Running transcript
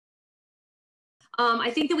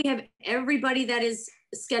I think that we have everybody that is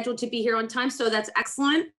scheduled to be here on time, so that's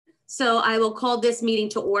excellent. So I will call this meeting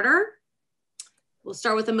to order. We'll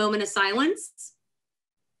start with a moment of silence.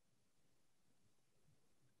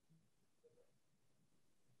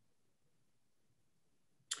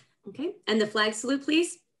 Okay, and the flag salute,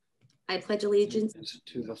 please. I pledge allegiance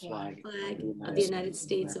to the flag of the United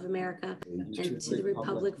States of America and to the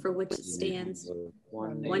republic for which it stands,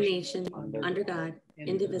 one nation, under God,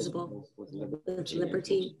 indivisible, with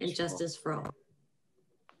liberty and justice for all.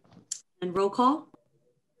 And roll call.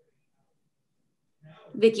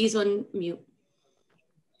 Vicky's on mute.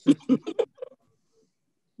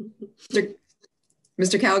 Mr.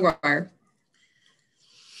 Calguar.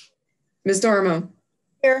 Ms. Darmo.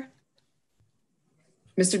 Here.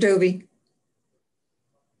 Mr. Dovey.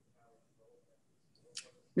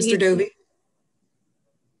 Mr. Dovey.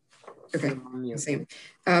 Okay, same.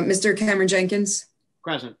 Mr. Cameron Jenkins.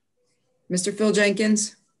 Present. Mr. Phil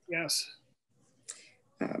Jenkins. Yes.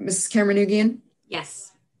 Mrs. Cameron-Ugian.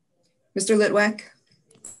 Yes. Mr. Litwack.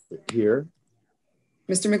 Here.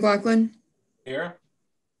 Mr. McLaughlin. Here.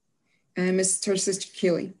 And Ms.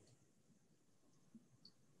 Tarsis-Keeley.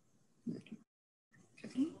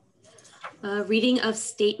 Reading of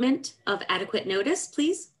statement of adequate notice,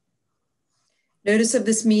 please. Notice of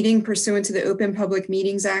this meeting pursuant to the Open Public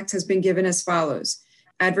Meetings Act has been given as follows.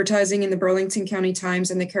 Advertising in the Burlington County Times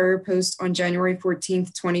and the Courier Post on January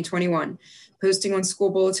 14th, 2021. Posting on school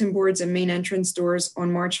bulletin boards and main entrance doors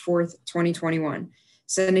on March 4th, 2021.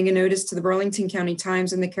 Sending a notice to the Burlington County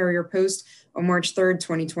Times and the Courier Post on March 3rd,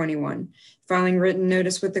 2021. Filing written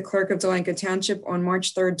notice with the clerk of Delanco Township on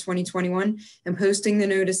March 3rd, 2021, and posting the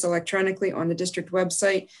notice electronically on the district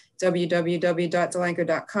website,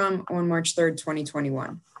 www.delanco.com on March 3rd,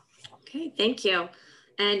 2021. Okay, thank you.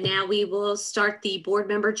 And now we will start the board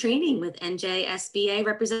member training with NJSBA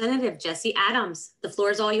Representative Jesse Adams. The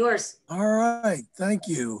floor is all yours. All right, thank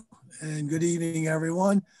you. And good evening,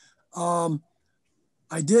 everyone.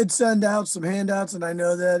 I did send out some handouts and I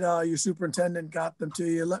know that your superintendent got them to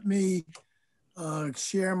you. Let me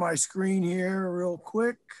share my screen here real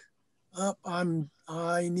quick.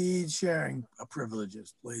 I need sharing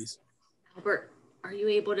privileges, please. Albert, are you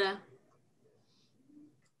able to?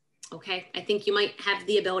 Okay, I think you might have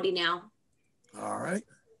the ability now. All right,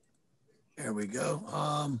 there we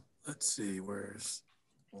go. Let's see, where's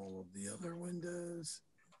all of the other windows?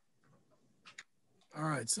 All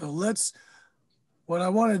right, so what I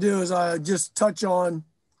want to do is I just touch on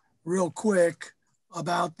real quick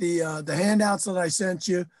about the handouts that I sent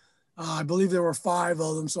you. I believe there were 5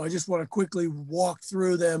 of them, so I just want to quickly walk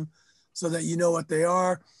through them so that you know what they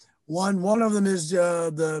are. One of them is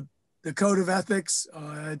the Code of Ethics.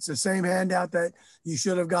 It's the same handout that you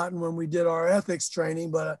should have gotten when we did our ethics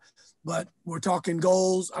training, but we're talking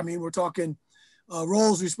goals. I mean, we're talking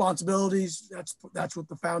roles, responsibilities. That's what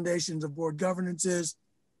the foundations of board governance is.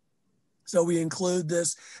 So we include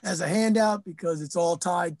this as a handout because it's all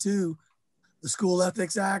tied to the School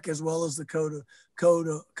Ethics Act as well as the Code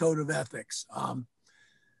of Ethics.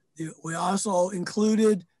 We also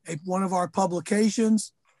included one of our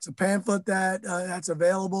publications. It's a pamphlet that's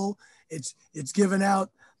available. It's given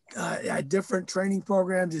out at different training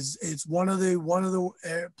programs. It's one of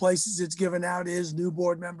the places it's given out is new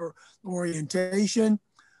board member orientation.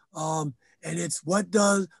 And it's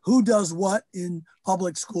who does what in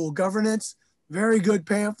public school governance. Very good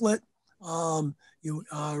pamphlet.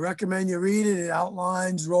 Recommend you read it. It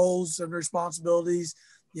outlines roles and responsibilities,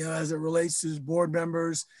 as it relates to board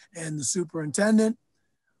members and the superintendent.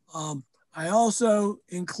 I also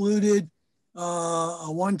included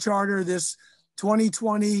one charter, this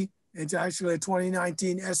 2020, it's actually a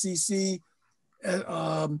 2019 SEC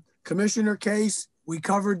commissioner case. We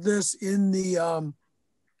covered this in the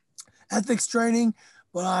ethics training,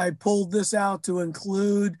 but I pulled this out to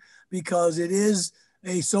include because it is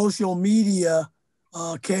a social media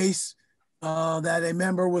case that a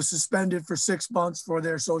member was suspended for 6 months for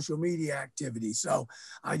their social media activity. So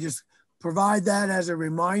I just provide that as a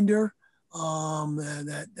reminder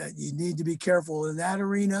that you need to be careful in that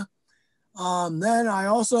arena. Then I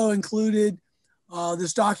also included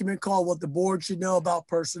this document called What the Board Should Know About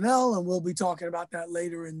Personnel, and we'll be talking about that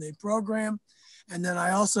later in the program. And then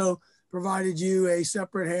I also provided you a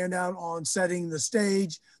separate handout on setting the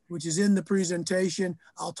stage, which is in the presentation.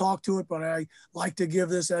 I'll talk to it, but I like to give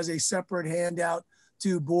this as a separate handout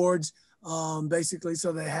to boards, basically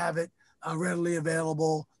so they have it readily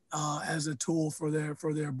available as a tool for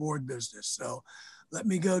their board business. So let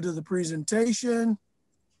me go to the presentation.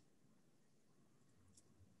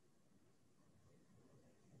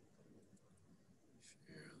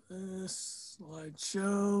 Share this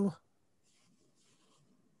slideshow.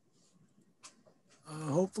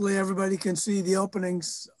 Hopefully everybody can see the opening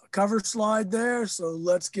cover slide there. So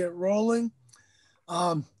let's get rolling.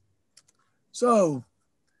 So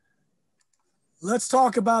let's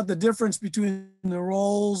talk about the difference between the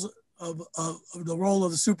roles of the role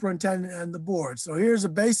of the superintendent and the board. So here's a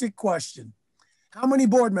basic question. How many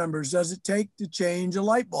board members does it take to change a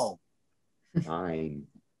light bulb? 9.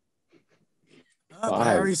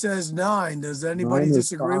 Harry says 9. Does anybody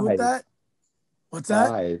disagree with that? What's that?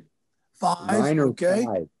 5. 5. 9 or okay.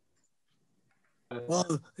 5.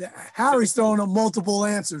 Well, Harry's throwing up multiple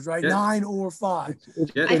answers, right? Yeah. 9 or 5.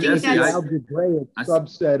 Yeah, I think Jesse, that's- algebraic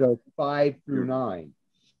subset of 5 through 9.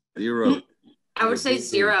 0. I would say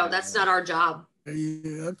 0. That's not our job.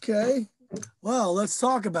 Okay. Well, let's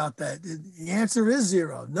talk about that. The answer is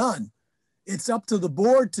 0, none. It's up to the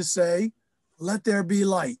board to say, let there be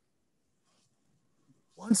light.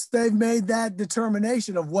 Once they've made that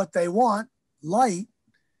determination of what they want, light,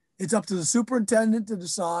 it's up to the superintendent to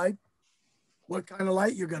decide what kind of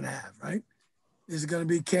light you're going to have, right? Is it going to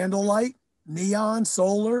be candlelight, neon,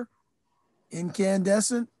 solar,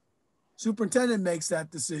 incandescent? Superintendent makes that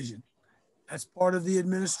decision. That's part of the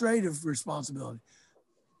administrative responsibility.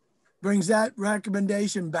 Brings that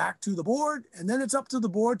recommendation back to the board, and then it's up to the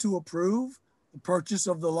board to approve the purchase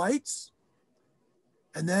of the lights.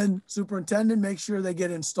 And then superintendent makes sure they get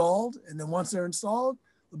installed. And then once they're installed,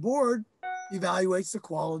 the board evaluates the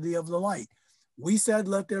quality of the light. We said,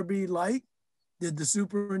 let there be light. Did the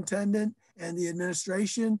superintendent and the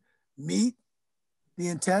administration meet the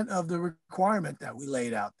intent of the requirement that we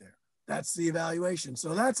laid out there? That's the evaluation.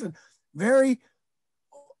 So that's a very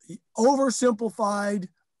oversimplified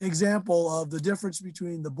example of the difference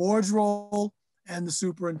between the board's role and the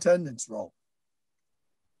superintendent's role.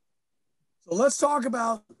 So let's talk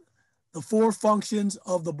about the 4 functions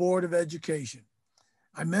of the Board of Education.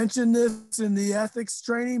 I mentioned this in the ethics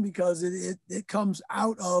training because it comes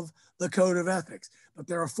out of the Code of Ethics, but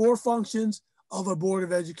there are 4 functions of a Board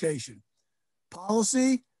of Education: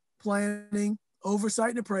 policy, planning, oversight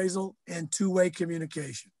and appraisal, and two-way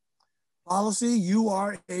communication. Policy, you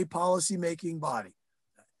are a policy-making body.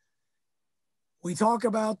 We talk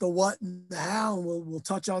about the what and the how, and we'll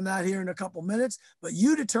touch on that here in a couple minutes, but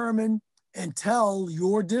you determine and tell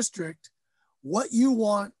your district what you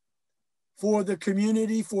want for the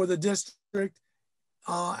community, for the district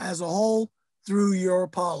as a whole through your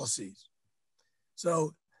policies.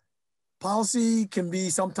 So policy can be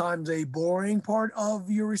sometimes a boring part of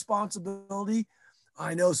your responsibility.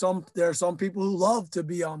 I know there are some people who love to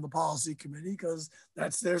be on the policy committee because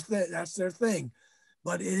that's their thing.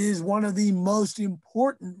 But it is one of the most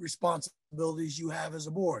important responsibilities you have as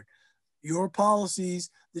a board. Your policies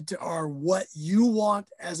that are what you want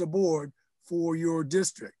as a board for your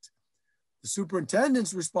district. The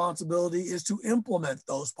superintendent's responsibility is to implement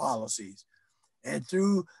those policies. And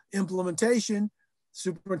through implementation, the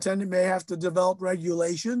superintendent may have to develop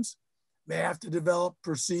regulations, may have to develop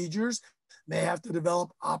procedures, may have to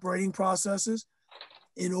develop operating processes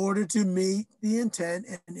in order to meet the intent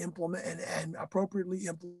and implement and appropriately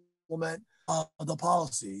implement the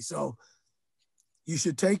policy. So you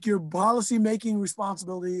should take your policy making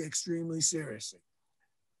responsibility extremely seriously.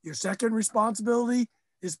 Your second responsibility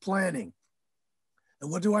is planning.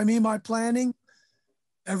 And what do I mean by planning?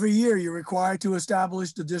 Every year you're required to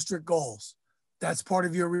establish the district goals. That's part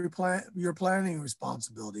of your planning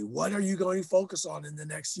responsibility. What are you going to focus on in the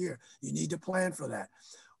next year? You need to plan for that.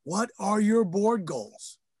 What are your board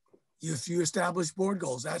goals? If you establish board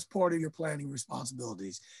goals, that's part of your planning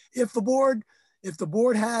responsibilities. If the board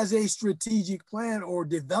has a strategic plan or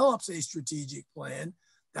develops a strategic plan,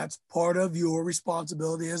 that's part of your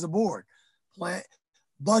responsibility as a board.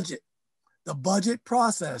 Budget. The budget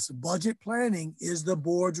process, budget planning is the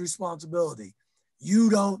board's responsibility. You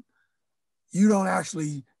don't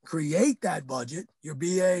actually create that budget. Your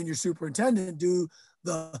BA and your superintendent do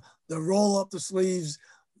the roll up the sleeves,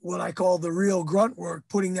 what I call the real grunt work,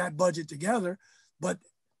 putting that budget together. But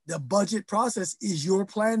the budget process is your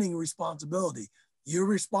planning responsibility. You're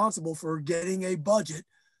responsible for getting a budget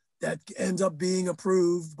that ends up being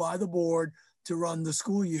approved by the board to run the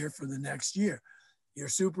school year for the next year. Your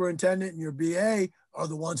superintendent and your BA are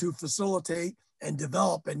the ones who facilitate and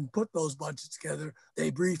develop and put those budgets together.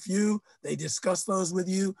 They brief you, they discuss those with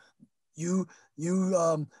you. You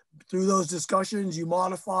through those discussions, you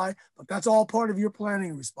modify, but that's all part of your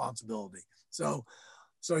planning responsibility. So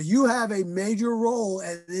you have a major role,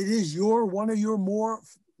 and it is one of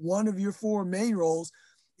your 4 main roles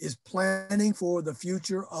is planning for the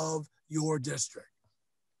future of your district.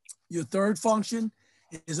 Your third function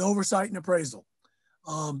is oversight and appraisal.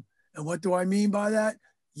 And what do I mean by that?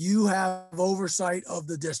 You have oversight of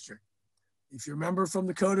the district. If you remember from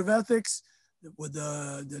the Code of Ethics, with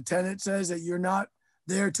the tenet says that you're not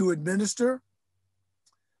there to administer,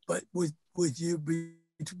 but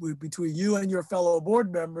between you and your fellow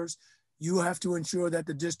board members, you have to ensure that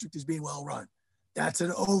the district is being well run. That's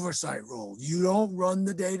an oversight role. You don't run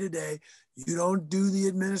the day-to-day. You don't do the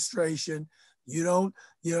administration. You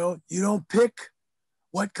don't pick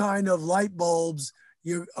what kind of light bulbs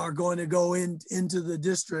you are going to go into the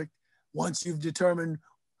district once you've determined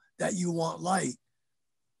that you want light.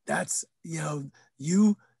 That's,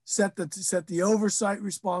 you set the oversight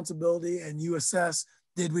responsibility and you assess,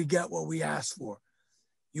 did we get what we asked for?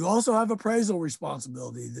 You also have appraisal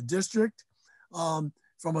responsibility. The district,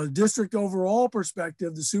 from a district overall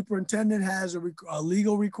perspective, the superintendent has a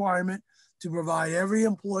legal requirement to provide every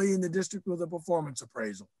employee in the district with a performance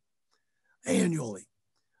appraisal annually.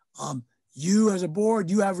 You as a board,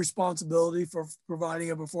 you have responsibility for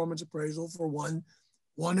providing a performance appraisal for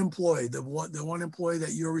one employee, the one employee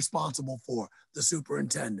that you're responsible for, the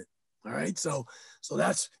superintendent. All right, so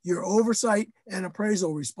that's your oversight and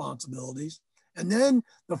appraisal responsibilities. And then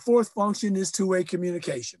the fourth function is two-way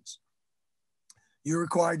communications. You're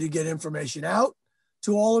required to get information out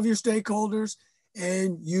to all of your stakeholders,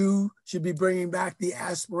 and you should be bringing back the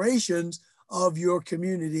aspirations of your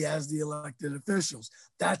community as the elected officials.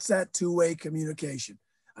 That's that two-way communication.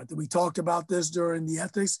 I think we talked about this during the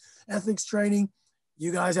ethics training.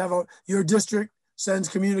 You guys have your district sends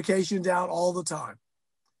communications out all the time.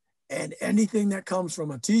 And anything that comes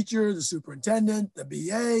from a teacher, the superintendent, the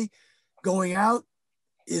BA, going out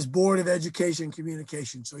is Board of Education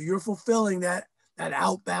communication. So you're fulfilling that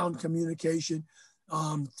outbound communication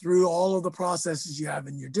through all of the processes you have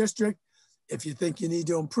in your district. If you think you need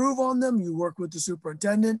to improve on them, you work with the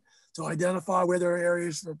superintendent to identify where there are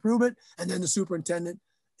areas for improvement, and then the superintendent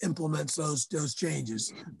implements those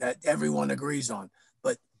changes that everyone agrees on.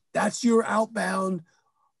 But that's your outbound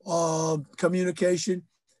communication.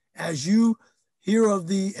 As you hear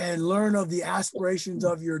and learn of the aspirations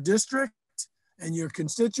of your district and your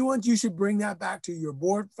constituents, you should bring that back to your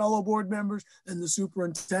fellow board members and the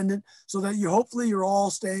superintendent, so that hopefully you're all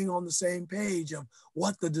staying on the same page of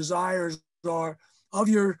what the desires are of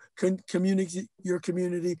your community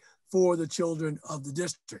for the children of the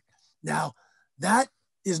district. Now, that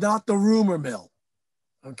is not the rumor mill,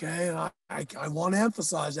 okay? And I want to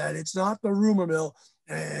emphasize that it's not the rumor mill,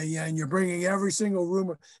 and you're bringing every single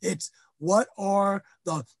rumor. It's what are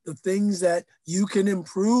the things that you can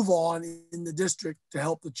improve on in the district to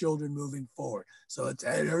help the children moving forward. So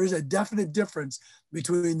there is a definite difference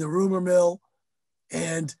between the rumor mill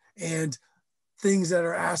and things that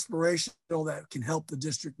are aspirational that can help the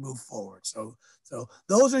district move forward. So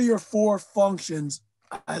those are your four functions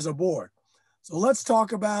as a board. So let's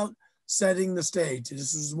talk about setting the stage.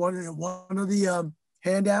 This is one of the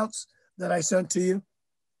handouts that I sent to you.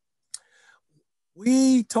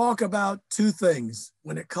 We talk about two things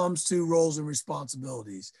when it comes to roles and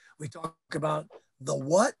responsibilities. We talk about the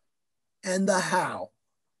what and the how.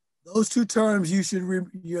 Those two terms you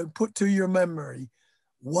should put to your memory.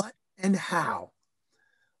 What and how.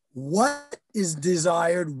 What is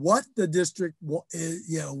desired, what the district, what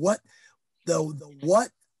the what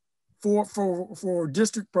for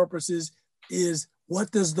district purposes is,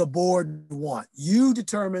 what does the board want? You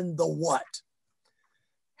determine the what.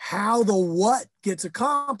 How the what gets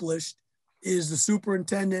accomplished is the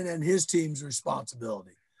superintendent and his team's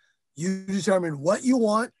responsibility. You determine what you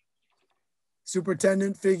want.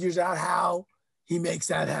 Superintendent figures out how he makes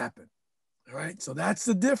that happen. All right, so that's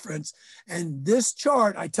the difference. And this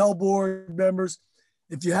chart, I tell board members,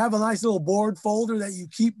 if you have a nice little board folder that you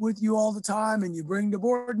keep with you all the time and you bring to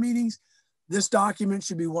board meetings, this document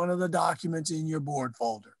should be one of the documents in your board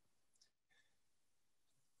folder.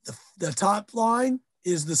 The top line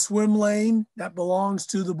is the swim lane that belongs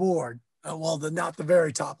to the board. Not the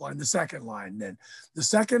very top line, the second line then. The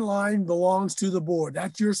second line belongs to the board.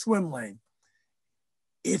 That's your swim lane.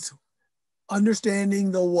 It's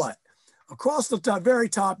understanding the what. Across the top, very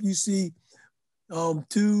top, you see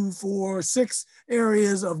 2, 4, 6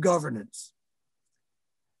 areas of governance.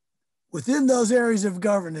 Within those areas of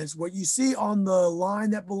governance, what you see on the line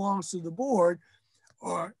that belongs to the board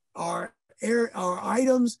are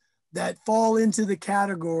items that fall into the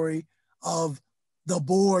category of the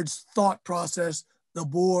board's thought process, the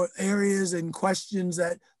board areas and questions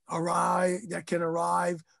that can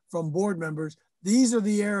arrive from board members. These are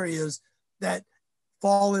the areas that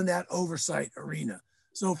fall in that oversight arena.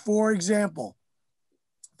 So for example,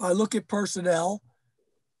 if I look at personnel,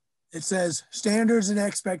 it says standards and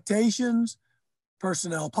expectations,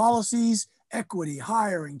 personnel policies, equity,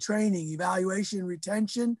 hiring, training, evaluation,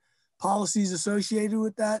 retention, policies associated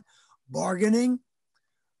with that, bargaining,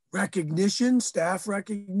 recognition, staff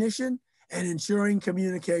recognition, and ensuring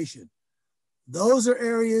communication. Those are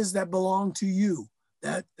areas that belong to you.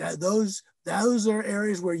 Those are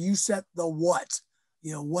areas where you set the what,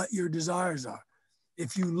 what your desires are.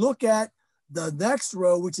 If you look at the next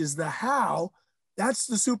row, which is the how, that's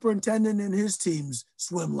the superintendent and his team's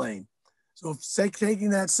swim lane. So if taking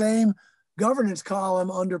that same governance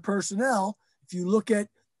column under personnel, if you look at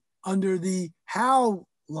under the how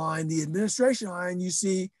line, the administration line, you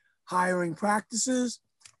see hiring practices,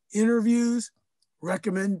 interviews,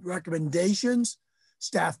 recommendations,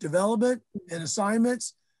 staff development and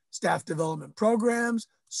assignments, staff development programs,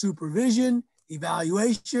 supervision,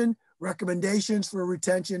 evaluation, recommendations for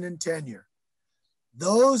retention and tenure.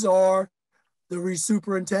 Those are the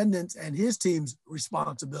superintendent's and his team's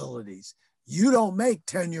responsibilities. You don't make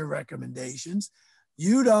tenure recommendations.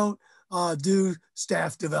 You don't do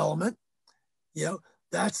staff development.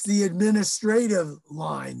 That's the administrative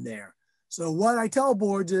line there. So what I tell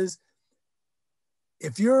boards is,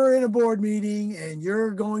 if you're in a board meeting and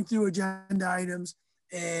you're going through agenda items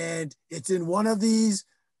and it's in one of these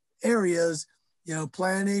areas,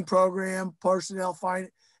 planning, program, personnel,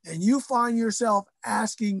 finance, and you find yourself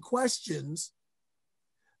asking questions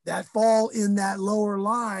that fall in that lower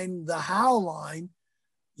line, the how line,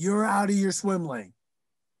 you're out of your swim lane.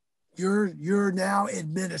 You're now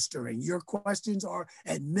administering. Your questions are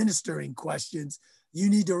administering questions. You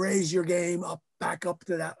need to raise your game back up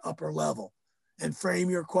to that upper level and frame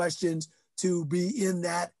your questions to be in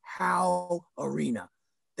that how arena.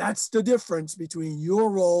 That's the difference between your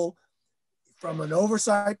role from an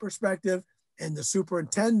oversight perspective and the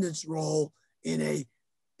superintendent's role in a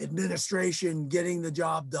administration, getting the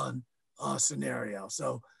job done scenario.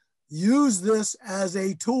 So use this as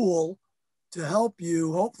a tool to help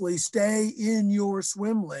you hopefully stay in your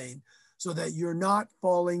swim lane so that you're not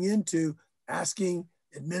falling into asking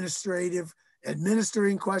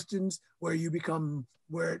administering questions where you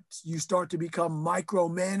start to become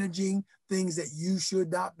micromanaging things that you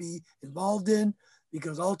should not be involved in,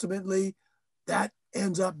 because ultimately that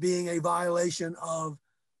ends up being a violation of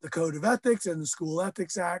the Code of Ethics and the School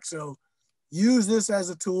Ethics Act. So use this as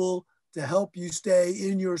a tool to help you stay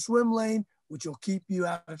in your swim lane, which will keep you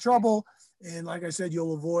out of trouble. And like I said,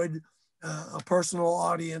 you'll avoid a personal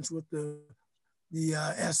audience with the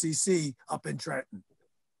SEC up in Trenton,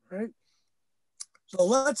 right? So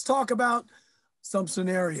let's talk about some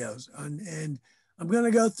scenarios. And I'm going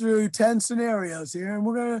to go through 10 scenarios here, and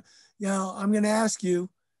we're going to, I'm going to ask you,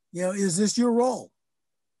 is this your role?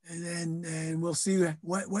 And we'll see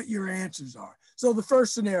what your answers are. So the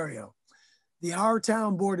first scenario, Our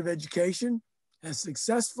Town Board of Education has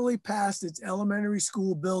successfully passed its elementary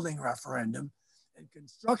school building referendum, and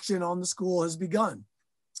construction on the school has begun.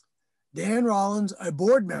 Dan Rollins, a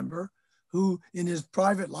board member who in his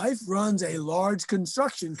private life runs a large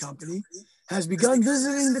construction company, has begun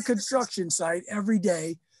visiting the construction site every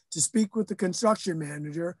day to speak with the construction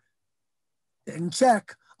manager and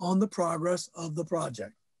check on the progress of the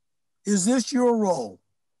project. Is this your role?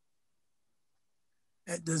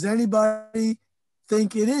 Does anybody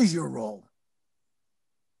think it is your role?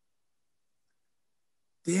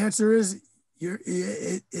 The answer is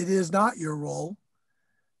it is not your role.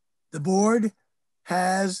 The board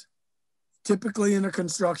has typically in a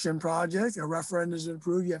construction project, a referendum is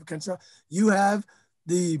approved, you have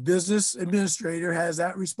the business administrator has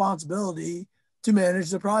that responsibility to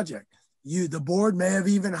manage the project. The board may have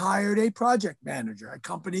even hired a project manager, a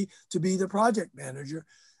company to be the project manager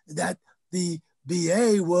that the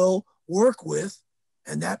BA will work with,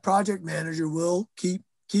 and that project manager will keep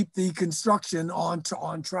the construction on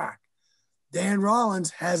track. Dan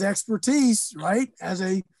Rollins has expertise, right?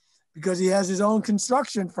 Because he has his own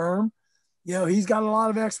construction firm, he's got a lot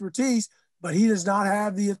of expertise, but he does not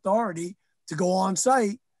have the authority to go on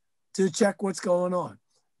site to check what's going on.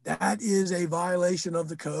 That is a violation of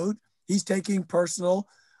the code. He's taking personal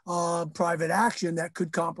private action that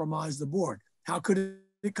could compromise the board. How could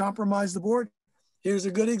it compromise the board? Here's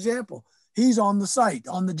a good example. He's on the site,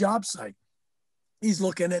 on the job site. He's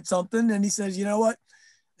looking at something and he says, you know what?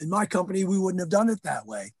 In my company, we wouldn't have done it that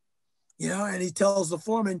way. And he tells the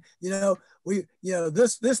foreman,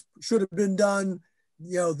 this should have been done,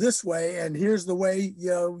 this way, and here's the way,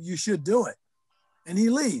 you should do it. And he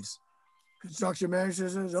leaves. Construction manager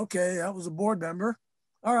says, okay, that was a board member.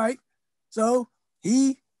 All right. So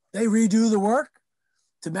they redo the work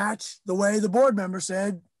to match the way the board member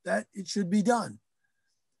said that it should be done.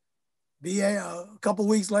 BA, a couple of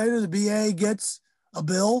weeks later, the BA gets a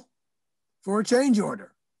bill for a change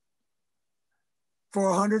order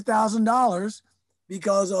for $100,000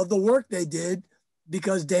 because of the work they did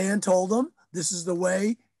because Dan told him this is the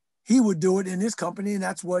way he would do it in his company, and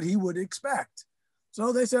that's what he would expect.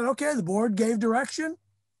 So they said, okay, the board gave direction.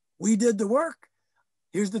 We did the work.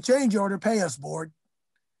 Here's the change order. Pay us, board.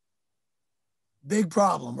 Big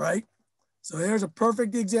problem, right? So here's a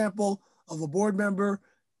perfect example of a board member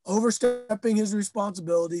overstepping his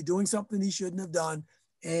responsibility, doing something he shouldn't have done,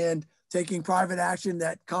 and taking private action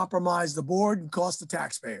that compromised the board and cost the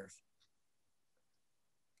taxpayers.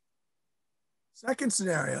 Second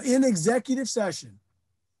scenario, in executive session,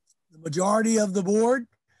 the majority of the Board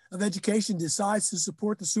of Education decides to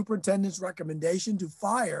support the superintendent's recommendation to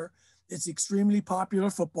fire its extremely popular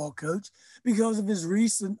football coach because of his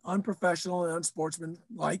recent unprofessional and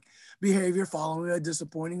unsportsmanlike behavior following a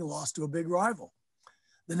disappointing loss to a big rival.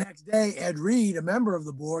 The next day, Ed Reed, a member of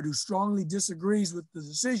the board who strongly disagrees with the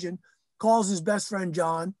decision, calls his best friend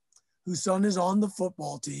John, whose son is on the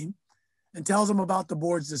football team, and tells him about the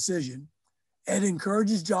board's decision. Ed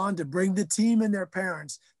encourages John to bring the team and their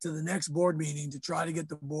parents to the next board meeting to try to get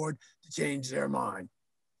the board to change their mind.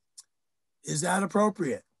 Is that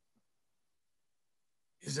appropriate?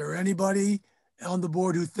 Is there anybody on the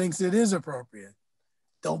board who thinks it is appropriate?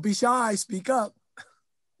 Don't be shy, speak up.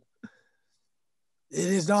 It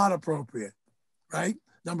is not appropriate, right?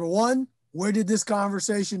 Number one, where did this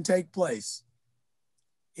conversation take place?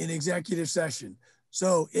 In executive session.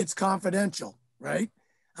 So it's confidential, right?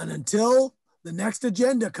 And until the next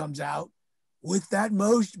agenda comes out with that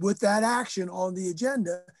action on the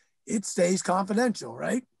agenda, it stays confidential,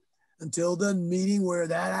 right? Until the meeting where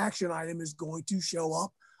that action item is going to show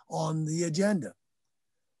up on the agenda.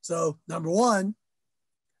 So number one,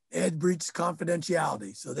 Ed breached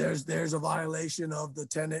confidentiality. So there's a violation of the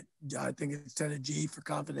tenet, I think it's tenet G for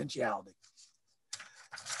confidentiality.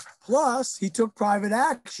 Plus, he took private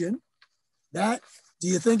action. That, do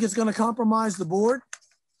you think it's going to compromise the board?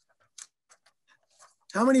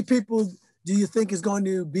 How many people do you think is going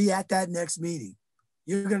to be at that next meeting?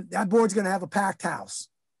 That board's going to have a packed house.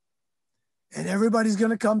 And everybody's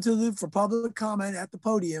going to come for public comment at the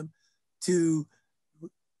podium to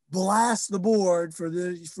blast the board for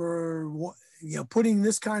putting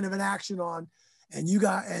this kind of an action on, and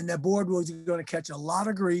the board was going to catch a lot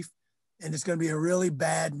of grief, and it's going to be a really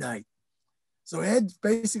bad night. So Ed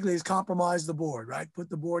basically has compromised the board, right? Put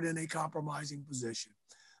the board in a compromising position.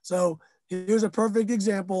 So here's a perfect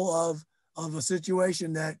example of a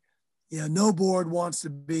situation that no board wants to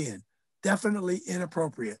be in. Definitely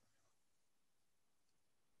inappropriate.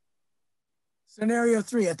 Scenario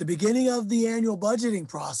 3, at the beginning of the annual budgeting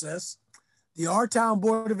process, the Our Town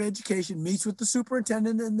Board of Education meets with the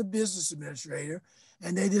superintendent and the business administrator,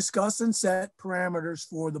 and they discuss and set parameters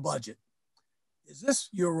for the budget. Is this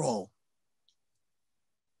your role?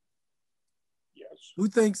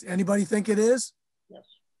 Yes. Anybody think it is? Yes.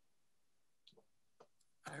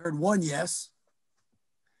 I heard one yes.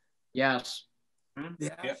 Yes.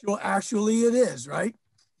 Actually it is, right?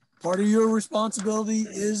 Part of your responsibility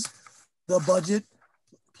is the budget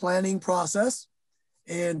planning process.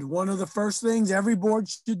 And one of the first things every board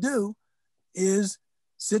should do is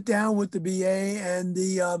sit down with the BA and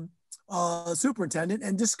the superintendent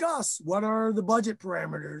and discuss what are the budget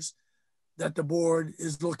parameters that the board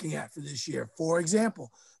is looking at for this year. For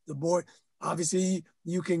example, the board, obviously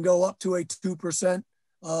you can go up to a 2%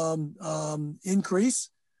 increase.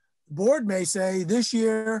 The board may say this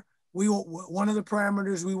year, one of the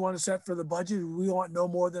parameters we want to set for the budget, we want no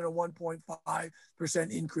more than a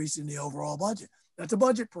 1.5% increase in the overall budget. That's a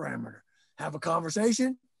budget parameter. Have a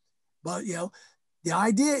conversation, but the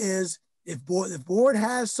idea is if board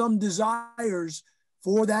has some desires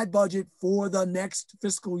for that budget for the next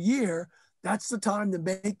fiscal year, that's the time to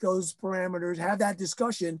make those parameters, have that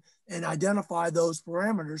discussion and identify those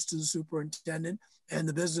parameters to the superintendent and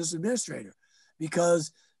the business administrator,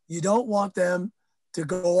 because you don't want them to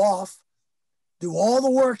go off, do all the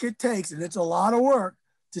work it takes, and it's a lot of work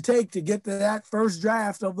to get to that first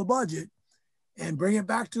draft of the budget and bring it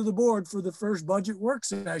back to the board for the first budget work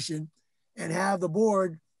session, and have the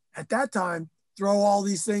board at that time throw all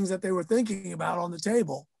these things that they were thinking about on the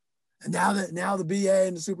table. And now the BA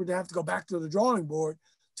and the superintendent have to go back to the drawing board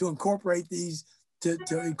to incorporate these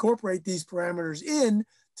parameters in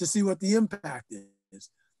to see what the impact is.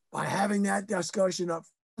 By having that discussion up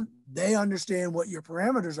front, they understand what your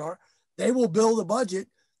parameters are. They will build a budget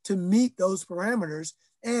to meet those parameters.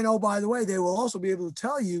 And oh, by the way, they will also be able to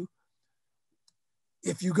tell you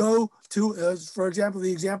if you go to, for example,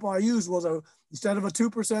 the example I used was instead of a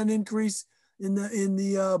 2% increase in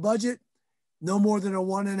the budget, no more than a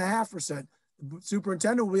 1.5%. The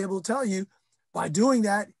superintendent will be able to tell you, by doing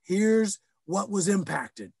that, here's what was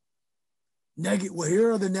impacted. well,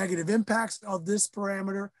 here are the negative impacts of this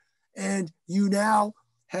parameter. And you now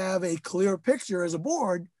have a clear picture as a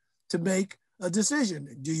board to make a decision.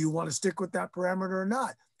 Do you want to stick with that parameter or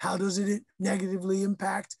not? How does it negatively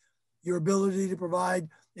impact your ability to provide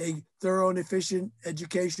a thorough and efficient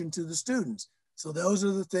education to the students? So those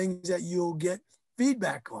are the things that you'll get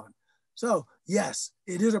feedback on. So yes,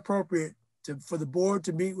 it is appropriate for the board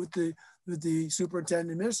to meet with the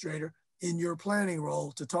superintendent administrator in your planning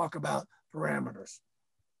role to talk about parameters.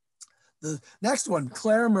 The next one,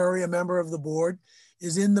 Claire Murray, a member of the board,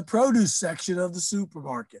 is in the produce section of the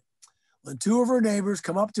supermarket. When two of her neighbors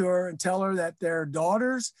come up to her and tell her that their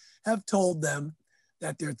daughters have told them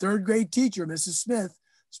that their third grade teacher, Mrs. Smith,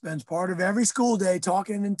 spends part of every school day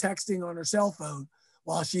talking and texting on her cell phone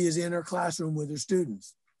while she is in her classroom with her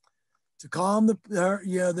students. To calm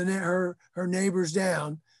her neighbors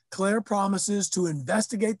down, Claire promises to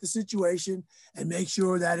investigate the situation and make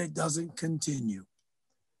sure that it doesn't continue.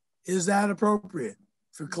 Is that appropriate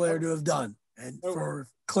for Claire to have done and for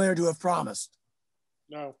Claire to have promised?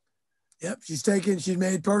 No. Yep, she's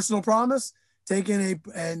made personal promise,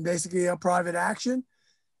 and basically a private action.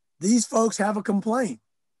 These folks have a complaint.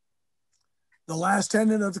 The last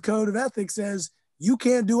tenet of the Code of Ethics says you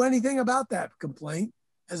can't do anything about that complaint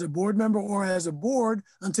as a board member or as a board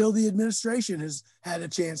until the administration has had a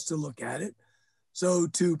chance to look at it. So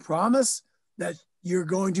to promise that you're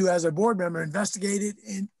going to, as a board member, investigate it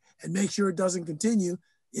and make sure it doesn't continue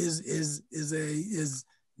is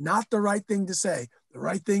not the right thing to say. The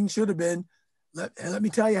right thing should have been, let me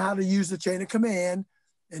tell you how to use the chain of command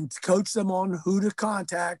and coach them on who to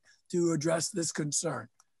contact to address this concern.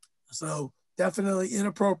 So definitely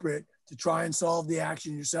inappropriate to try and solve the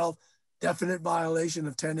action yourself. Definite violation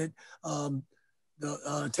of tenet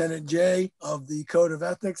J of the Code of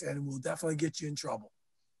Ethics, and will definitely get you in trouble.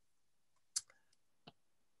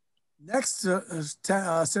 Next,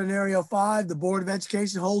 scenario 5, the Board of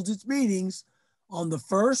Education holds its meetings on the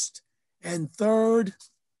first and third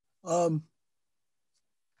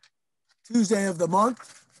Tuesday of the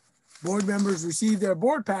month. Board members receive their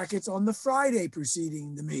board packets on the Friday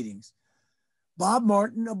preceding the meetings. Bob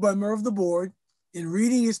Martin, a member of the board, in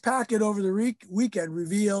reading his packet over the weekend,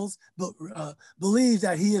 believes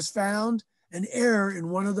that he has found an error in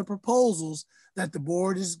one of the proposals that the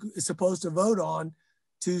board is supposed to vote on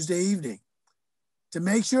Tuesday evening. To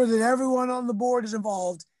make sure that everyone on the board is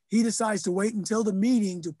involved, he decides to wait until the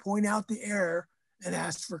meeting to point out the error and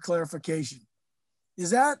ask for clarification. Is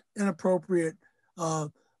that inappropriate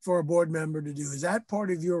for a board member to do? Is that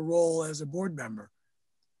part of your role as a board member?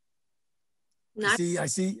 I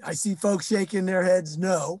see folks shaking their heads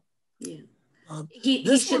no. Yeah.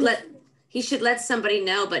 He should let somebody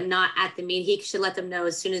know, but not at the meeting. He should let them know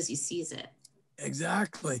as soon as he sees it.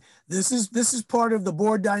 Exactly. This is part of the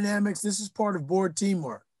board dynamics. This is part of board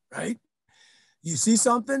teamwork, right? You see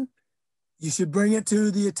something, you should bring it to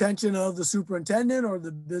the attention of the superintendent or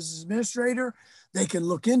the business administrator. They can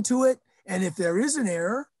look into it. And if there is an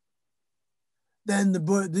error, then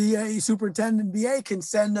the superintendent BA can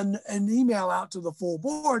send an email out to the full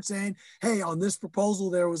board saying, hey, on this proposal,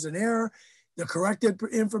 there was an error. The corrected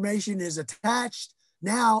information is attached.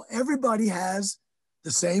 Now everybody has the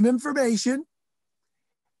same information.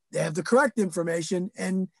 They have the correct information,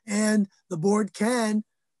 and the board can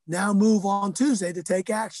now move on Tuesday to take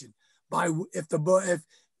action. If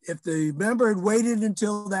the member had waited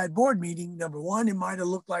until that board meeting, number one, it might have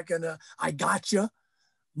looked like an I gotcha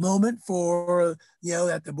moment for,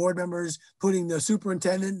 that the board members putting the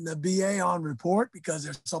superintendent and the BA on report because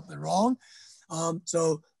there's something wrong.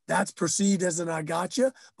 So that's perceived as an I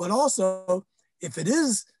gotcha. But also, if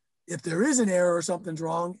there is an error or something's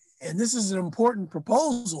wrong, and this is an important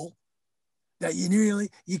proposal that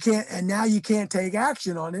you can't, and now you can't take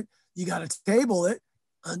action on it, you got to table it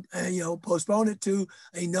and postpone it to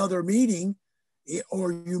another meeting,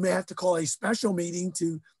 or you may have to call a special meeting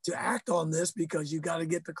to act on this because you got to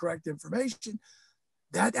get the correct information.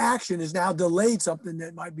 That action is now delayed, something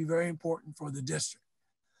that might be very important for the district.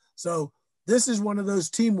 So this is one of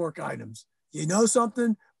those teamwork items. You know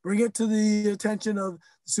something, bring it to the attention of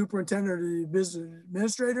the superintendent or the business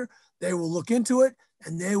administrator. They will look into it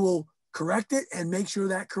and they will correct it and make sure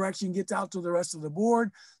that correction gets out to the rest of the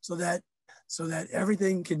board so that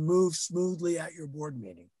everything can move smoothly at your board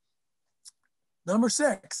meeting. Number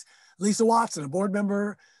 6, Lisa Watson, a board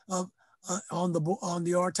member on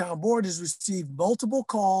the Our Town board, has received multiple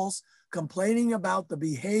calls complaining about the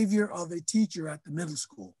behavior of a teacher at the middle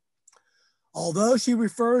school. Although she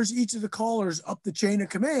refers each of the callers up the chain of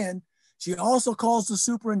command, she also calls the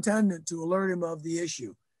superintendent to alert him of the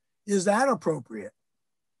issue. Is that appropriate?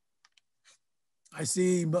 I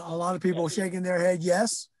see a lot of people shaking their head.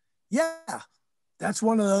 Yes. Yeah. That's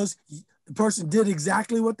one of those. The person did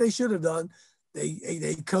exactly what they should have done.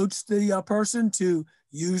 They coached the person to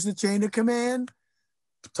use the chain of command,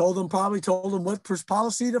 probably told them what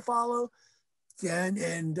policy to follow,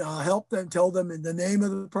 and help them, tell them the name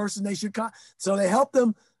of the person they should so they helped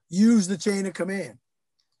them use the chain of command.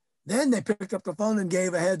 Then they picked up the phone and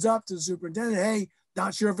gave a heads up to the superintendent. Hey,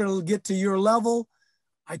 not sure if it'll get to your level.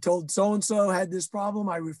 I told so-and-so had this problem.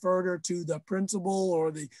 I referred her to the principal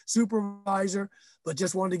or the supervisor, but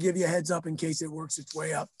just wanted to give you a heads up in case it works its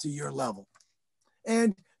way up to your level.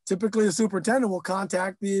 And typically the superintendent will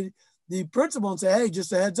contact the principal and say, hey,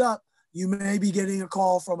 just a heads up, you may be getting a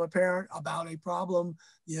call from a parent about a problem.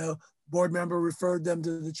 Board member referred them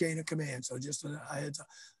to the chain of command. So just a heads up.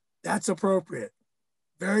 That's appropriate.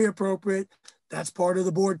 Very appropriate. That's part of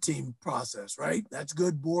the board team process, right? That's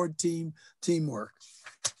good board teamwork.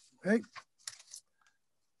 Okay.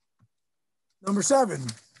 Number 7,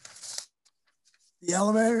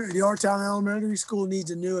 the R-Town Elementary School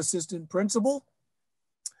needs a new assistant principal.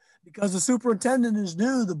 Because the superintendent is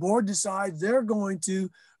new, the board decides they're going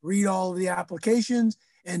to read all of the applications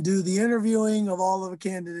and do the interviewing of all of the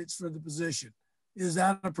candidates for the position. Is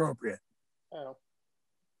that appropriate? No.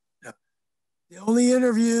 No. The only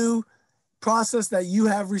interview process that you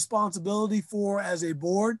have responsibility for as a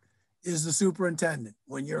board is the superintendent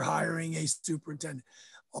when you're hiring a superintendent.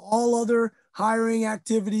 All other hiring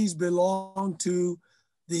activities belong to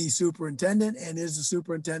the superintendent and is the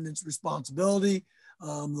superintendent's responsibility.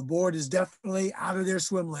 The board is definitely out of their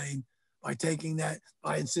swim lane by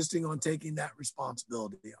insisting on taking that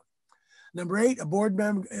responsibility. Number 8, a board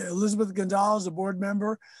member, Elizabeth Gonzalez, a board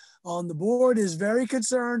member on the board, is very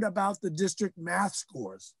concerned about the district math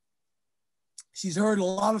scores. She's heard a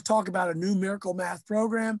lot of talk about a new miracle math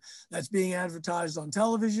program that's being advertised on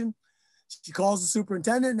television. She calls the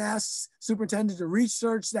superintendent and asks the superintendent to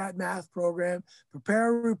research that math program, prepare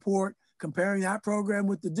a report comparing that program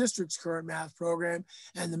with the district's current math program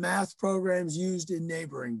and the math programs used in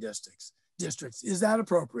neighboring districts. Is that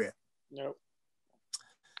appropriate? Nope.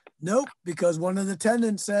 Nope, because one of the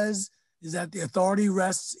tenants says is that the authority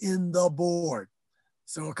rests in the board.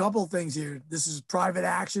 So a couple of things here. This is private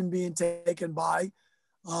action being taken by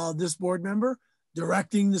this board member,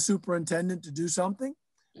 directing the superintendent to do something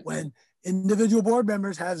when individual board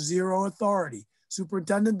members have zero authority.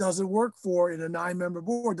 Superintendent doesn't work in a 9-member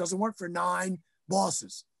board, doesn't work for 9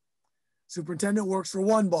 bosses. Superintendent works for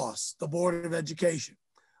one boss, the Board of Education.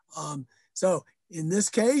 So in this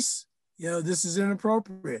case, this is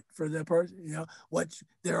inappropriate for the person.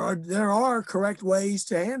 There are correct ways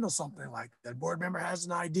to handle something like that. Board member has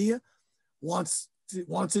an idea, wants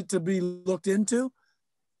it to be looked into.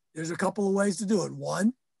 There's a couple of ways to do it.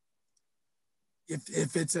 One,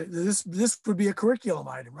 if it's this would be a curriculum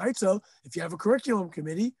item, right? So if you have a curriculum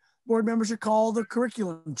committee, board members should call the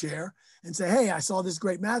curriculum chair and say, hey, I saw this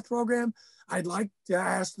great math program. I'd like to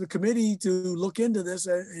ask the committee to look into this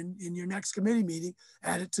in your next committee meeting,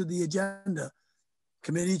 add it to the agenda.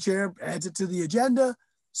 Committee chair adds it to the agenda.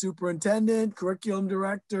 Superintendent, curriculum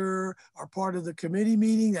director are part of the committee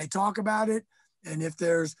meeting. They talk about it. And if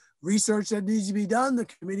there's research that needs to be done, the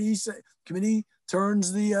committee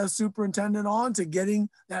turns the superintendent on to getting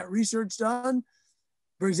that research done,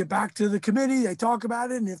 brings it back to the committee. They talk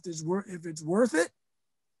about it. And if it's worth it,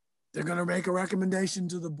 they're going to make a recommendation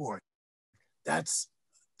to the board. That's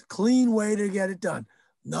the clean way to get it done.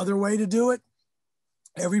 Another way to do it,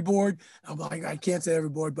 every board, I can't say every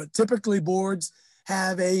board, but typically boards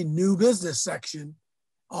have a new business section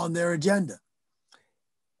on their agenda.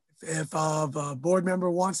 If a board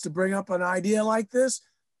member wants to bring up an idea like this,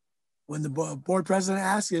 when the board president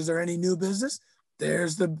asks, is there any new business?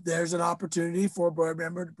 There's an opportunity for a board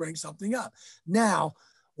member to bring something up. Now,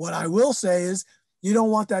 what I will say is you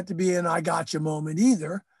don't want that to be an I gotcha moment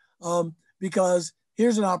either, because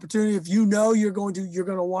here's an opportunity. If you know you're going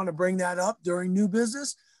to want to bring that up during new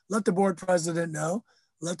business, let the board president know,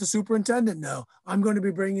 let the superintendent know. I'm going to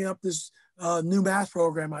be bringing up this new math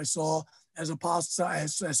program I saw as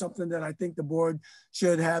something that I think the board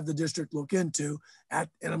should have the district look into, and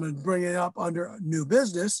I'm going to bring it up under new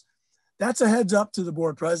business. That's a heads up to the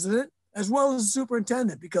board president as well as the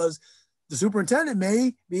superintendent, because the superintendent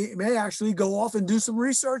may actually go off and do some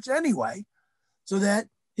research anyway, so that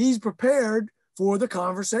he's prepared for the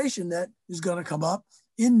conversation that is going to come up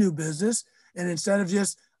in new business. And instead of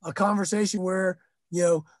just a conversation where,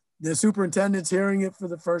 the superintendent's hearing it for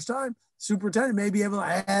the first time, superintendent may be able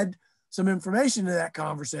to add some information to that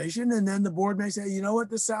conversation. And then the board may say, you know what,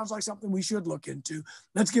 this sounds like something we should look into.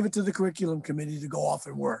 Let's give it to the curriculum committee to go off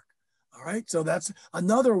and work. All right. So that's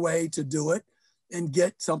another way to do it. and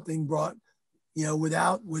get something brought,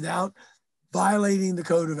 without violating the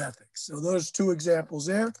code of ethics. So those 2 examples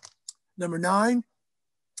there. Number 9,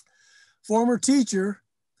 former teacher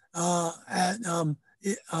as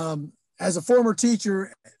a former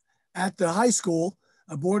teacher at the high school,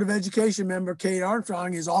 a Board of Education member, Kate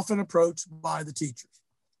Armstrong, is often approached by the teachers.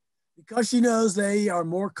 Because she knows they are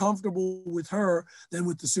more comfortable with her than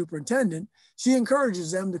with the superintendent, she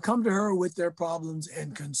encourages them to come to her with their problems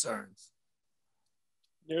and concerns.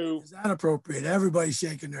 No. Is that appropriate? Everybody's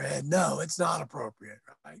shaking their head. No, it's not appropriate,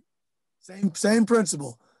 right? Same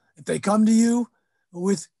principle. If they come to you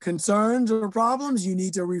with concerns or problems, you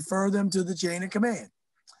need to refer them to the chain of command.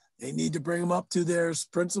 They need to bring them up to their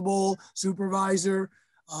principal, supervisor.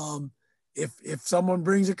 If someone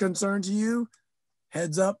brings a concern to you,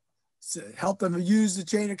 heads up, help them use the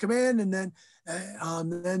chain of command, and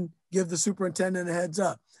then give the superintendent a heads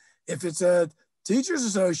up. If it's a teachers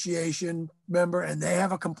association member and they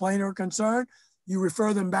have a complaint or concern, you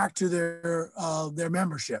refer them back to their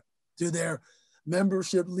membership, to their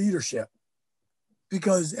membership leadership,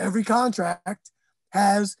 because every contract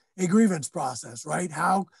has a grievance process, right?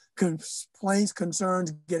 How complaints,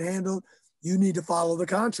 concerns get handled, you need to follow the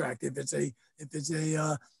contract if it's a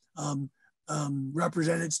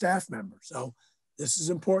represented staff member. So this is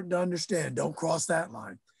important to understand. Don't cross that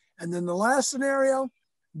line. And then the last scenario,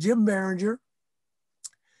 Jim Behringer,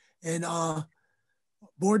 and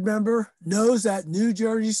board member, knows that New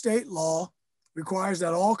Jersey state law requires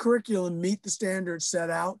that all curriculum meet the standards set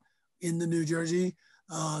out in the New Jersey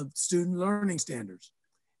student learning standards.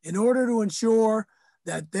 In order to ensure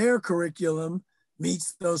that their curriculum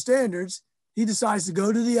meets those standards, he decides to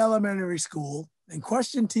go to the elementary school and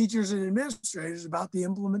question teachers and administrators about the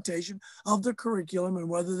implementation of the curriculum and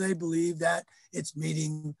whether they believe that it's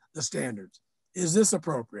meeting the standards. Is this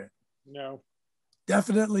appropriate? No.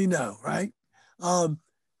 Definitely no, right?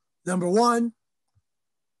 Number 1,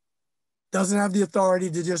 doesn't have the authority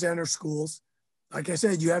to just enter schools. Like I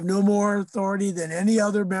said, you have no more authority than any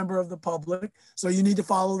other member of the public, so you need to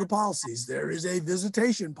follow the policies. There is a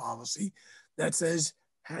visitation policy that says,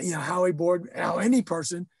 how any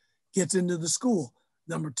person gets into the school.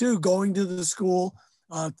 Number 2, going to the school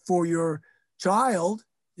for your child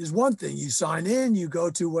is one thing. You sign in, you go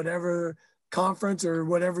to whatever conference or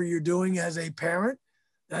whatever you're doing as a parent.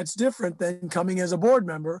 That's different than coming as a board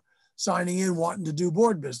member, signing in, wanting to do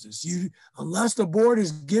board business. Unless the board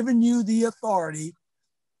has given you the authority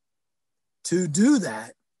to do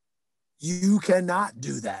that, you cannot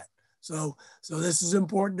do that. So this is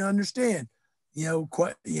important to understand. You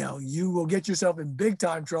will get yourself in big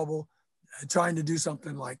time trouble trying to do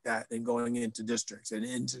something like that and going into districts and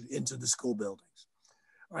into the school buildings.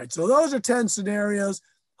 All right, so those are 10 scenarios.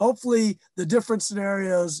 Hopefully the different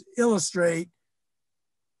scenarios illustrate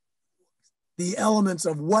the elements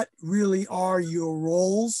of what really are your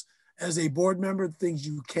roles as a board member, things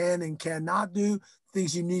you can and cannot do,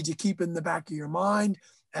 things you need to keep in the back of your mind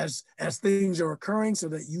as things are occurring so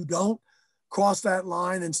that you don't cross that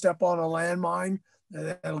line and step on a landmine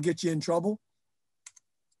that'll get you in trouble.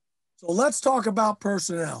 So let's talk about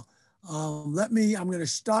personnel. I'm going to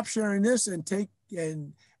stop sharing this and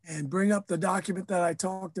and bring up the document that I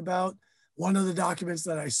talked about. One of the documents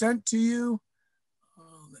that I sent to you.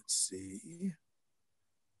 Let's see.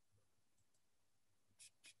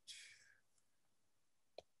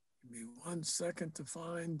 Give me 1 second to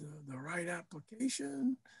find the right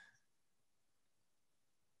application.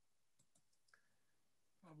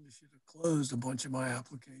 Probably should have closed a bunch of my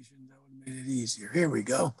applications. That would have made it easier. Here we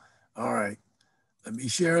go. All right. Let me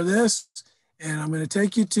share this. And I'm going to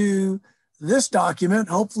take you to this document.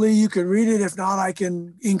 Hopefully you can read it. If not, I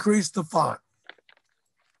can increase the font.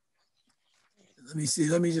 Let me see.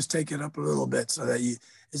 Let me just take it up a little bit so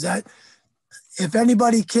that if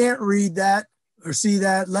anybody can't read that or see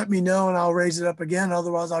that, let me know and I'll raise it up again.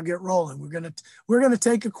 Otherwise I'll get rolling. We're going to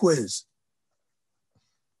take a quiz.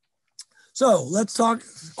 So let's talk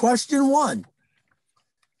question 1.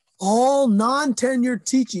 All non-tenured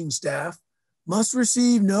teaching staff must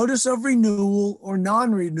receive notice of renewal or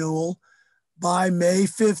non-renewal by May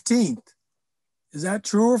 15th. Is that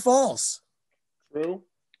true or false? True.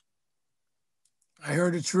 I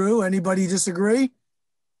heard it true. Anybody disagree?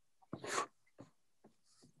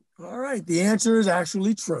 All right, the answer is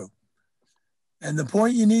actually true. And the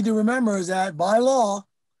point you need to remember is that by law,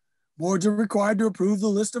 boards are required to approve the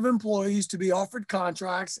list of employees to be offered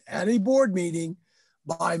contracts at a board meeting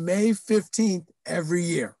by May 15th every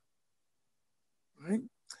year. Right?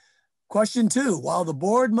 Question 2, while the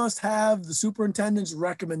board must have the superintendent's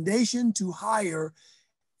recommendation to hire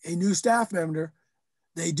a new staff member,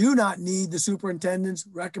 they do not need the superintendent's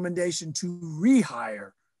recommendation to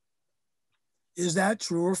rehire. Is that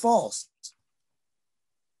true or false?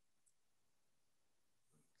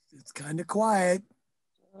 It's kind of quiet.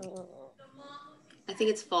 I think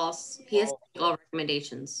it's false. He has to take all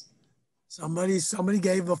recommendations. Somebody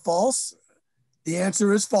gave a false. The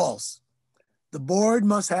answer is false. The board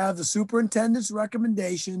must have the superintendent's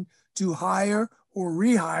recommendation to hire or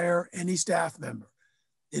rehire any staff member.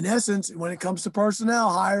 In essence, when it comes to personnel,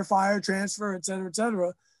 hire, fire, transfer, et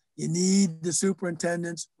cetera, you need the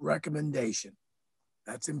superintendent's recommendation.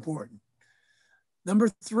 That's important. Number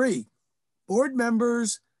 3, board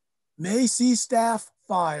members may see staff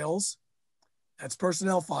files, that's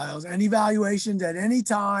personnel files, and evaluations at any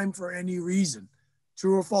time for any reason.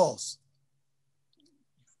 True or false?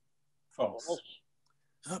 False.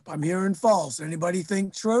 I'm hearing false. Anybody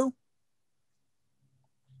think true?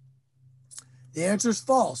 The answer is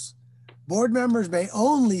false. Board members may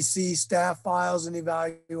only see staff files and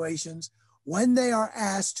evaluations when they are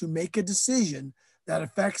asked to make a decision that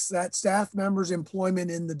affects that staff member's employment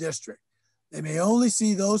in the district. They may only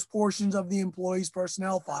see those portions of the employee's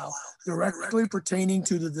personnel file directly pertaining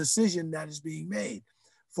to the decision that is being made.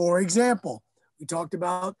 For example, we talked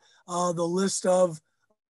about the list of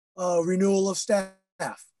renewal of staff.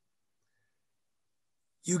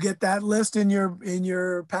 You get that list in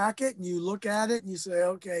your packet and you look at it and you say,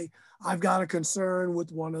 okay, I've got a concern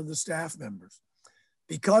with one of the staff members.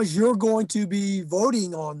 Because you're going to be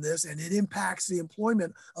voting on this and it impacts the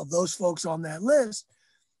employment of those folks on that list,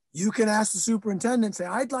 you can ask the superintendent, say,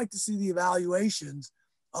 I'd like to see the evaluations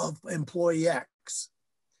of employee X.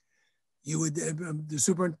 You would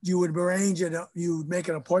arrange it, you would make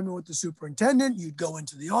an appointment with the superintendent, you'd go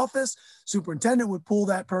into the office, superintendent would pull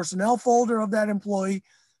that personnel folder of that employee,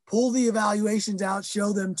 pull the evaluations out,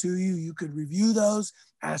 show them to you. You could review those,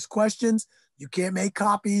 ask questions. You can't make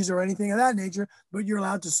copies or anything of that nature, but you're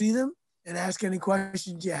allowed to see them and ask any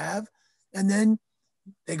questions you have. And then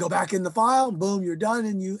they go back in the file, boom, you're done,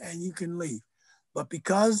 and you can leave. But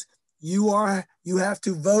because you have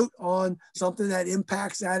to vote on something that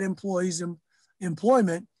impacts that employee's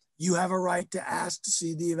employment, you have a right to ask to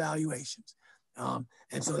see the evaluations.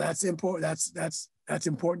 And so that's important. That's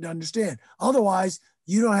important to understand. Otherwise,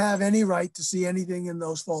 you don't have any right to see anything in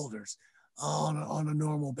those folders on a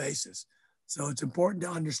normal basis. So it's important to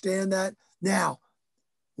understand that. Now,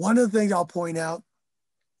 one of the things I'll point out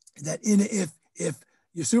that if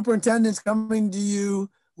your superintendent's coming to you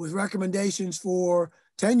with recommendations for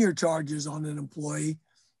tenure charges on an employee,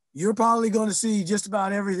 you're probably going to see just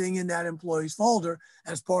about everything in that employee's folder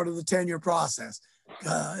as part of the tenure process.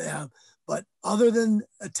 But other than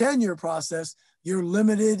a tenure process, you're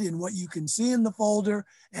limited in what you can see in the folder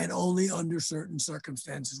and only under certain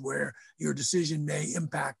circumstances where your decision may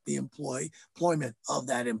impact the employment of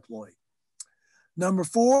that employee. Number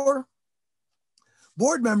 4,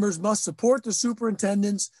 board members must support the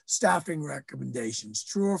superintendent's staffing recommendations.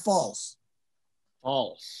 True or false?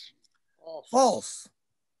 False. False.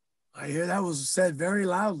 I hear that was said very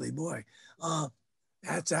loudly, boy.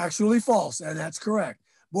 That's actually false, and that's correct.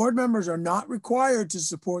 Board members are not required to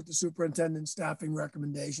support the superintendent's staffing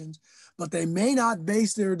recommendations, but they may not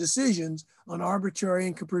base their decisions on arbitrary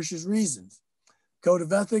and capricious reasons. Code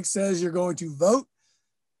of Ethics says you're going to vote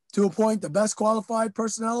to appoint the best qualified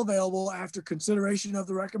personnel available after consideration of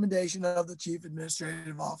the recommendation of the chief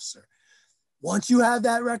administrative officer. Once you have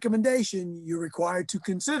that recommendation, you're required to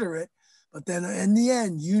consider it, but then in the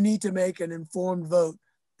end, you need to make an informed vote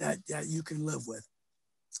that you can live with.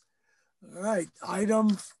 All right,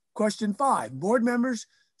 question 5. Board members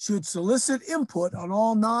should solicit input on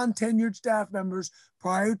all non-tenured staff members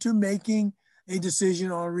prior to making a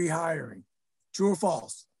decision on rehiring. True or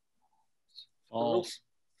false? False.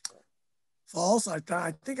 False. I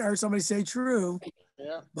think I heard somebody say true,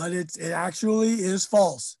 Yeah. but it actually is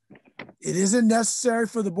false. It isn't necessary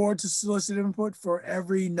for the board to solicit input for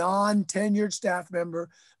every non-tenured staff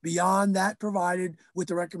member beyond that provided with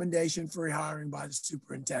the recommendation for rehiring by the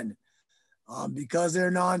superintendent. Because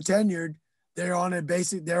they're non-tenured, they're on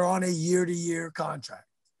a year-to-year contract,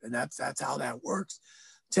 and that's how that works.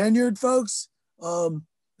 Tenured folks,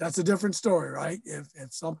 that's a different story, right? If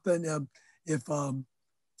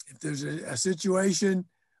there's a situation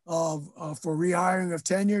for rehiring of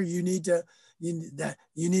tenure, you need to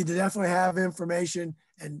definitely have information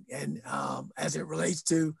and as it relates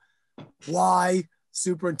to why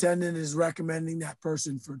superintendent is recommending that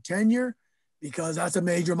person for tenure, because that's a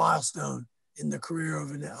major milestone in the career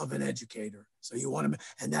of an educator. So you want to,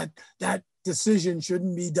 and that decision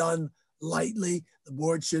shouldn't be done lightly. The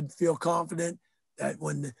board should feel confident that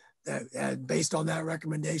when and based on that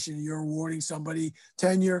recommendation, you're awarding somebody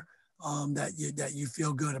tenure, that you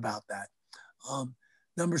feel good about that.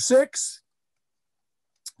 Number 6,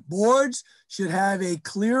 boards should have a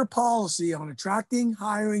clear policy on attracting,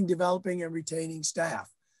 hiring, developing, and retaining staff.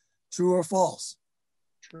 True or false?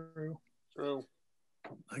 True. True.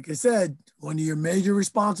 Like I said, one of your major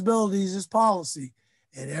responsibilities is policy,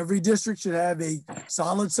 and every district should have a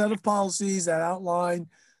solid set of policies that outline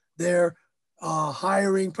their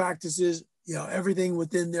hiring practices, everything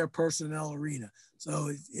within their personnel arena.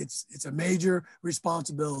 So it's a major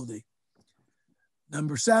responsibility.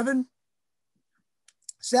 Number 7,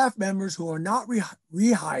 staff members who are not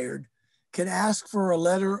rehired can ask for a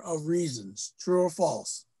letter of reasons. True or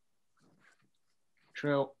false?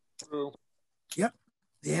 True. True. Yep.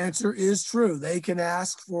 The answer is true. They can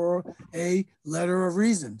ask for a letter of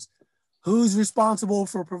reasons. Who's responsible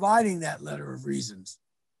for providing that letter of reasons?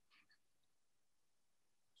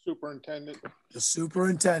 Superintendent. The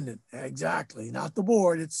superintendent, exactly. Not the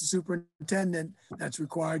board, it's the superintendent that's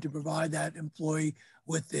required to provide that employee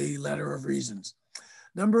with a letter of reasons.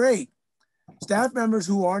 Number 8, staff members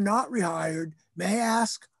who are not rehired may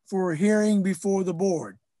ask for a hearing before the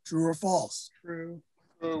board. True or false? True.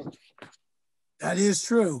 True. That is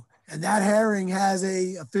true. And that hearing has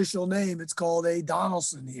a official name. It's called a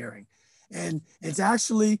Donaldson hearing. And it's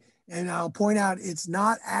actually, and I'll point out, it's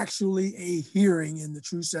not actually a hearing in the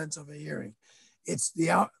true sense of a hearing. It's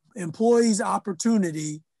the employee's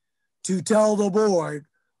opportunity to tell the board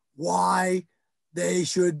why they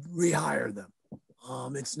should rehire them.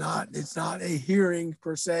 It's not a hearing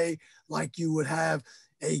per se, like you would have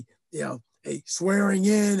a swearing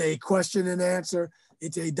in, a question and answer.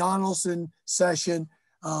 It's a Donaldson session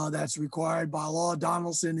that's required by law.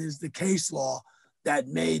 Donaldson is the case law that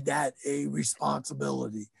made that a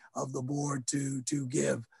responsibility of the board to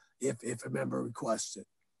give if a member requests it.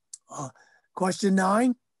 Question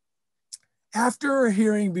 9, after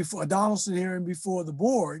a Donaldson hearing before the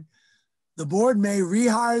board may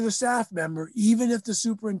rehire the staff member even if the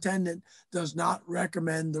superintendent does not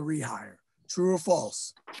recommend the rehire. True or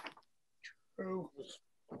false? True.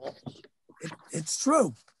 It's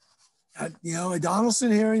true. At, a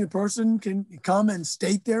Donaldson hearing, the person can come and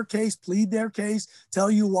state their case, plead their case,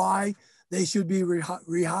 tell you why they should be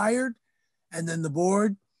rehired. And then the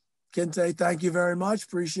board can say, thank you very much.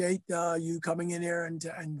 Appreciate you coming in here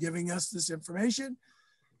and giving us this information.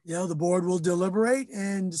 The board will deliberate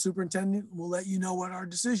and the superintendent will let you know what our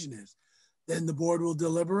decision is. Then the board will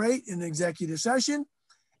deliberate in executive session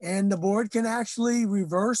and the board can actually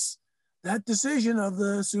reverse that decision of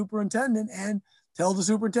the superintendent and tell the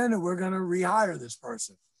superintendent, we're going to rehire this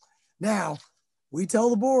person. Now, we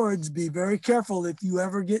tell the boards, be very careful if you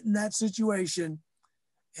ever get in that situation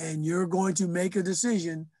and you're going to make a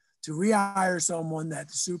decision to rehire someone that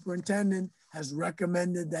the superintendent has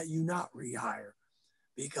recommended that you not rehire,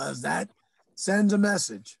 because that sends a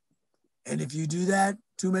message. And if you do that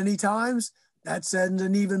too many times, that sends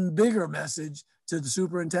an even bigger message to the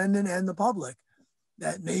superintendent and the public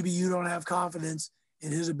that maybe you don't have confidence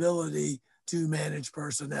in his ability to manage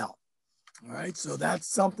personnel. All right, so that's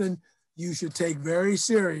something you should take very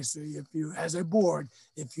seriously if you, as a board,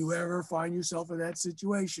 if you ever find yourself in that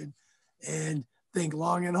situation, and think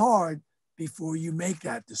long and hard before you make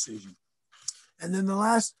that decision. And then the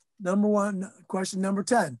last, question number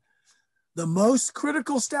 10, the most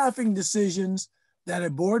critical staffing decisions that a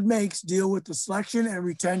board makes deal with the selection and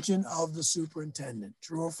retention of the superintendent.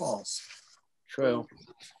 True or false? True.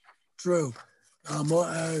 True.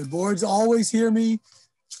 Boards always hear me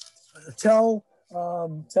tell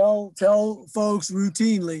folks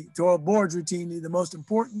routinely, to our boards routinely, the most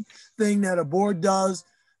important thing that a board does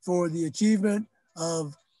for the achievement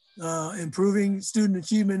of improving student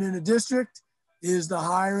achievement in a district is the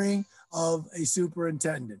hiring of a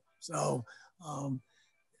superintendent. So,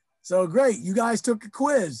 so great. You guys took a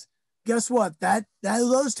quiz. Guess what?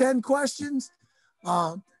 Those 10 questions,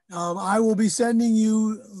 I will be sending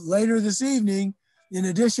you later this evening, in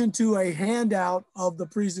addition to a handout of the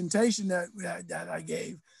presentation that I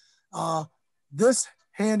gave. This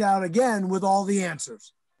handout again with all the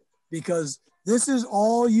answers, because this is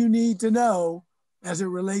all you need to know as it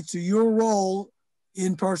relates to your role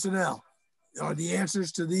in personnel, are the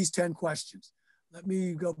answers to these 10 questions. Let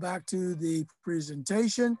me go back to the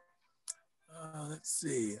presentation. Let's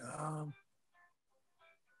see. All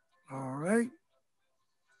right.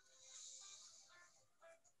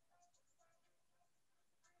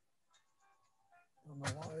 I don't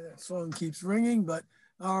know why that phone keeps ringing, but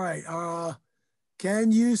all right.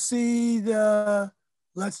 Can you see the,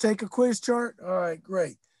 let's take a quiz chart? All right,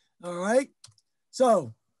 great. All right.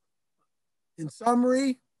 So in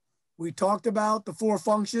summary, we talked about the 4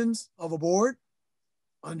 functions of a board.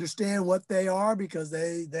 Understand what they are, because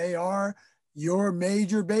they are your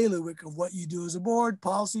major bailiwick of what you do as a board: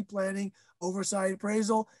 policy, planning, oversight,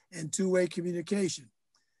 appraisal, and two-way communication.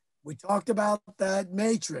 We talked about that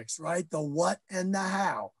matrix, right? The what and the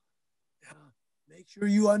how. Make sure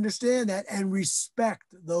you understand that and respect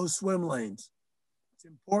those swim lanes. It's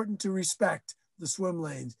important to respect the swim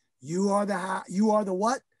lanes. You are the how, you are the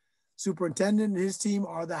what. Superintendent and his team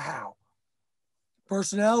are the how.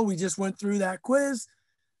 Personnel, we just went through that quiz.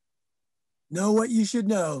 Know what you should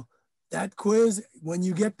know. That quiz, when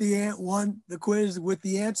you get the quiz with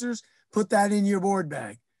the answers, put that in your board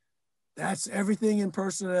bag. That's everything in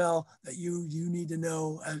personnel that you need to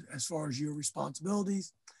know as far as your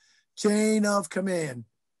responsibilities. Chain of command.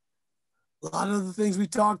 A lot of the things we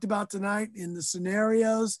talked about tonight in the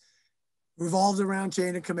scenarios revolves around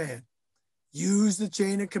chain of command. Use the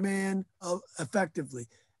chain of command effectively.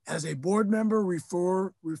 As a board member,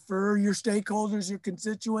 refer your stakeholders, your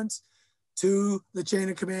constituents, to the chain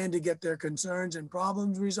of command to get their concerns and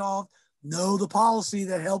problems resolved. Know the policy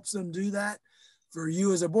that helps them do that. For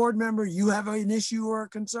you as a board member, you have an issue or a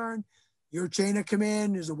concern, your chain of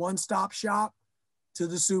command is a one-stop shop to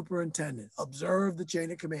the superintendent. Observe the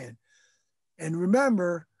chain of command. And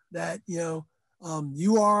remember that,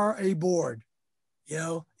 you are a board.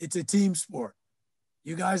 It's a team sport.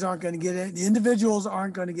 You guys aren't going to get it. The individuals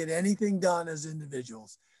aren't going to get anything done as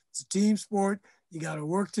individuals. It's a team sport. You got to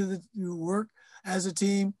work work as a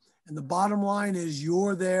team. And the bottom line is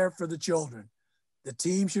you're there for the children. The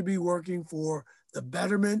team should be working for the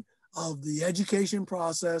betterment of the education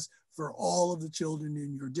process for all of the children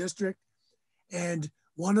in your district. And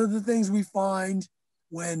one of the things we find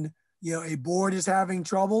when, a board is having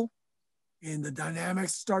trouble and the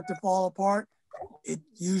dynamics start to fall apart, it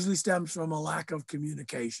usually stems from a lack of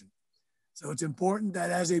communication. So it's important that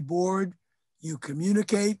as a board, you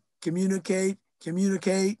communicate,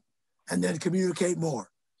 and then communicate more.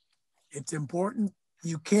 It's important.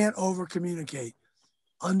 You can't over communicate.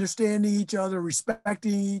 Understanding each other,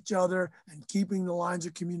 respecting each other, and keeping the lines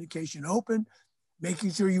of communication open,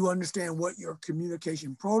 making sure you understand what your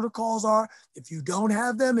communication protocols are. If you don't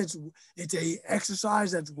have them, it's a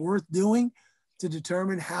exercise that's worth doing to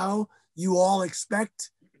determine how you all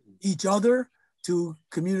expect each other to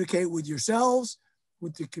communicate with yourselves,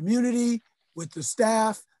 with the community, with the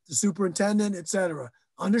staff, the superintendent, etc.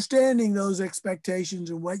 Understanding those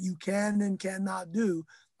expectations and what you can and cannot do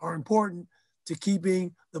are important to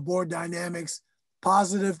keeping the board dynamics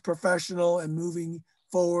positive, professional, and moving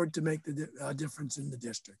forward to make the difference in the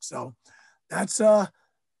district. So that's,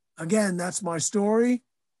 again, that's my story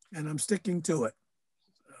and I'm sticking to it.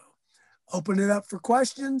 So, open it up for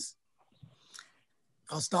questions.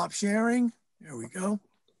 I'll stop sharing. There we go.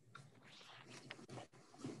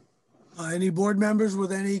 Any board members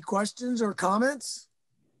with any questions or comments?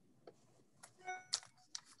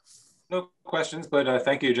 No questions, but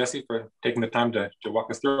thank you, Jesse, for taking the time to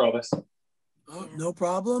walk us through all this. Oh, no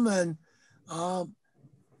problem. And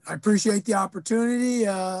I appreciate the opportunity.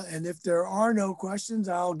 And if there are no questions,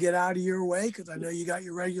 I'll get out of your way because I know you got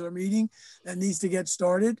your regular meeting that needs to get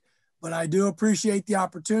started. But I do appreciate the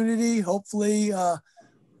opportunity. Hopefully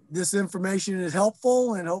this information is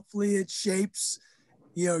helpful and hopefully it shapes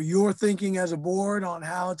your thinking as a board on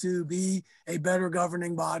how to be a better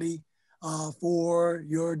governing body for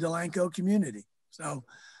your Delanco community. So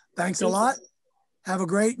thanks a lot. Have a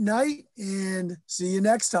great night and see you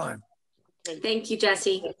next time. Thank you,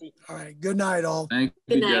 Jesse. All right. Good night, all. Thank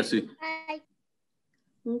you, Jesse.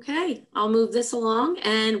 Okay, I'll move this along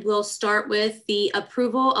and we'll start with the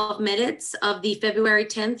approval of minutes of the February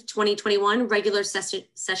 10th, 2021 regular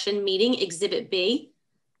session meeting, Exhibit B.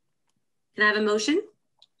 Can I have a motion?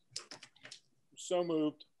 So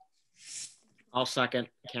moved. I'll second.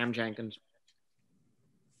 Cam Jenkins.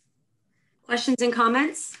 Questions and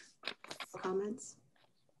comments? Comments?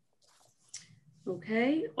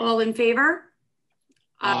 Okay, all in favor?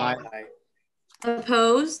 Aye.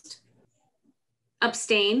 Opposed?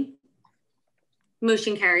 Abstain?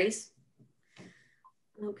 Motion carries.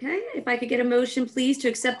 Okay, if I could get a motion, please, to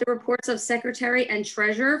accept the reports of Secretary and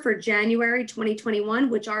Treasurer for January 2021,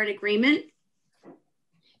 which are in agreement.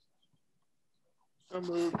 So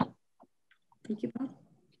moved. Thank you, Bob.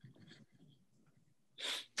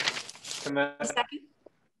 A second?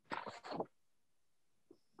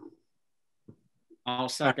 I'll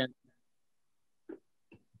second.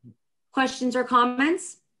 Questions or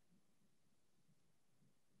comments?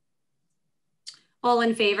 All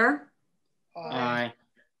in favor? Aye.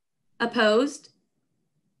 Opposed?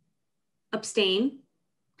 Abstain?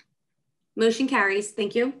 Motion carries.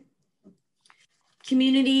 Thank you.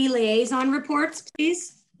 Community liaison reports,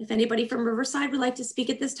 please. If anybody from Riverside would like to speak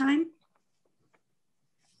at this time.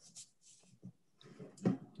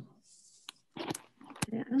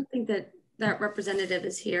 Yeah, I don't think that representative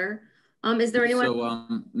is here. Is there anyone?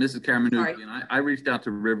 So, Mrs. Karamanoukian, I reached out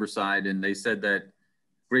to Riverside and they said that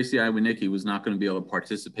Gracie Iwanicki was not going to be able to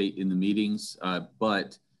participate in the meetings,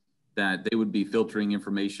 but that they would be filtering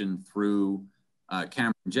information through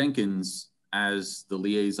Cameron Jenkins as the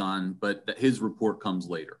liaison, but that his report comes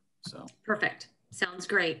later. So perfect. Sounds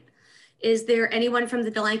great. Is there anyone from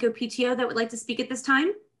the Delanco PTO that would like to speak at this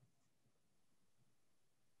time?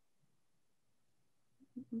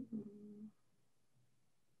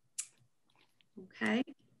 Okay.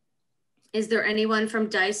 Is there anyone from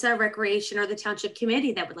DISA, Recreation, or the Township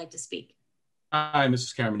Committee that would like to speak? Hi,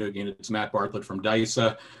 Mrs. Karamanoukian. It's Matt Bartlett from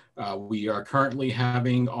DISA. We are currently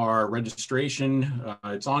having our registration.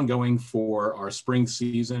 It's ongoing for our spring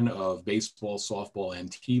season of baseball, softball,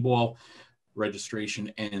 and t-ball.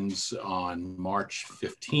 Registration ends on March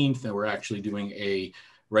 15th, and we're actually doing a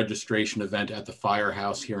registration event at the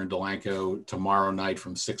Firehouse here in Delanco tomorrow night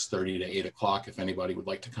from 6:30 to 8 o'clock. If anybody would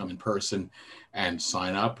like to come in person and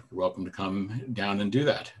sign up, you're welcome to come down and do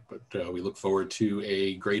that. But we look forward to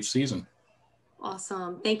a great season.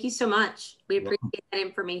 Awesome. Thank you so much. We appreciate that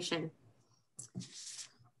information.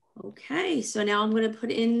 Okay, so now I'm going to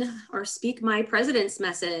put in or speak my president's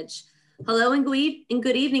message. Hello and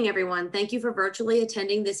good evening, everyone. Thank you for virtually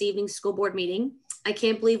attending this evening's school board meeting. I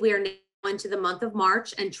can't believe we are now into the month of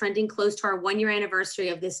March and trending close to our one-year anniversary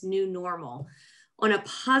of this new normal. On a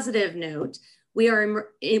positive note, with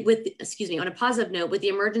the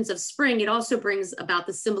emergence of spring, it also brings about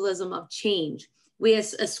the symbolism of change. We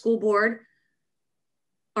as a school board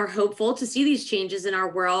are hopeful to see these changes in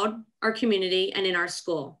our world, our community, and in our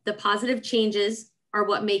school. The positive changes are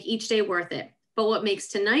what make each day worth it, but what makes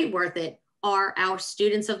tonight worth it are our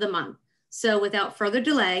students of the month. So without further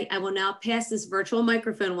delay, I will now pass this virtual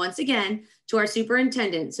microphone once again to our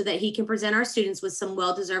superintendent so that he can present our students with some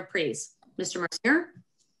well-deserved praise. Mr. Mercier.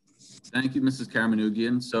 Thank you, Mrs.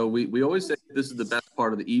 Karamanoukian. So we always say this is the best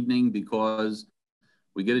part of the evening because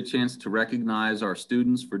we get a chance to recognize our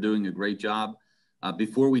students for doing a great job.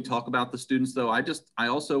 Before we talk about the students, though, I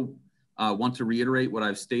also want to reiterate what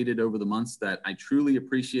I've stated over the months, that I truly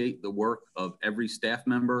appreciate the work of every staff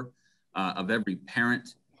member, of every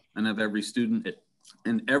parent, and of every student,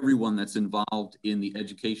 and everyone that's involved in the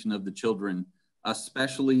education of the children,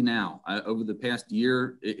 especially now. Over the past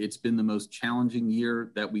year, it's been the most challenging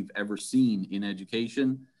year that we've ever seen in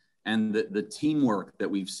education, and the teamwork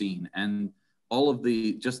that we've seen, and all of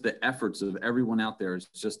the efforts of everyone out there is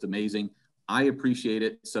just amazing. I appreciate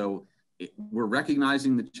it. So we're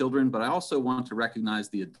recognizing the children, but I also want to recognize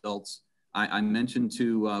the adults. I mentioned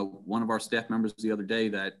to one of our staff members the other day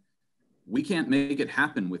that we can't make it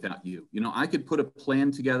happen without you. You know, I could put a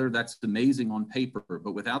plan together that's amazing on paper,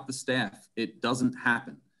 but without the staff, it doesn't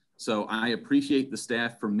happen. So I appreciate the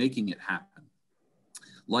staff for making it happen.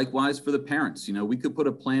 Likewise for the parents, you know, we could put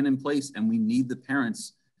a plan in place and we need the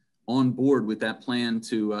parents on board with that plan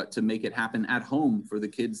to make it happen at home for the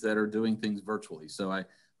kids that are doing things virtually. So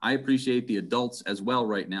I appreciate the adults as well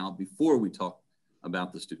right now before we talk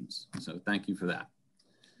about the students. So thank you for that.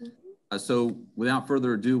 So without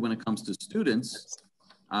further ado, when it comes to students,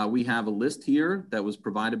 we have a list here that was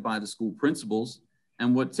provided by the school principals.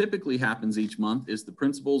 And what typically happens each month is the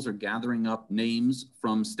principals are gathering up names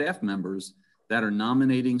from staff members that are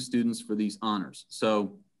nominating students for these honors.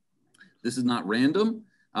 So this is not random.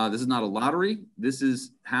 This is not a lottery. This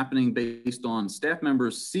is happening based on staff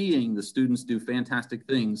members seeing the students do fantastic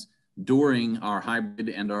things during our hybrid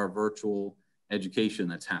and our virtual education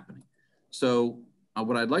that's happening. So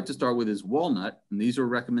what I'd like to start with is Walnut, and these are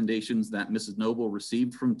recommendations that Mrs. Noble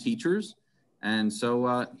received from teachers. And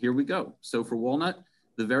so here we go. So for Walnut,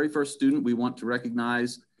 the very first student we want to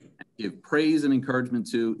recognize and give praise and encouragement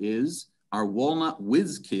to is our Walnut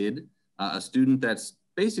Whiz Kid, a student that's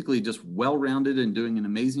basically just well-rounded and doing an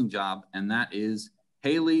amazing job, and that is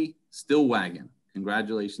Haley Stillwagon.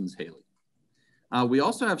 Congratulations, Haley. We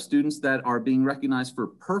also have students that are being recognized for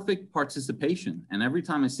perfect participation. And every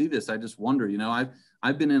time I see this, I just wonder, you know,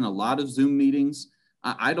 I've been in a lot of Zoom meetings.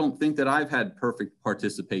 I don't think that I've had perfect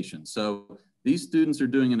participation. So these students are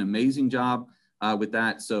doing an amazing job with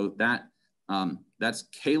that. So that's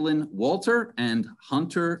Kaylin Walter and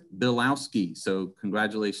Hunter Bilowski. So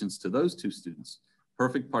congratulations to those two students.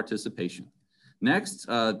 Perfect participation. Next,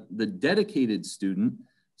 the dedicated student.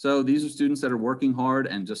 So these are students that are working hard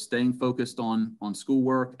and just staying focused on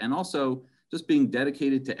schoolwork, and also just being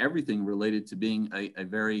dedicated to everything related to being a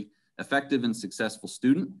very effective and successful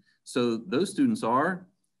student. So those students are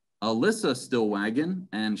Alyssa Stillwagon,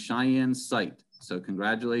 and Cheyenne Sight. So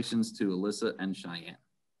congratulations to Alyssa and Cheyenne.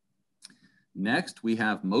 Next, we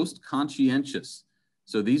have most conscientious.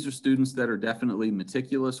 So these are students that are definitely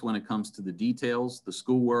meticulous when it comes to the details, the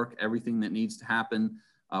schoolwork, everything that needs to happen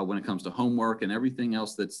when it comes to homework and everything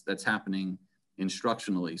else that's happening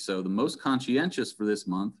instructionally. So the most conscientious for this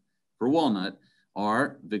month for Walnut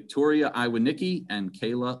are Victoria Iwanicki and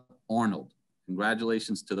Kayla Arnold.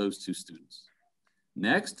 Congratulations to those two students.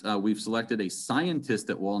 Next, we've selected a scientist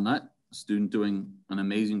at Walnut, a student doing an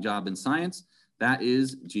amazing job in science. That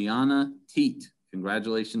is Gianna Teat.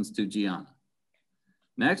 Congratulations to Gianna.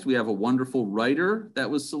 Next, we have a wonderful writer that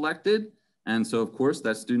was selected. And so, of course,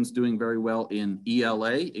 that student's doing very well in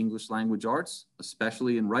ELA, English Language Arts,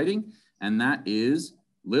 especially in writing. And that is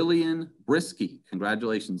Lillian Brisky.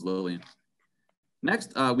 Congratulations, Lillian.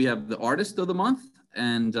 Next, we have the artist of the month.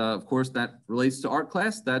 And of course, that relates to art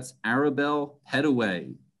class. That's Arabelle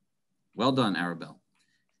Petaway. Well done, Arabelle.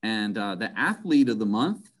 And the athlete of the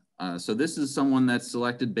month. So this is someone that's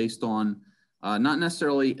selected based on not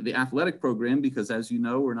necessarily the athletic program, because as you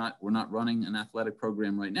know, we're not running an athletic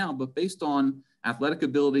program right now, but based on athletic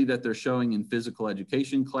ability that they're showing in physical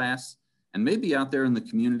education class and maybe out there in the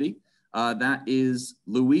community. That is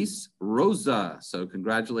Luis Rosa. So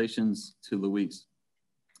congratulations to Luis.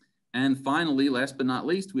 And finally, last but not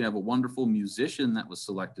least, we have a wonderful musician that was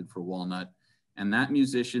selected for Walnut, and that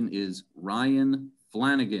musician is Ryan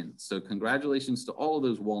Flanagan. So congratulations to all of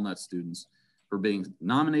those Walnut students for being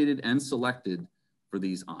nominated and selected for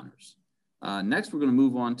these honors. Next, we're going to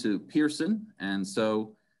move on to Pearson. And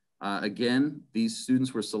so again, these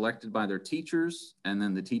students were selected by their teachers, and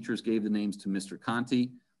then the teachers gave the names to Mr.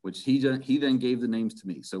 Conti, which he then gave the names to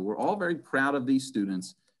me. So we're all very proud of these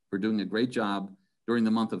students for doing a great job during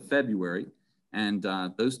the month of February. And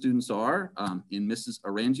those students are, in Mrs.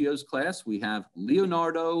 Arangio's class, we have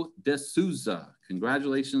Leonardo de Souza.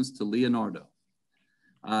 Congratulations to Leonardo.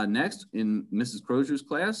 Next, in Mrs. Crozier's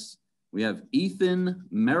class, we have Ethan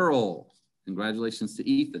Merrill. Congratulations to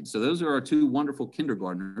Ethan. So those are our two wonderful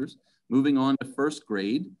kindergartners. Moving on to first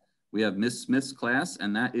grade, we have Miss Smith's class,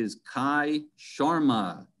 and that is Kai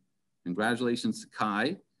Sharma. Congratulations to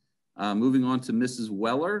Kai. Moving on to Mrs.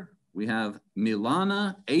 Weller, we have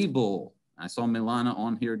Milana Abel. I saw Milana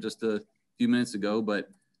on here just a few minutes ago, but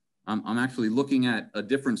I'm actually looking at a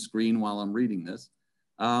different screen while I'm reading this.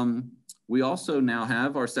 We also now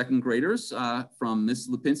have our second graders from Miss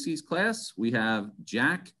Lipinski's class. We have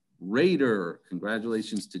Jack Rader.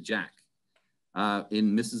 Congratulations to Jack.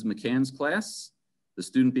 In Mrs. McCann's class, the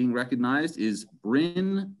student being recognized is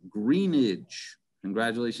Bryn Greenidge.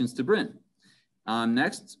 Congratulations to Bryn.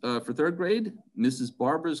 Next, for third grade, Mrs.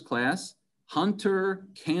 Barbara's class, Hunter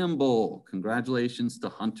Campbell. Congratulations to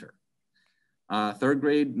Hunter. Third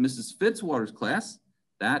grade, Mrs. Fitzwater's class,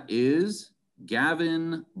 that is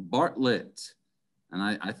Gavin Bartlett.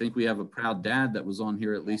 And I think we have a proud dad that was on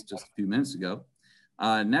here at least just a few minutes ago.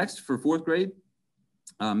 Next, for fourth grade,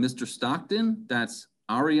 Mr. Stockton, that's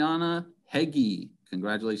Ariana Heggie.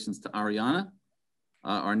 Congratulations to Ariana.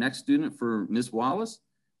 Our next student for Miss Wallace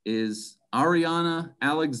is Ariana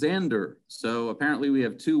Alexander. So apparently we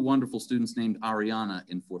have two wonderful students named Ariana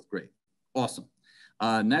in fourth grade. Awesome.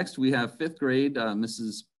 Next, we have fifth grade,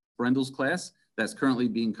 Mrs. Brendel's class. That's currently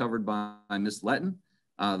being covered by Miss Letton.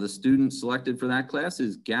 The student selected for that class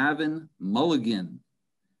is Gavin Mulligan.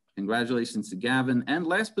 Congratulations to Gavin. And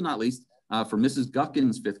last but not least, for Mrs.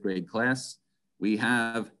 Guckin's fifth grade class, we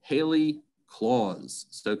have Haley Claus.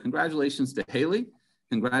 So congratulations to Haley.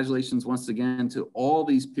 Congratulations once again to all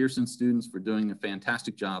these Pearson students for doing a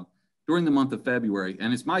fantastic job during the month of February.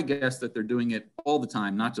 And it's my guess that they're doing it all the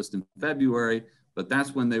time, not just in February, but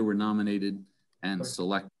that's when they were nominated and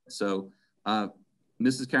selected. So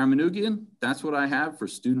Mrs. Karamanougian, that's what I have for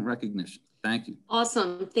student recognition. Thank you.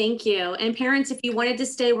 Awesome, thank you. And parents, if you wanted to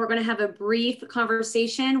stay, we're gonna have a brief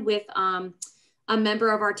conversation with a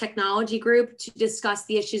member of our technology group to discuss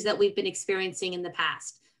the issues that we've been experiencing in the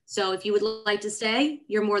past. So if you would like to stay,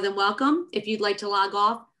 you're more than welcome. If you'd like to log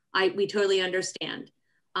off, we totally understand.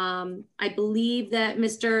 I believe that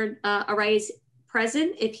Mr. Array is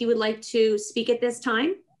present. If he would like to speak at this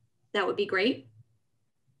time, that would be great.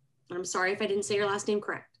 I'm sorry if I didn't say your last name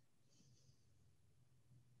correct.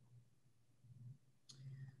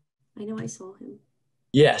 I know I saw him.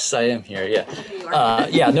 Yes, I am here. Yeah,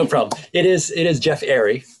 yeah, no problem. It is Jeff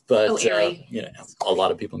Airy, but you know, a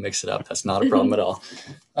lot of people mix it up. That's not a problem at all.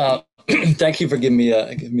 Thank you for giving me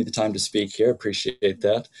the time to speak here. Appreciate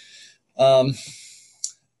that.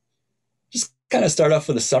 Just kind of start off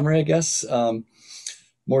with a summary, I guess.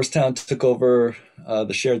 Morristown took over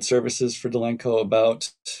the shared services for Delanco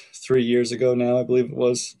about 3 years ago now, I believe it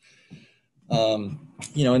was.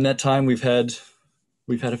 In that time, we've had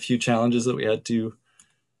a few challenges that we had to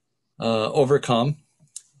overcome,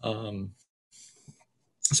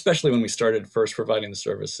 especially when we started first providing the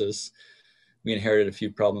services. We inherited a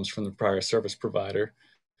few problems from the prior service provider,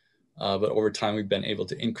 but over time, we've been able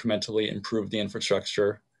to incrementally improve the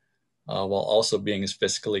infrastructure while also being as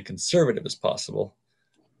fiscally conservative as possible.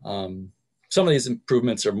 Some of these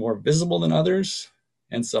improvements are more visible than others,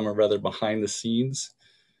 and some are rather behind the scenes,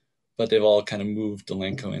 but they've all kind of moved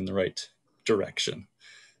Delanco in the right direction.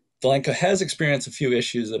 Delanco has experienced a few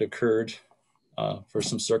issues that occurred for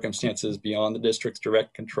some circumstances beyond the district's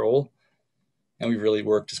direct control, and we've really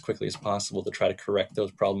worked as quickly as possible to try to correct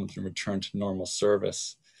those problems and return to normal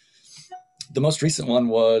service. The most recent one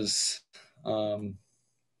was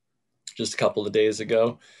just a couple of days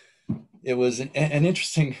ago. It was an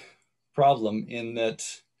interesting problem in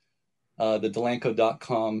that the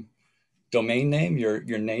Delanco.com domain name, your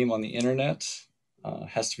name on the internet,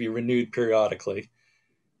 has to be renewed periodically,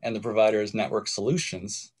 and the provider is Network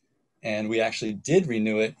Solutions. And we actually did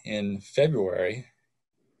renew it in February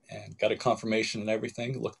and got a confirmation and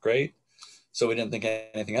everything. It looked great. So we didn't think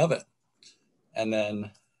anything of it. And then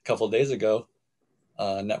a couple of days ago,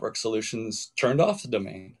 Network Solutions turned off the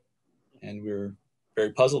domain. And we were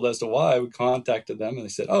very puzzled as to why. We contacted them and they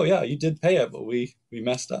said, oh yeah, you did pay it, but we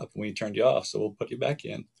messed up and we turned you off, so we'll put you back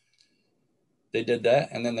in. They did that.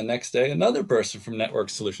 And then the next day, another person from Network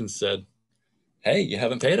Solutions said, hey, you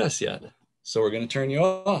haven't paid us yet, so we're going to turn you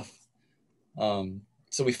off.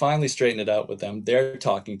 So we finally straightened it out with them. They're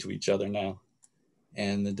talking to each other now,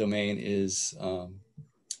 and the domain is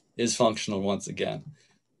functional once again.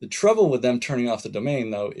 The trouble with them turning off the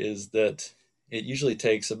domain, though, is that it usually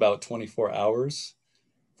takes about 24 hours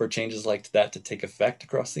for changes like that to take effect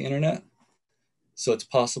across the internet. So it's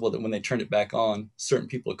possible that when they turned it back on, certain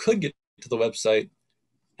people could get to the website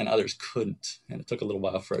and others couldn't. And it took a little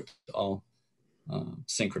while for it to all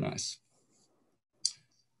synchronize.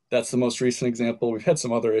 That's the most recent example. We've had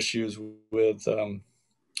some other issues with,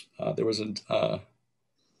 there was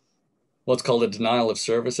what's called a denial of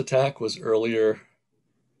service attack was earlier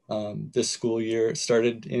this school year. It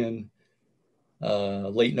started in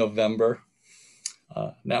late November.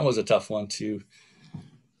 That was a tough one to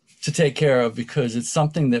take care of because it's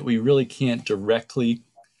something that we really can't directly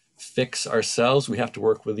fix ourselves. We have to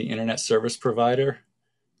work with the internet service provider.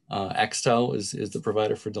 Xtel is the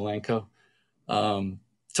provider for Delanco.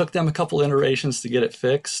 Took them a couple iterations to get it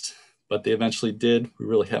fixed, but they eventually did. We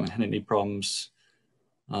really haven't had any problems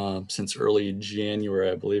since early January,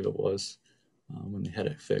 I believe it was, when they had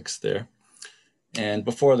it fixed there. And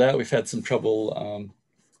before that, we've had some trouble.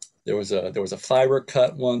 There was a fiber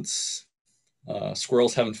cut once.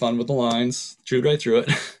 Squirrels having fun with the lines, chewed right through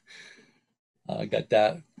it. Got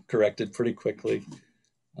that corrected pretty quickly.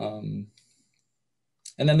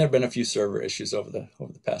 And then there have been a few server issues over the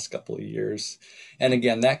past couple of years. And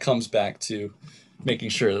again, that comes back to making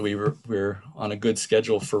sure that we're on a good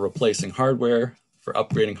schedule for replacing hardware, for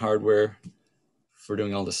upgrading hardware, for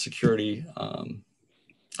doing all the security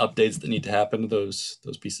updates that need to happen to those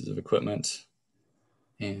pieces of equipment.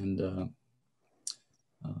 And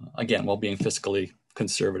again, while being fiscally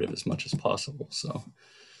conservative as much as possible. So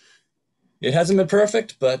it hasn't been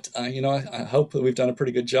perfect, but I hope that we've done a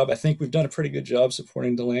pretty good job. I think we've done a pretty good job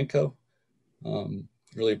supporting Delanco.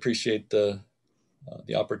 Really appreciate the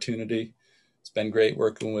opportunity. It's been great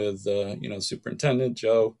working with the superintendent,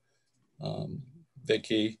 Joe,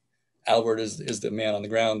 Vicky. Albert is the man on the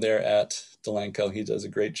ground there at Delanco. He does a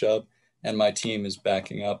great job, and my team is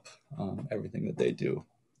backing up everything that they do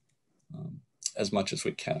as much as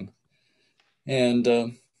we can. And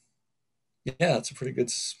yeah, it's a pretty good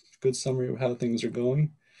summary of how things are going.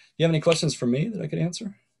 Do you have any questions for me that I could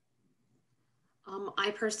answer?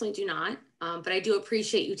 I personally do not, but I do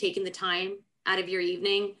appreciate you taking the time out of your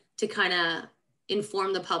evening to kind of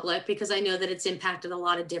inform the public, because I know that it's impacted a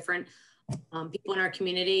lot of different people in our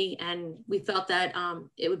community, and we felt that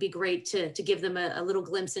it would be great to give them a little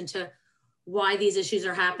glimpse into why these issues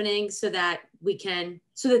are happening, so that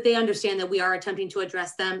they understand that we are attempting to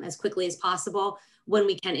address them as quickly as possible when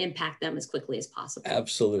we can impact them as quickly as possible.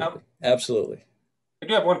 Absolutely. Absolutely. I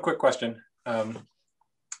do have one quick question. I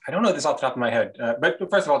don't know this off the top of my head, but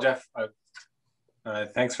first of all, Jeff,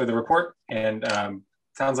 thanks for the report. And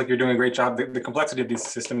sounds like you're doing a great job. The complexity of these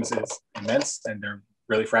systems is immense, and they're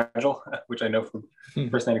really fragile, which I know from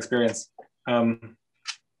firsthand experience.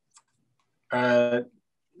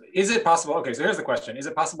 Is it possible? Okay, so here's the question. Is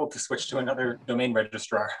it possible to switch to another domain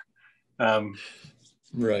registrar?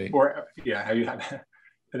 Right. Or yeah, how you have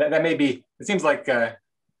that may be, it seems like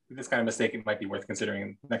this kind of mistake, it might be worth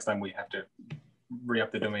considering next time we have to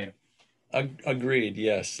re-up the domain. Agreed.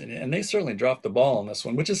 Yes, and they certainly dropped the ball on this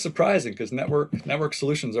one, which is surprising because Network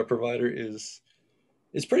Solutions, our provider, is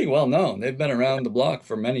pretty well known. They've been around the block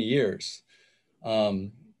for many years.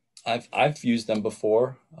 Um, I've used them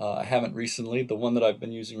before. I haven't recently. The one that I've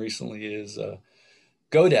been using recently is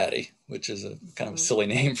GoDaddy, which is a kind of a silly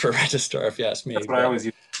name for a registrar, if you ask me. That's what I always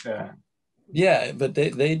use. Yeah. Yeah, but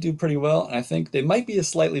they do pretty well, and I think they might be a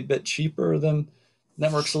slightly bit cheaper than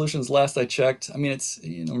Network Solutions. Last I checked, I mean, it's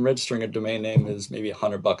registering a domain name is maybe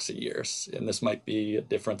 $100 a year, and this might be a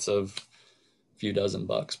difference of a few dozen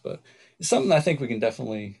bucks, but it's something I think we can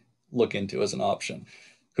definitely look into as an option.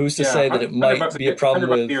 Who's to say that it might be a problem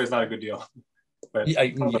with? $100 a year is not a good deal. But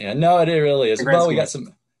yeah, no, it really is. Well, we got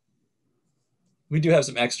scheme. we do have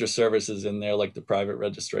some extra services in there, like the private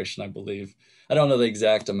registration, I believe. I don't know the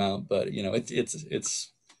exact amount, but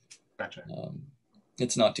it's Gotcha.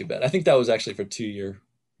 It's not too bad. I think that was actually for 2-year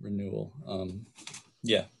renewal.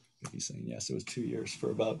 Yeah, he's saying yes, it was 2 years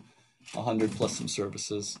for about 100 plus some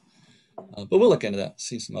services. But we'll look into that.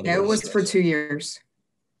 See some other. Yeah, it was for 2 years.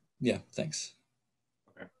 Yeah, thanks.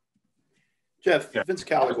 Okay. Jeff, Yeah. Vince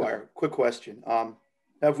Calaguire, quick question.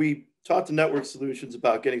 Have we talked to Network Solutions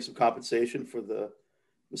about getting some compensation for the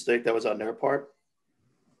mistake that was on their part?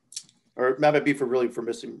 Or it might be for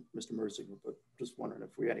missing Mr. Mersinger, but just wondering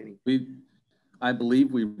if we had any. I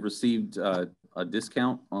believe we received a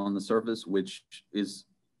discount on the service, which is,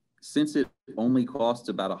 since it only costs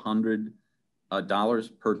about $100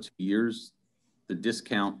 per 2 years, the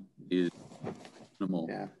discount is minimal.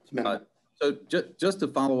 Yeah, it's minimal. So just to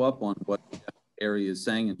follow up on what Ari is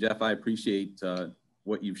saying, and Jeff, I appreciate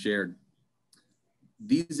what you've shared.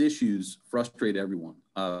 These issues frustrate everyone,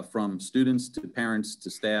 from students to parents to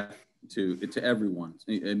staff to everyone.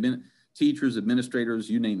 Teachers, administrators,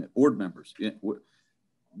 you name it, board members.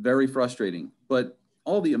 Very frustrating, but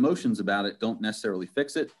all the emotions about it don't necessarily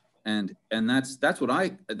fix it. And that's what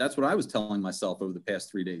I was telling myself over the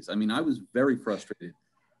past 3 days. I mean, I was very frustrated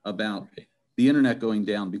about the internet going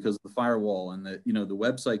down because of the firewall, and the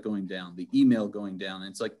website going down, the email going down. And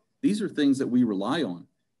it's like, these are things that we rely on,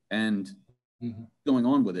 and going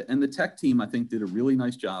on with it. And the tech team, I think, did a really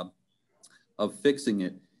nice job of fixing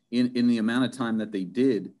it in the amount of time that they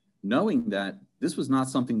did, knowing that this was not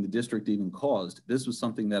something the district even caused. This was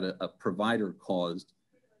something that a provider caused.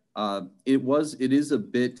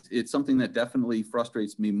 It's something that definitely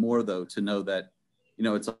frustrates me more, though, to know that,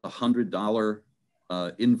 it's a $100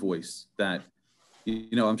 invoice that,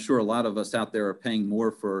 I'm sure a lot of us out there are paying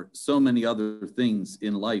more for so many other things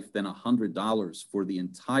in life than $100 for the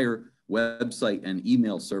entire website and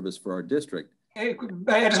email service for our district. Hey,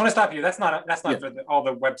 I just want to stop you. That's not for all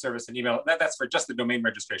the web service and email. That's for just the domain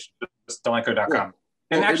registration, just Delanco.com.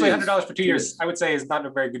 And actually, $100 for 2 years, I would say, is not a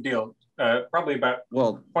very good deal. Probably about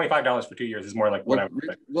 $25 for 2 years is more like what I would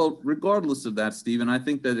think. Well, regardless of that, Stephen, I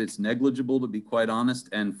think that it's negligible, to be quite honest,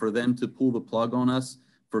 and for them to pull the plug on us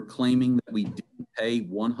for claiming that we didn't pay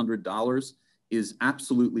 $100 is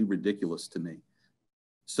absolutely ridiculous to me.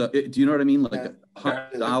 So, do you know what I mean? Like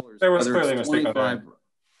 $100. There was clearly a mistake on that.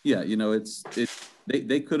 Yeah,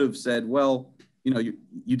 they could have said, well,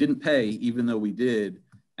 you didn't pay, even though we did,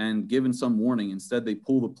 and given some warning. Instead, they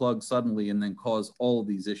pull the plug suddenly and then cause all of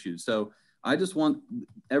these issues. So I just want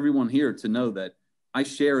everyone here to know that I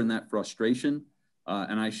share in that frustration,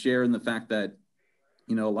 and I share in the fact that,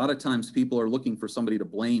 a lot of times people are looking for somebody to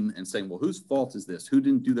blame and saying, well, whose fault is this? Who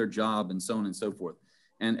didn't do their job, and so on and so forth.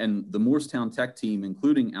 And the Morristown Tech team,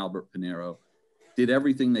 including Albert Pinero, did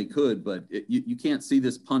everything they could, but you can't see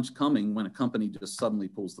this punch coming when a company just suddenly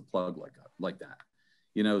pulls the plug like that.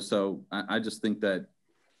 So I just think that,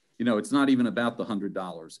 it's not even about the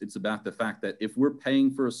 $100. It's about the fact that if we're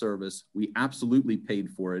paying for a service, we absolutely paid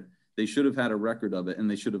for it. They should have had a record of it,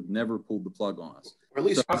 and they should have never pulled the plug on us. Or at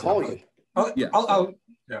least call you. Yeah.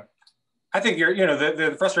 I think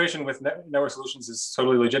the frustration with Network Solutions is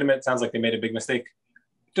totally legitimate. It sounds like they made a big mistake.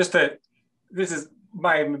 This is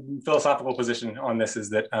my philosophical position on this, is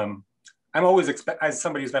that I'm always as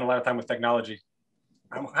somebody who spent a lot of time with technology,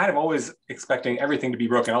 I'm kind of always expecting everything to be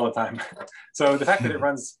broken all the time. So the fact that it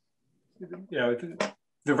runs,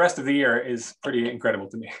 the rest of the year is pretty incredible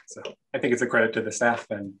to me. So I think it's a credit to the staff,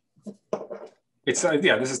 and it's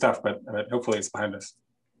this is tough, but hopefully it's behind us.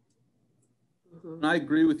 And I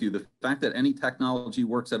agree with you. The fact that any technology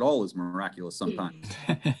works at all is miraculous sometimes.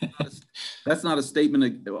 That's not a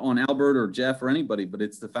statement on Albert or Jeff or anybody, but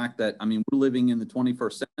it's the fact that, we're living in the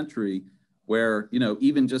 21st century where,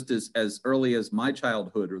 even just as early as my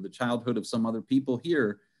childhood or the childhood of some other people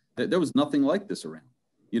here, that there was nothing like this around,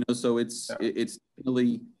 so it's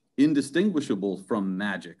really indistinguishable from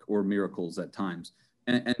magic or miracles at times.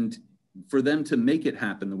 And for them to make it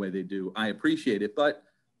happen the way they do, I appreciate it. But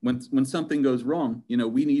when something goes wrong, you know,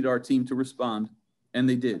 we need our team to respond, and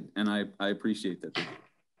they did. And I appreciate that.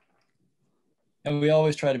 And we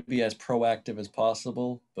always try to be as proactive as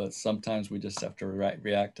possible, but sometimes we just have to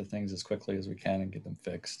react to things as quickly as we can and get them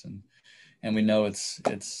fixed. And we know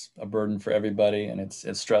it's a burden for everybody, and it's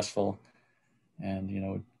stressful, and, you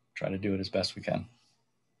know, try to do it as best we can.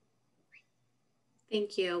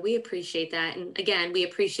 Thank you. We appreciate that. And again, we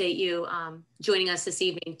appreciate you joining us this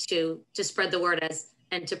evening to spread the word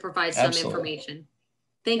and to provide some information.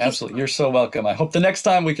 Thank you. Absolutely. You're so welcome. I hope the next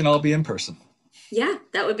time we can all be in person. Yeah,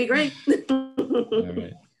 that would be great. All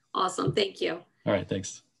right. Awesome. Thank you. All right.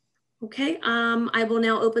 Thanks. Okay. I will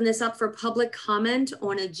now open this up for public comment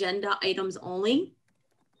on agenda items only.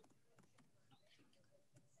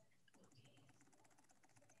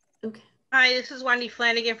 Okay. Hi, this is Wendy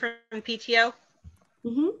Flanagan from PTO.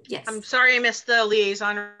 Yes. I'm sorry I missed the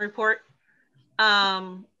liaison report.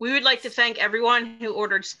 We would like to thank everyone who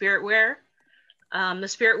ordered spiritware. The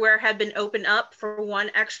spiritware had been opened up for one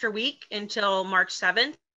extra week until March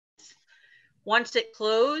 7th. Once it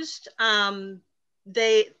closed,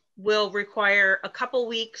 they will require a couple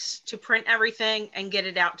weeks to print everything and get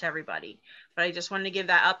it out to everybody. But I just wanted to give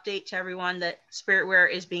that update to everyone that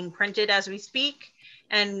spiritware is being printed as we speak,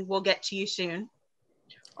 and we'll get to you soon.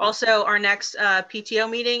 Also, our next PTO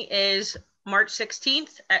meeting is March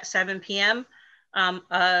 16th at 7 p.m.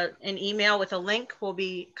 An email with a link will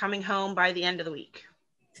be coming home by the end of the week.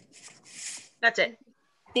 That's it.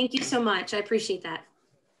 Thank you so much. I appreciate that.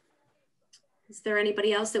 Is there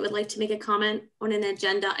anybody else that would like to make a comment on an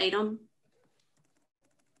agenda item?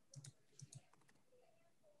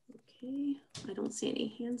 Okay, I don't see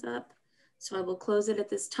any hands up. So I will close it at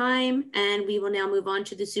this time, and we will now move on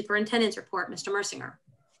to the superintendent's report. Mr. Mersinger.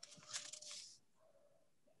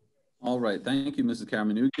 All right, thank you, Mrs.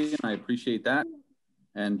 Karamanoukian. I appreciate that.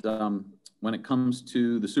 And when it comes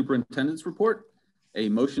to the superintendent's report, a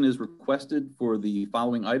motion is requested for the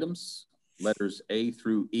following items, letters A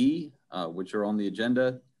through E, which are on the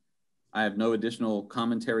agenda. I have no additional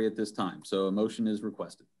commentary at this time, so a motion is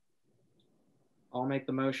requested. I'll make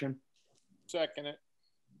the motion. Second it.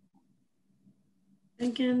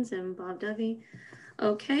 Jenkins and Bob Dovey.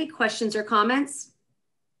 Okay, questions or comments?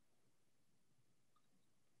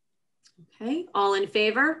 Okay, all in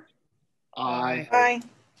favor? Aye. Aye.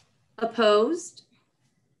 Opposed?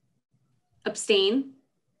 Abstain?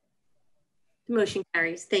 The motion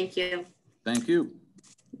carries. Thank you. Thank you.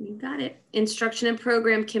 You got it. Instruction and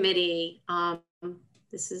Program Committee.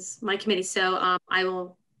 This is my committee, so I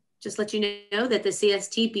will just let you know that the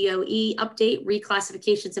CST BOE update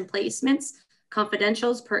reclassifications and placements,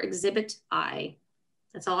 confidentials per Exhibit I.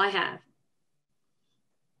 That's all I have.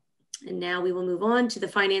 And now we will move on to the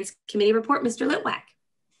Finance Committee report. Mr. Litwack.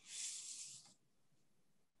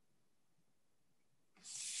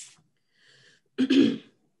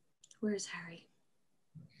 Where's Harry?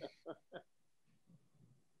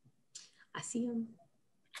 I see him.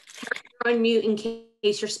 You're on mute in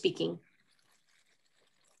case you're speaking.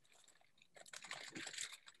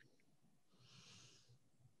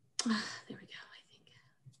 There we go, I think.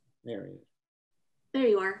 There he is. There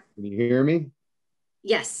you are. Can you hear me?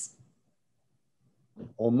 Yes.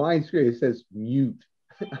 On my screen, it says mute.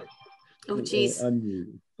 Oh, geez.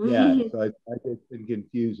 Unmute. Yeah, so it's been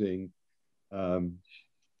confusing. And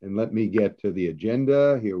let me get to the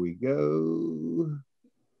agenda. Here we go.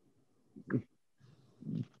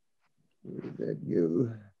 Where did that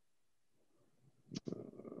go?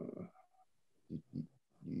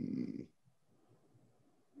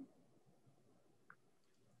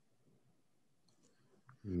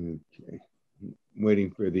 Okay.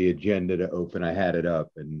 Waiting for the agenda to open. I had it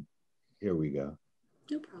up and here we go.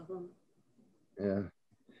 No problem. Yeah.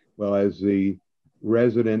 Well, as the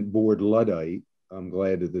resident board Luddite, I'm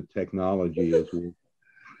glad that the technology is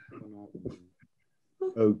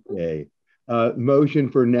okay.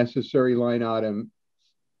 Motion for necessary line item.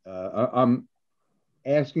 I'm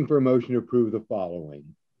asking for a motion to approve the following.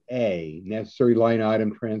 A, necessary line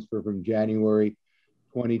item transfer from January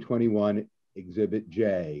 2021, Exhibit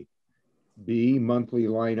J. B, monthly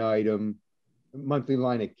line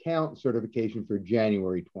account certification for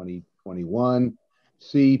January 2021.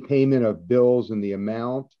 C, payment of bills in the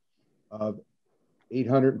amount of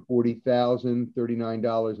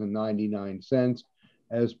 $840,039.99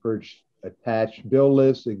 as per attached bill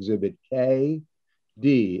list, Exhibit K.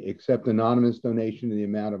 D, accept anonymous donation in the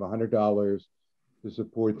amount of $100 to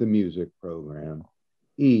support the music program.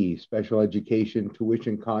 E, special education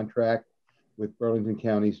tuition contract with Burlington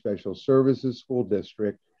County Special Services School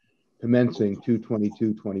District commencing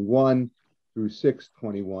 2/22/21 through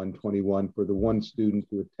 6/21/21 for the one student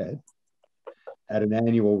to attend at an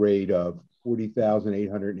annual rate of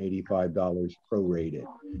 $40,885 prorated.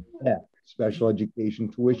 F, special education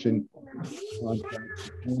tuition contract with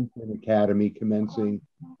Township Academy commencing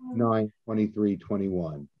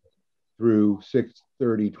 9/23/21 through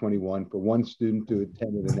 6/30/21 for one student to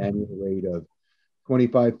attend at an annual rate of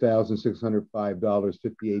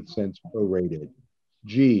 $25,605.58 prorated.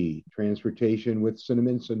 G, transportation with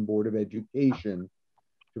Cinnaminson Board of Education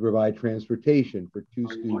to provide transportation for two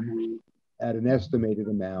students at an estimated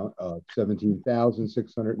amount of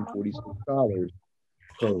 $17,646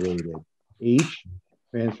 prorated. H,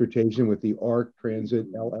 transportation with the ARC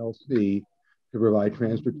Transit LLC to provide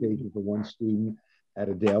transportation for one student at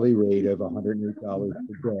a daily rate of $108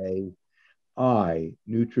 per day. I,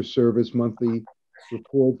 Nutriservice monthly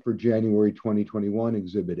report for January 2021,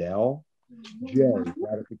 Exhibit L. J,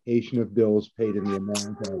 ratification of bills paid in the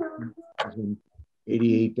amount of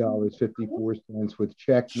 $88.54 with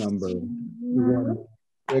check number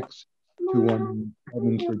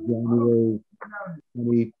 216-217 for January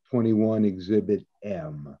 2021, Exhibit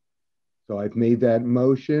M. So I've made that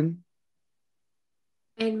motion.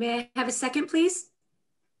 And may I have a second, please?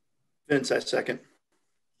 Vince, I second.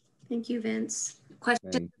 Thank you, Vince.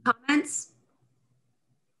 Questions, comments?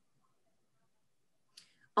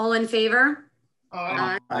 All in favor?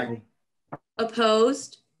 Aye. Aye.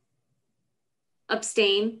 Opposed?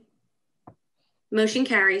 Abstain? Motion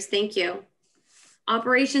carries. Thank you.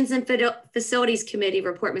 Operations and Facilities Committee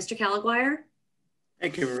report, Mr. Caliguire.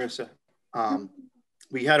 Thank you, Marissa.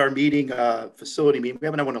 We had our meeting, facility meeting. We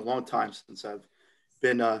haven't had one in a long time since I've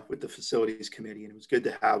been with the Facilities Committee, and it was good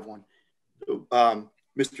to have one. So,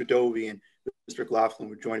 Mr. Dovey and Mr. McLaughlin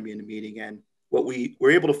were joining me in the meeting, and what we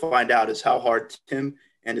were able to find out is how hard Tim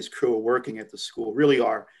and his crew are working at the school, really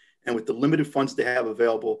are. And with the limited funds they have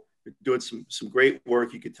available, they're doing some great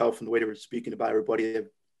work. You could tell from the way they were speaking about everybody. They have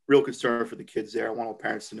real concern for the kids there. I want all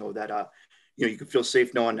parents to know that, you know, you can feel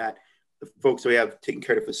safe knowing that the folks that we have taking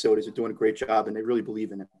care of the facilities are doing a great job, and they really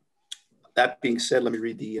believe in it. That being said, let me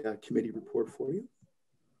read the committee report for you.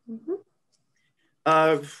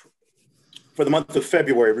 For the month of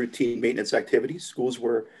February, routine maintenance activities. Schools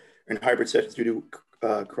were in hybrid sessions due to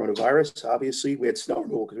coronavirus. Obviously, we had snow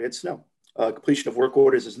removal because we had snow. Completion of work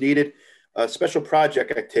orders is needed. Special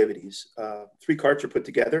project activities. 3 carts were put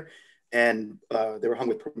together, and they were hung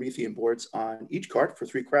with Promethean boards on each cart for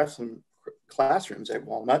 3 classrooms at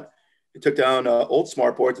Walnut. They took down old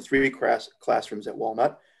smart boards at 3 classrooms at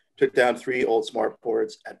Walnut. Took down 3 old smart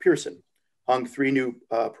boards at Pearson. Hung 3 new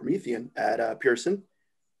Promethean at Pearson.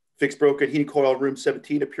 Fixed broken heating coil room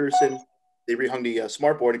 17 at Pearson. They rehung the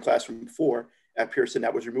smart board in classroom 4 at Pearson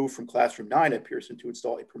that was removed from classroom 9 at Pearson to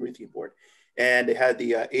install a Promethean board. And they had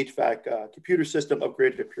the HVAC computer system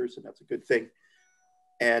upgraded at Pearson. That's a good thing.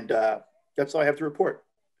 And that's all I have to report.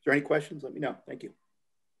 If there are any questions, let me know. Thank you.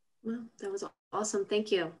 Well, that was awesome.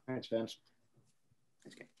 Thank you. Thanks, Vince.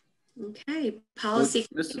 Okay, policy.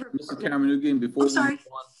 Mrs. Karamanougian, before we move on,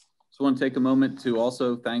 just want to take a moment to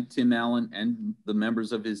also thank Tim Allen and the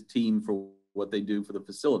members of his team for what they do for the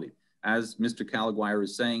facility. As Mr. Caliguire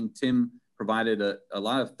is saying, Tim provided a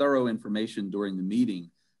lot of thorough information during the meeting.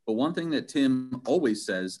 But one thing that Tim always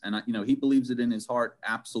says, and you know, he believes it in his heart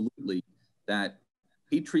absolutely, that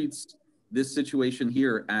he treats this situation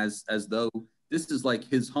here as though this is like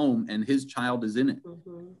his home and his child is in it.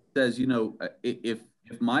 Says, you know, if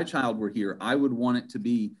my child were here, I would want it to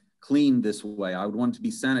be clean this way. I would want it to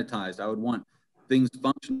be sanitized. I would want things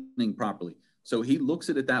functioning properly. So he looks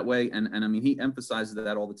at it that way. And I mean, he emphasizes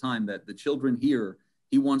that all the time, that the children here,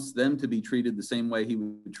 he wants them to be treated the same way he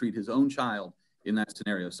would treat his own child in that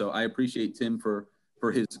scenario. So I appreciate Tim for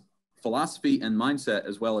his philosophy and mindset,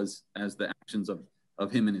 as well as the actions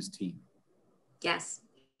of him and his team. Yes,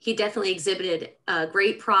 he definitely exhibited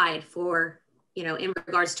great pride for, you know, in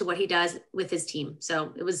regards to what he does with his team.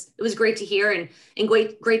 So it was great to hear and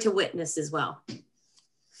great to witness as well.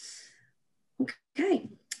 Okay,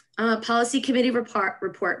 policy committee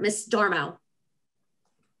report, Ms. Darmo.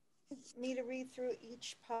 Me to read through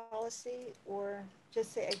each policy or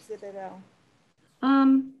just say Exhibit L?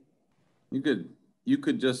 You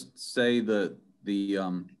could just say you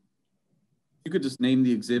could just name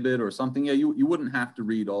the exhibit or something. Yeah, you wouldn't have to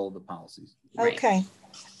read all of the policies. Okay.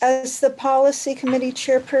 As the policy committee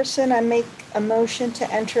chairperson, I make a motion to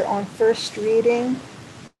enter on first reading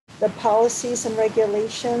the policies and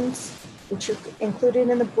regulations, which are included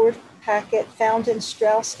in the board packet found in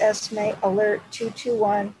Strauss Esme Alert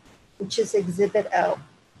 221, which is Exhibit L.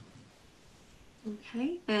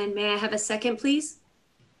 Okay, and may I have a second, please?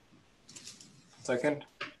 Second,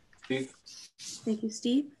 Steve. Thank you,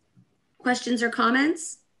 Steve. Questions or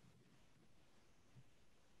comments?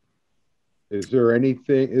 Is there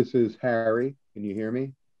anything, this is Harry, can you hear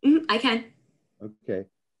me? I can. Okay.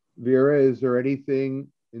 Vera, is there anything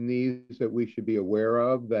in these that we should be aware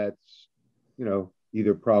of that's, you know,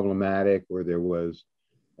 either problematic or there was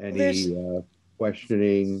any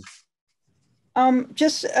questioning?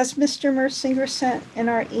 Just as Mr. Mersinger sent in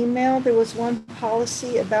our email, there was one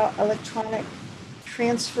policy about electronic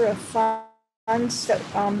transfer of funds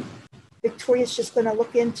that Victoria's just going to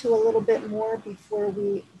look into a little bit more before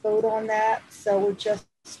we vote on that. So we're just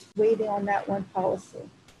waiting on that one policy.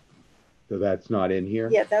 So that's not in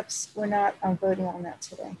here? Yeah, we're not voting on that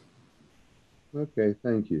today. Okay,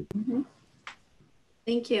 thank you. Mm-hmm.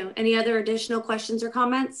 Thank you. Any other additional questions or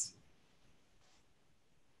comments?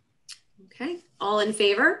 Okay, all in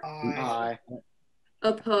favor? Aye.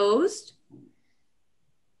 Opposed?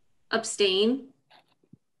 Abstain?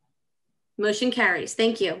 Motion carries.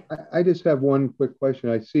 Thank you. I just have one quick question.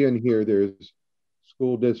 I see in here there's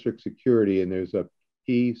school district security and there's a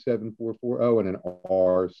P7440 and an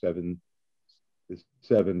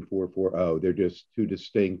R7440. They're just two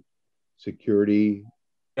distinct security.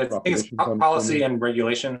 It's policy and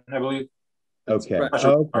regulation, I believe. Okay.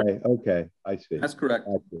 Okay. I see. That's correct.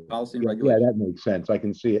 Policy and regulation. Yeah, that makes sense. I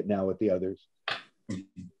can see it now with the others.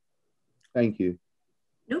 Thank you.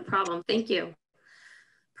 No problem. Thank you.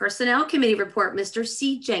 Personnel Committee report, Mr.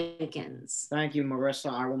 C. Jenkins. Thank you,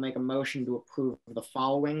 Marissa. I will make a motion to approve the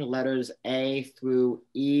following letters A through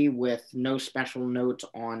E with no special notes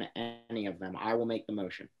on any of them. I will make the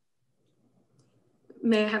motion.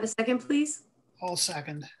 May I have a second, please? I'll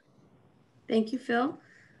second. Thank you, Phil.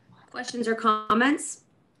 Questions or comments?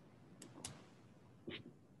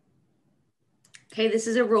 Okay, this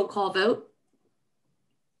is a roll call vote.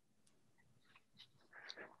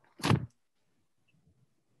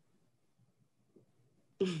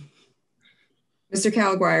 Mr.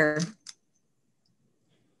 Calguire,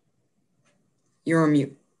 you're on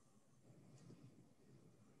mute.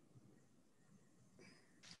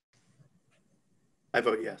 I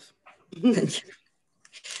vote yes. Thank you.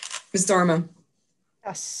 Ms. Dharma.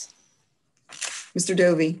 Yes. Mr.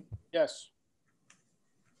 Dovey. Yes.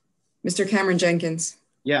 Mr. Cameron Jenkins.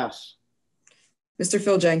 Yes. Mr.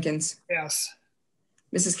 Phil Jenkins. Yes.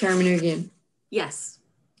 Mrs. Karamanougian. Yes.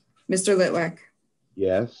 Mr. Litwack.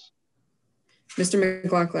 Yes. Mr.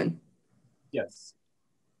 McLaughlin. Yes.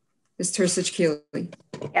 Ms. Tursich Keeley.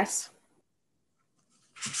 Yes.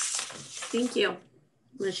 Thank you.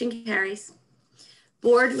 Motion carries.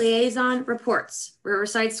 Board liaison reports.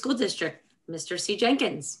 Riverside School District, Mr. C.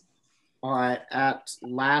 Jenkins. All right, at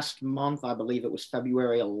last month, I believe it was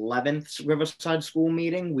February 11th, Riverside School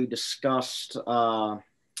meeting, we discussed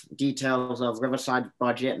details of Riverside's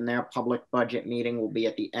budget, and their public budget meeting will be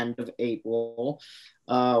at the end of April.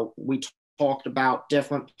 We talked about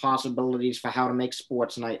different possibilities for how to make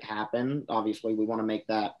sports night happen. Obviously, we want to make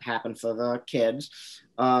that happen for the kids.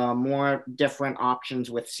 More different options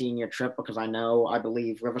with senior trip, because I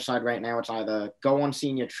believe Riverside right now, it's either go on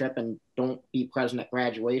senior trip and don't be present at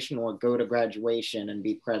graduation, or go to graduation and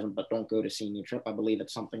be present but don't go to senior trip. I believe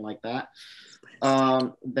it's something like that.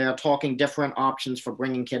 They're talking different options for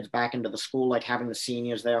bringing kids back into the school, like having the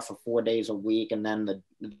seniors there for 4 days a week, and then the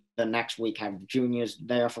next week have juniors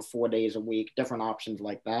there for 4 days a week, different options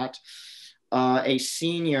like that. A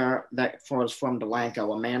senior that was from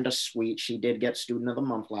Delanco, Amanda Sweet, she did get Student of the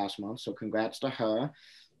Month last month, so congrats to her.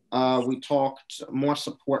 We talked more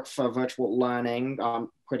support for virtual learning. I'm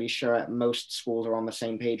pretty sure most schools are on the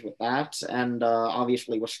same page with that. And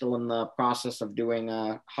obviously we're still in the process of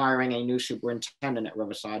hiring a new superintendent at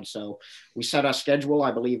Riverside. So we set our schedule.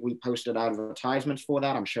 I believe we posted advertisements for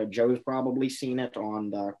that. I'm sure Joe's probably seen it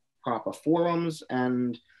on the proper forums.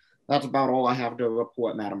 And that's about all I have to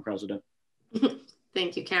report, Madam President.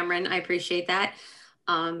 Thank you, Cameron. I appreciate that.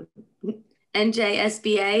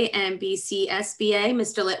 NJSBA and BCSBA,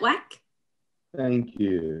 Mr. Litwack. Thank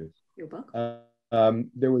you. You're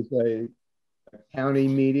welcome. There was a county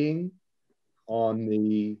meeting on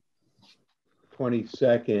the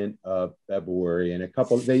 22nd of February, and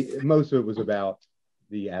most of it was about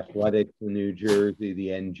the athletics in New Jersey, the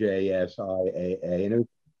NJSIAA, and it was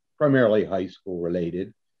primarily high school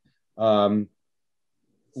related. Some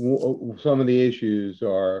of the issues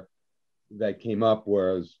that came up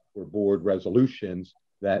were board resolutions,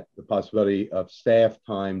 that the possibility of staff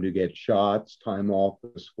time to get shots, time off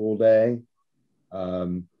the school day,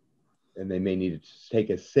 and they may need to take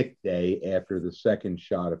a sick day after the second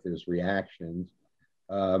shot if there's reactions.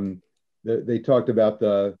 They talked about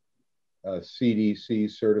the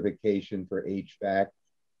CDC certification for HVAC,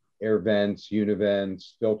 air vents,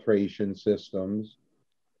 univents, filtration systems.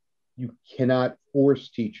 you cannot force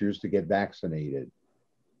teachers to get vaccinated.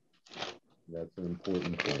 That's an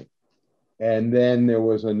important point. And then there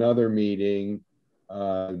was another meeting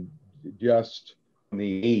just on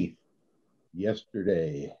the 8th,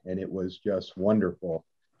 yesterday, and it was just wonderful.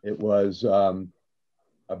 It was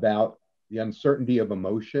about the uncertainty of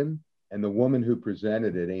emotion, and the woman who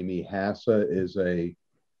presented it, Amy Hassa, is a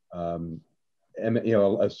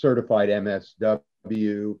a certified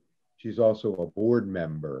MSW. She's also a board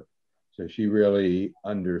member, so she really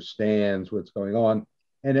understands what's going on.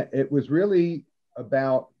 And it was really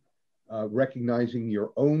about recognizing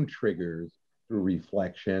your own triggers through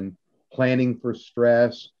reflection, planning for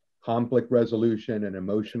stress, conflict resolution, and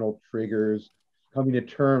emotional triggers, coming to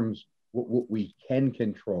terms with what we can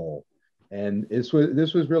control. And this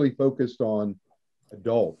was really focused on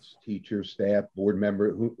adults, teachers, staff, board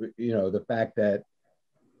member, who, the fact that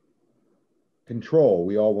control,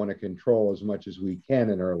 we all want to control as much as we can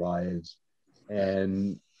in our lives.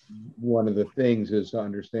 And one of the things is to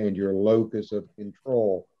understand your locus of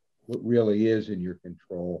control, what really is in your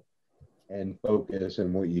control, and focus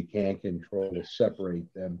on what you can't control, to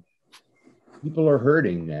separate them. People are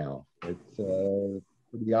hurting now. It's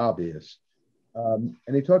pretty obvious. And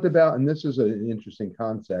they talked about, and this is an interesting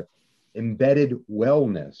concept, embedded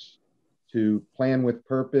wellness, to plan with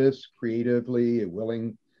purpose, creatively, a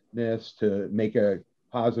willingness to make a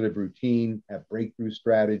positive routine, have breakthrough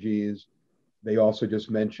strategies. They also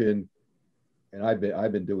just mentioned, and I've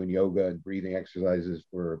been doing yoga and breathing exercises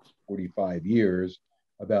for 45 years,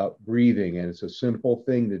 about breathing, and it's a simple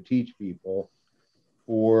thing to teach people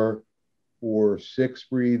for 6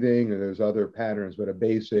 breathing, and there's other patterns, but a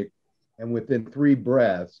basic. And within 3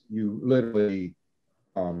 breaths, you literally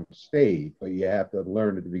stay, but you have to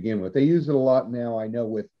learn it to begin with. They use it a lot now, I know,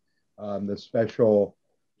 with the special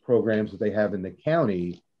programs that they have in the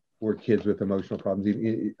county for kids with emotional problems.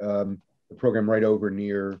 The program right over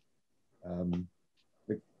near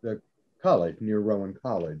the college, near Rowan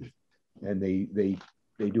College. And they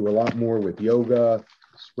do a lot more with yoga,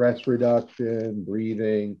 stress reduction,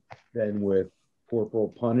 breathing, than with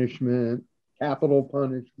corporal punishment, capital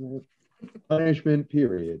punishment,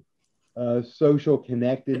 period. Social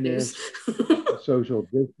connectedness, social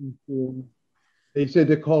distancing. They said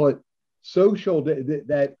to call it social,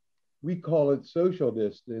 that we call it social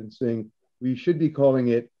distancing. We should be calling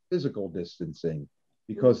it physical distancing,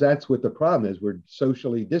 because that's what the problem is. We're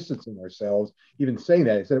socially distancing ourselves. Even saying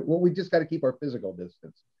that, I said, well, we just got to keep our physical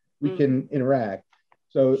distance. We can interact.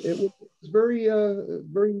 So it was very,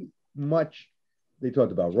 very much, they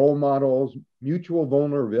talked about role models, mutual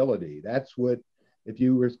vulnerability. That's what, if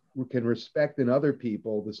you can respect in other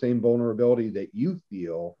people the same vulnerability that you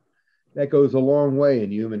feel, that goes a long way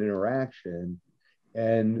in human interaction.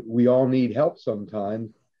 And we all need help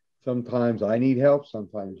sometimes. Sometimes I need help,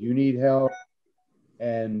 sometimes you need help.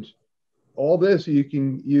 And all this, if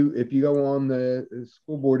you go on the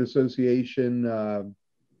School Board Association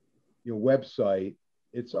website,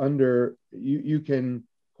 it's under, you can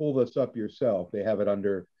pull this up yourself. They have it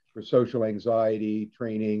under for social anxiety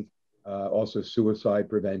training, also suicide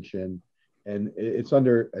prevention, and it's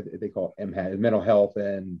under, they call it MHAT, mental health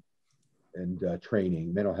and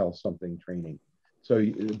training, mental health something training. So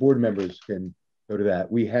the board members can go to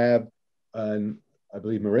that. We have, I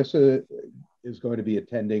believe Marissa is going to be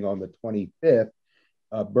attending on the 25th,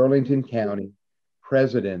 Burlington County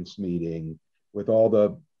President's Meeting with all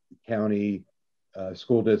the county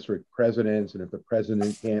school district presidents, and if the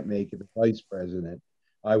president can't make it, the vice president.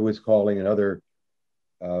 I was calling, and other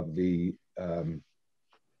of the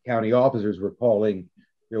county officers were calling.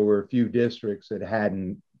 There were a few districts that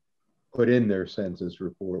hadn't put in their census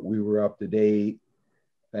report. We were up to date.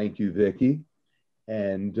 Thank you, Vicki.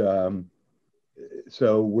 And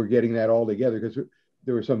so we're getting that all together, because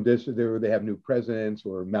there were some districts there where they have new presidents,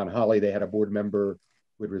 or Mount Holly, they had a board member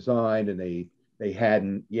who had resigned, and they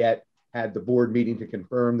hadn't yet had the board meeting to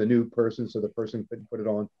confirm the new person, so the person couldn't put it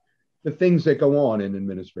on. The things that go on in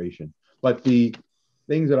administration. But the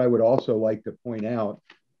things that I would also like to point out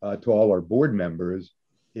to all our board members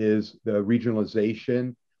is the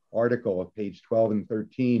regionalization article of page 12 and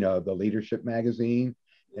 13 of the Leadership magazine.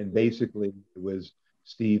 And basically it was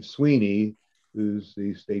Steve Sweeney, who's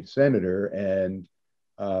the state senator, and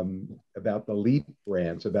about the LEAP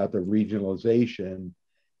grants, about the regionalization.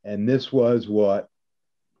 And this was what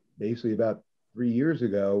basically about 3 years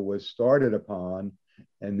ago was started upon,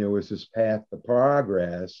 and there was this path to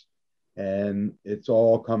progress, and it's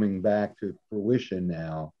all coming back to fruition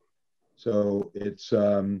now. So it's,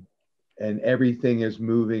 and everything is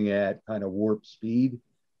moving at kind of warp speed.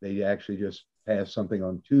 They actually just passed something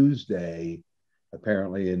on Tuesday,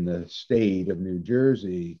 apparently in the state of New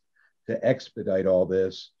Jersey, to expedite all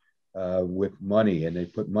this with money, and they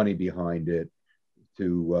put money behind it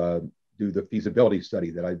to do the feasibility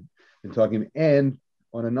study that I've been talking about. And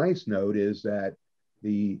on a nice note is that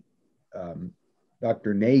the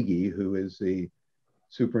Dr. Nagy, who is the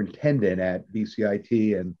superintendent at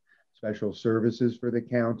BCIT and Special Services for the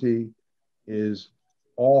county, is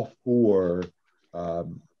all for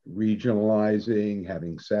regionalizing,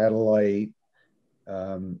 having satellite,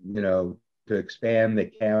 to expand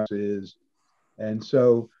the campuses. And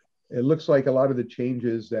so it looks like a lot of the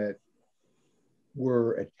changes that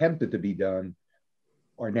were attempted to be done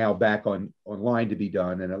are now back online to be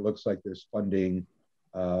done. And it looks like there's funding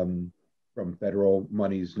from federal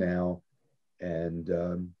monies now. And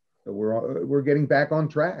so we're getting back on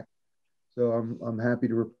track. So I'm happy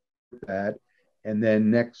to report that. And then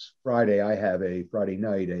next Friday, I have a Friday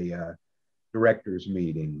night, a directors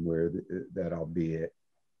meeting where that I'll be at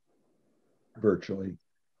virtually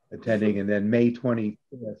attending. And then May 25th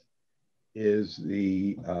is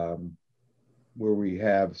the where we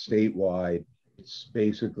have statewide. It's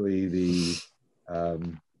basically the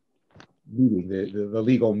meeting, the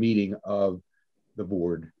legal meeting of the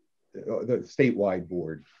board, the statewide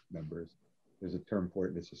board members. There's a term for it,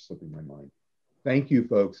 and it's just slipping my mind. Thank you,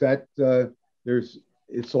 folks. That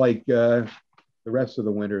it's like the rest of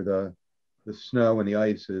the winter, the snow and the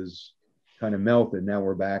ice is kind of melted. Now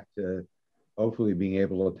we're back to hopefully being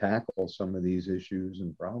able to tackle some of these issues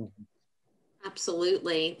and problems.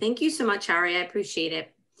 Absolutely. Thank you so much, Harry. I appreciate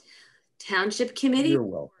it. Township Committee. You're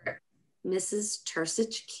welcome. Mrs.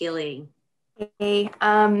 Tursich-Keeley. Hey,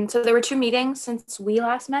 so there were 2 meetings since we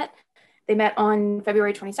last met. They met on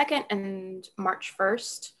February 22nd and March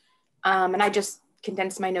 1st. And I just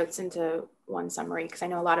condensed my notes into one summary because I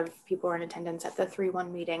know a lot of people were in attendance at the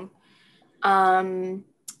 3-1 meeting.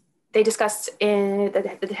 They discussed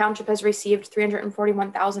the township has received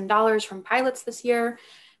 $341,000 from pilots this year,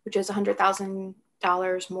 which is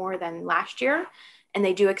 $100,000 more than last year. And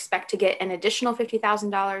they do expect to get an additional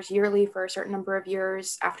 $50,000 yearly for a certain number of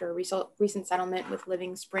years after a recent settlement with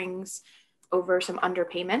Living Springs over some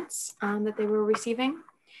underpayments that they were receiving.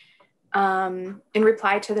 In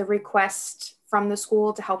reply to the request from the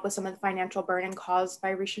school to help with some of the financial burden caused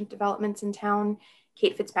by recent developments in town,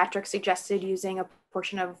 Kate Fitzpatrick suggested using a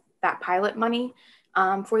portion of that pilot money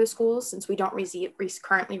for the schools, since we don't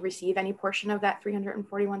currently receive any portion of that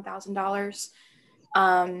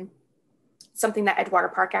 $341,000. Something that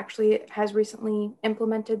Edgewater Park actually has recently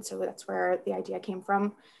implemented. So that's where the idea came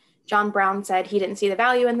from. John Brown said he didn't see the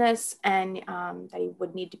value in this and that he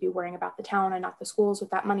would need to be worrying about the town and not the schools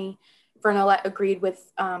with that money. Vernolette agreed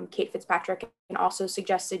with Kate Fitzpatrick and also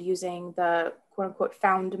suggested using the quote unquote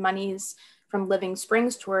found monies from Living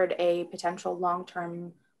Springs toward a potential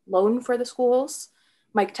long-term loan for the schools.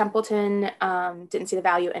 Mike Templeton didn't see the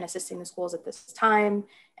value in assisting the schools at this time.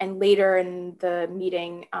 And later in the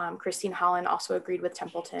meeting, Christine Holland also agreed with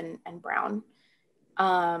Templeton and Brown.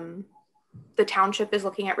 The township is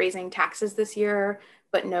looking at raising taxes this year,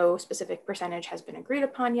 but no specific percentage has been agreed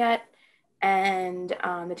upon yet. And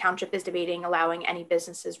the township is debating allowing any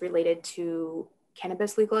businesses related to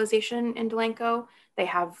cannabis legalization in Delanco. They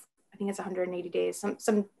have, I think it's 180 days,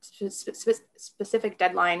 some specific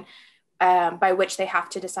deadline by which they have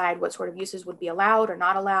to decide what sort of uses would be allowed or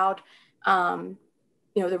not allowed.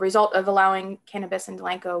 The result of allowing cannabis in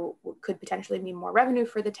Delanco could potentially mean more revenue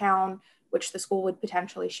for the town, which the school would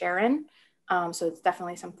potentially share in. So it's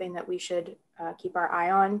definitely something that we should keep our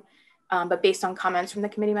eye on. But based on comments from the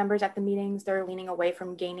committee members at the meetings, they're leaning away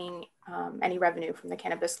from gaining any revenue from the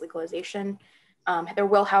cannabis legalization. There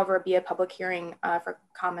will, however, be a public hearing for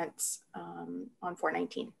comments on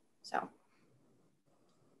 4/19. So.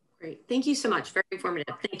 Great. Thank you so much. Very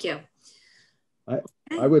informative. Thank you.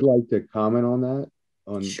 I would like to comment on that.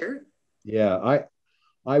 Sure. Yeah,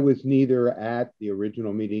 I was neither at the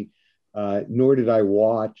original meeting, nor did I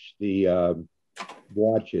watch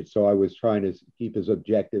it. So I was trying to keep as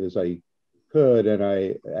objective as I could. And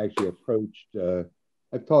I actually approached,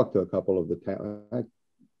 I've talked to a couple of the town,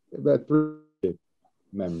 about 3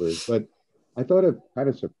 members, but I thought it kind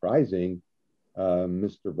of surprising,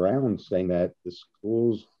 Mr. Brown saying that the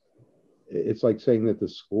schools, it's like saying that the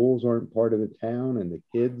schools aren't part of the town and the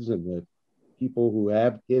kids and the people who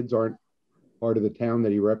have kids aren't part of the town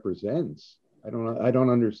that he represents. I don't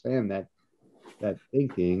understand that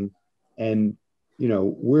thinking. And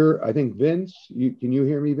I think Vince, can you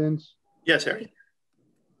hear me, Vince? Yes, Harry.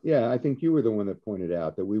 Yeah, I think you were the one that pointed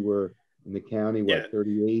out that we were in the county,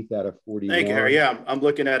 38th out of 41. Thank you, Harry. Yeah, I'm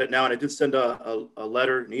looking at it now, and I did send a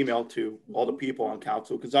letter, an email to all the people on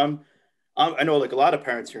council because I know like a lot of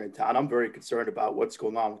parents here in town, I'm very concerned about what's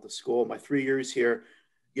going on with the school. My 3 years here,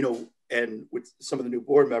 you know, and with some of the new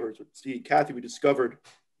board members, with Steve and Kathy, we discovered,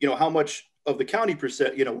 you know, how much of the county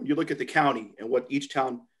percent, you know, when you look at the county and what each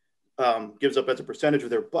town gives up as a percentage of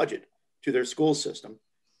their budget to their school system.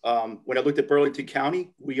 When I looked at Burlington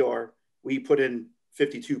County, we put in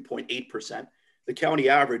 52.8%. The county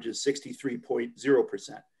average is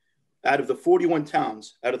 63.0%. Out of the 41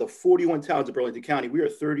 towns of Burlington County, we are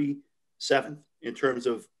 37th in terms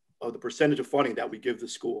of the percentage of funding that we give the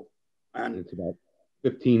school. And it's about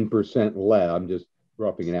 15% less. I'm just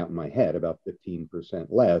roughing it out in my head, about 15%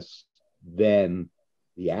 less than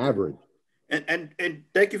the average. And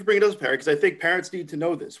thank you for bringing those, Perry, because I think parents need to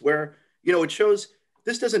know this, where, you know, it shows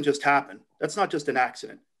this doesn't just happen. That's not just an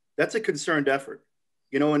accident. That's a concerned effort,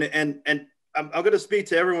 you know, and I'm going to speak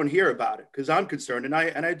to everyone here about it because I'm concerned, and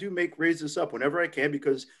I do raise this up whenever I can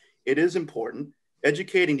because it is important.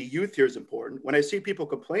 Educating the youth here is important. When I see people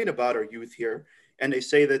complain about our youth here and they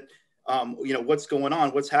say that, you know, what's going on,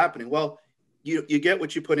 what's happening? Well, you get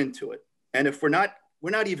what you put into it. And if we're not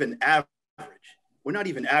even average. We're not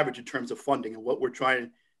even average in terms of funding and what we're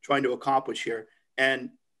trying to accomplish here.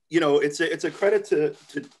 And, you know, it's a credit to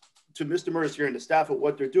Mr. Mercier and the staff of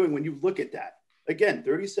what they're doing. When you look at that, again,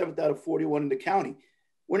 37th out of 41 in the county,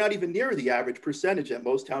 we're not even near the average percentage that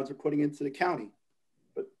most towns are putting into the county.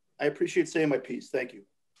 But I appreciate saying my piece. Thank you.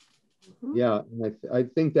 Yeah, I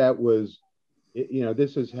think that was, you know,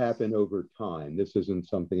 this has happened over time. This isn't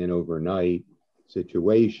something an overnight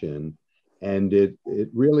situation. And it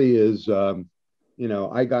really is, you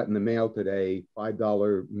know, I got in the mail today,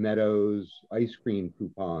 $5 Meadows ice cream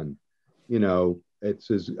coupon. You know, it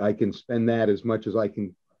says I can spend that as much as I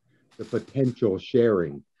can, the potential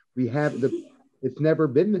sharing. We have it's never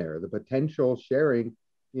been there. The potential sharing,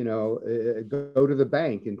 you know, go to the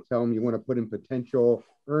bank and tell them you want to put in potential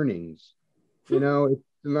earnings. You know, it's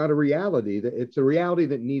not a reality. It's a reality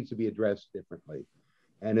that needs to be addressed differently.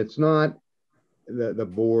 And it's not the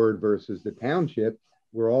board versus the township.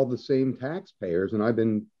 We're all the same taxpayers, and I've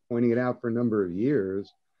been pointing it out for a number of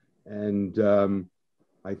years. And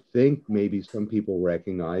I think maybe some people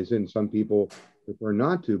recognize it and some people prefer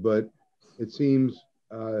not to, but it seems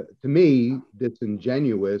to me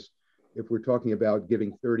disingenuous if we're talking about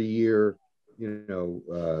giving 30-year, you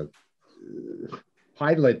know,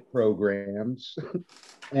 pilot programs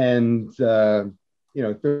and, you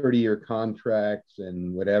know, 30-year contracts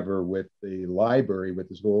and whatever with the library, with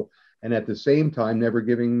the school, and at the same time, never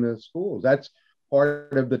giving the schools. That's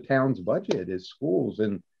part of the town's budget is schools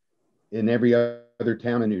and in every other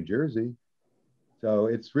town in New Jersey. So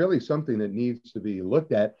it's really something that needs to be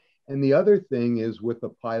looked at. And the other thing is with the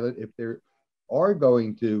pilot, if there are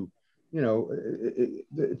going to, you know,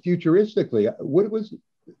 futuristically, what was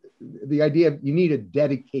the idea of you need a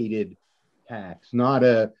dedicated tax, not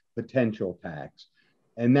a potential tax.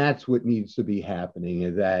 And that's what needs to be happening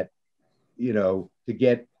is that, you know, to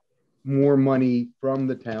get more money from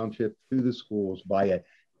the township to the schools by a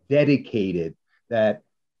dedicated, that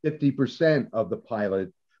 50% of the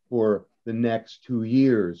pilot for the next 2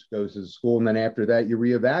 years goes to the school. And then after that, you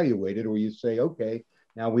reevaluate it or you say, okay,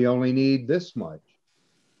 now we only need this much.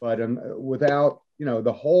 But without, you know,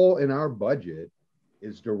 the hole in our budget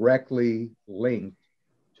is directly linked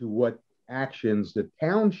to what actions the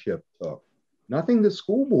township took. Nothing the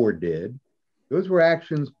school board did. Those were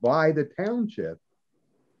actions by the township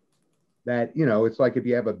that, you know, it's like if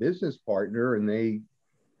you have a business partner and they,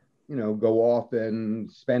 you know, go off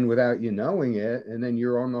and spend without you knowing it, and then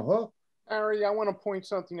you're on the hook. Ari, I want to point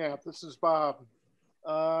something out. This is Bob.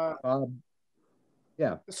 Bob,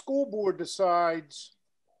 yeah. The school board decides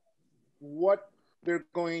what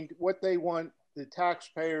they want the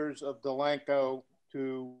taxpayers of Delanco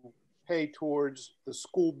to pay towards the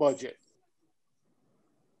school budget.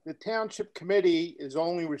 The township committee is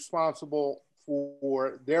only responsible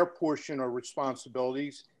for their portion of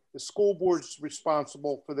responsibilities. The school board's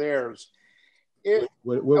responsible for theirs. Harry,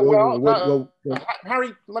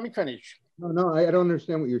 let me finish. No, I don't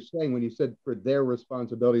understand what you're saying when you said for their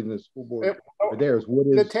responsibilities in the school board for theirs. What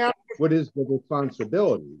is the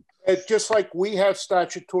responsibility? It's just like we have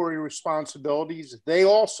statutory responsibilities, they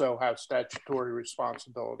also have statutory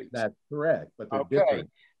responsibilities. That's correct, but they're different.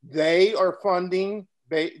 They are funding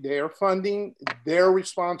their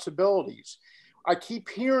responsibilities. I keep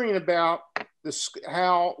hearing about this,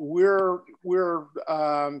 how we're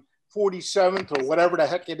 47th or whatever the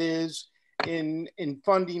heck it is in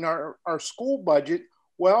funding our school budget.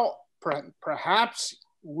 Well, perhaps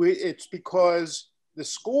it's because the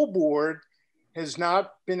school board has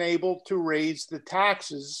not been able to raise the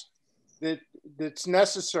taxes that's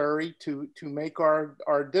necessary to make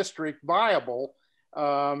our district viable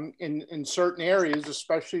in certain areas,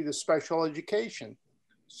 especially the special education.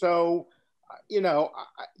 So, you know,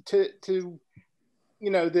 you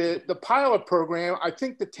know, the pilot program, I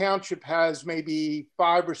think the township has maybe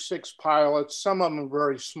 5 or 6 pilots. Some of them are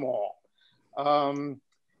very small.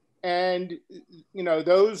 And, you know,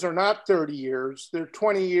 those are not 30 years. They're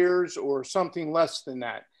 20 years or something less than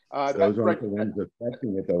that. Those aren't the ones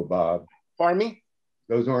affecting it though, Bob. Pardon me?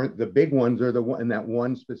 Those aren't the big ones, are the one, and that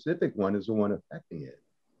one specific one is the one affecting it.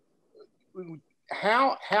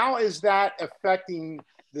 How is that affecting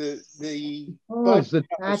the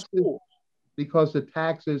taxes? Because the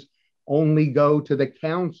taxes only go to the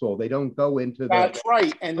council. They don't go into the. That's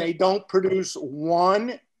right, and they don't produce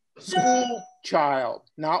one school child,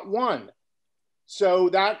 not one. So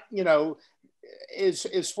that, you know,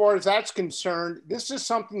 as far as that's concerned, this is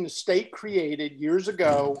something the state created years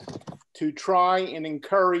ago to try and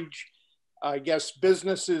encourage, I guess,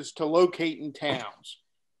 businesses to locate in towns.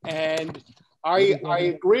 And I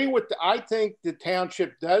agree with, I think the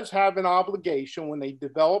township does have an obligation when they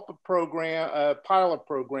develop a program, a pilot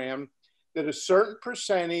program, that a certain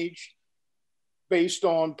percentage based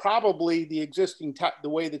on probably the existing, the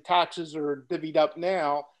way the taxes are divvied up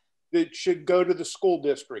now, that should go to the school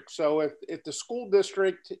district. So if the school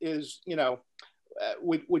district is, you know,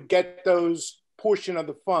 would get those portion of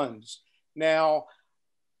the funds. Now,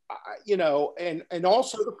 you know, and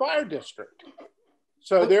also the fire district.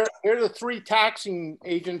 So they're the 3 taxing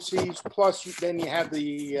agencies, plus then you have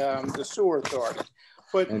the sewer authority.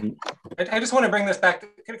 But I just want to bring this back.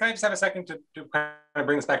 Can I just have a second to kind of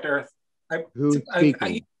bring this back to earth? Who's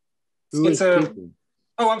speaking?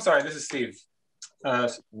 Oh, I'm sorry. This is Steve.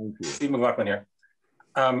 Steve McLaughlin here.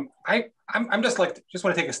 I'm just want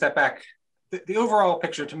to take a step back. The overall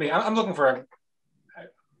picture to me, I'm looking for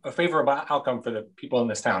a favorable outcome for the people in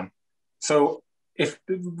this town. So if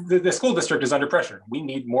the school district is under pressure, we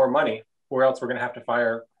need more money, or else we're going to have to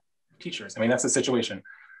fire teachers. I mean, that's the situation.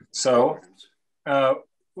 So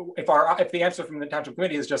if the answer from the township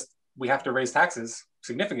committee is just we have to raise taxes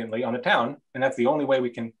significantly on the town, and that's the only way we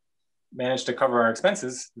can manage to cover our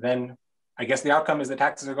expenses, then I guess the outcome is that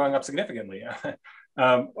taxes are going up significantly.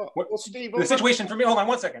 Steve, the situation for me, hold on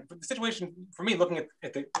one second. The situation for me, looking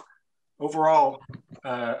at the overall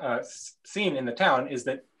scene in the town, is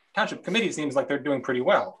that township committee seems like they're doing pretty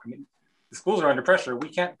well. I mean, the schools are under pressure. We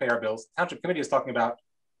can't pay our bills. Township committee is talking about,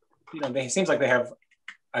 you know, it seems like they have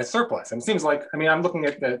a surplus. And it seems like, I mean, I'm looking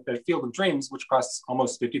at the Field of Dreams, which costs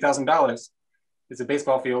almost $50,000. It's a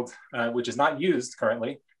baseball field, which is not used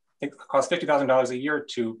currently. It costs $50,000 a year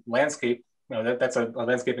to landscape. You know, that's a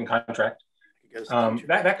landscaping contract.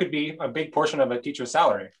 That could be a big portion of a teacher's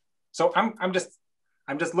salary. So I'm just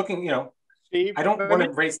looking, you know, Steve, I don't want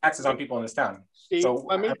to raise taxes on people in this town. Steve, so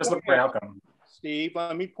I'm just looking for an outcome. Steve,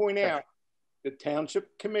 let me point out, the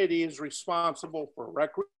township committee is responsible for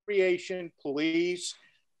recreation, police,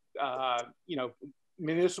 you know,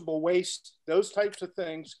 municipal waste, those types of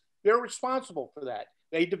things. They're responsible for that.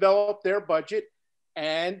 They develop their budget,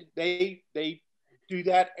 and they do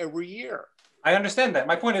that every year. I understand that.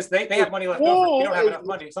 My point is they have money left over. You don't have enough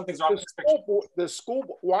money. Something's wrong with this picture. The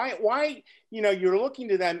school, why, you know, you're looking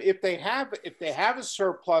to them, if they have a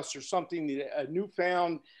surplus or something, a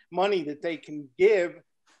newfound money that they can give,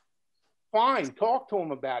 fine, talk to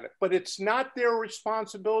them about it. But it's not their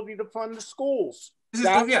responsibility to fund the schools.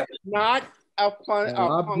 That's not a fund.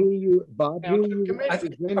 My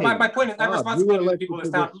point is, I have responsibility to people in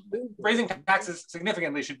this town. Raising taxes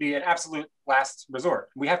significantly should be an absolute last resort.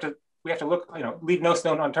 We have to look, you know, leave no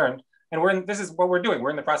stone unturned. And this is what we're doing. We're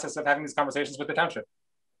in the process of having these conversations with the township.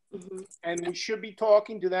 And we should be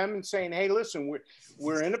talking to them and saying, hey, listen,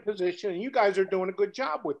 we're in a position, and you guys are doing a good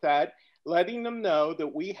job with that, letting them know that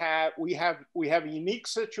we have a unique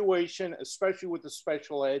situation, especially with the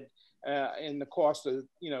special ed and the cost of,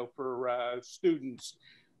 you know, for students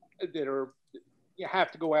that you have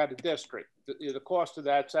to go out of district. The cost of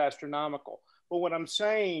that's astronomical. But what I'm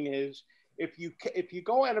saying is, if you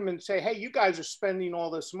go at them and say, hey, you guys are spending all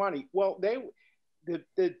this money, well, the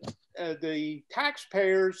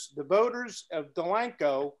taxpayers, the voters of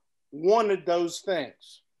Delanco wanted those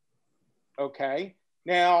things. Okay.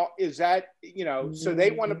 Now, is that, you know, so they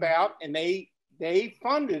went about and they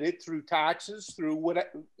funded it through taxes, through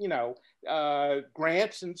what, you know,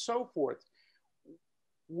 grants and so forth.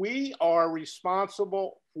 We are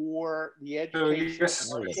responsible for the education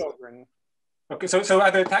of our children. Okay, so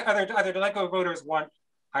either Delanco voters want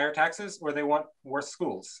higher taxes or they want worse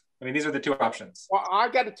schools. I mean, these are the two options. Well, I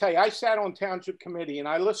got to tell you, I sat on township committee and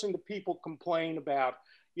I listened to people complain about,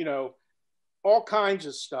 you know, all kinds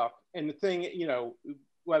of stuff. And the thing, you know,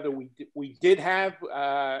 whether we did have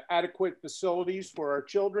adequate facilities for our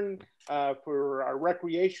children, for our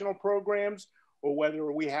recreational programs, or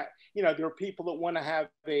whether we have, you know, there are people that want to have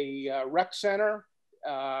a rec center,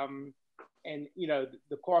 and you know,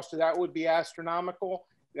 the cost of that would be astronomical.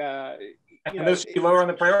 And those should be lower on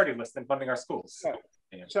the priority list than funding our schools.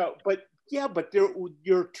 But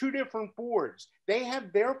you're two different boards. They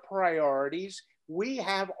have their priorities. We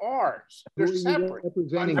have ours. They're separate.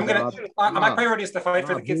 My priority is to fight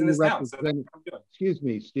for the kids in this town. So excuse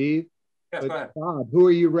me, Steve. Yes, go ahead. Bob, who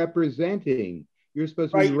are you representing? You're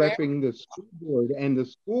supposed to be representing the school board and the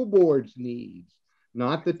school board's needs,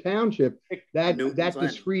 not the township. That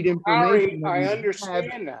discrete information. I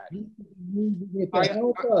understand that.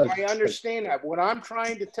 I understand that. What I'm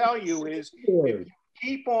trying to tell you is, if you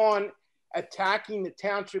keep on attacking the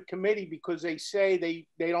township committee because they say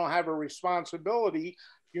they don't have a responsibility,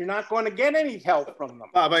 you're not going to get any help from them.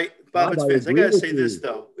 Bob, it's Vince. I got to say this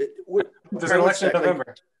though. There's an election in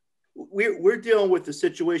November. We're dealing with the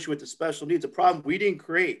situation with the special needs, a problem we didn't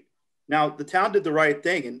create. Now, the town did the right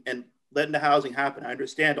thing and letting the housing happen. I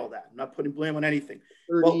understand all that. I'm not putting blame on anything.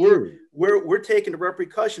 But we're taking the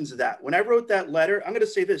repercussions of that. When I wrote that letter, I'm going to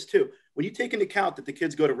say this too. When you take into account that the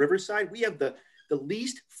kids go to Riverside, we have the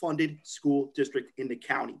least funded school district in the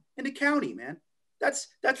county. Man. That's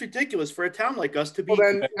ridiculous for a town like us to be.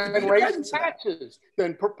 Well, then raise taxes.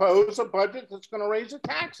 Then propose a budget that's going to raise the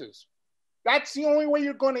taxes. That's the only way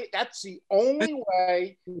you're going to. That's the only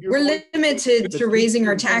way. We're limited to raising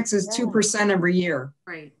our taxes 2% every year.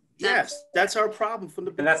 Right. Yes, that's our problem from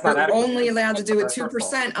the. And that's not We're only allowed to do it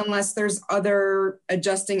 2% unless there's other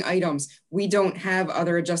adjusting items. We don't have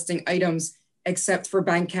other adjusting items except for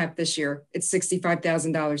bank cap this year. It's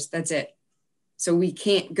 $65,000. That's it. So we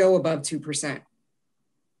can't go above 2%.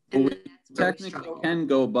 Well, we technically can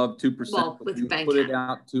go above 2%. Well, with you bank put cap. it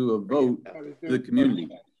out to a vote to the community.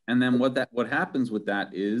 And then what happens with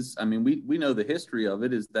that is, I mean, we know the history of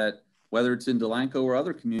it is that whether it's in Delanco or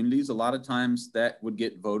other communities, a lot of times that would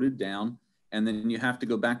get voted down, and then you have to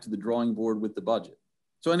go back to the drawing board with the budget.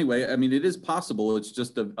 So anyway, I mean, it is possible. It's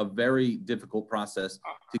just a very difficult process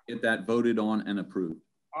to get that voted on and approved.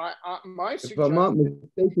 If I'm not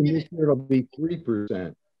mistaken, this year it'll be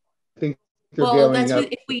 3%. I think they're well, going that's up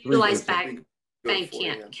if we utilize bank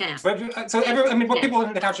cap. But so what people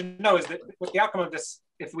in the township know is that with the outcome of this,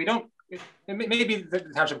 if we don't, maybe the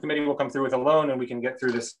township committee will come through with a loan and we can get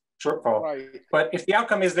through this shortfall. Right. But if the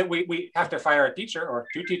outcome is that we have to fire a teacher or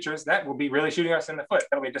two teachers, that will be really shooting us in the foot.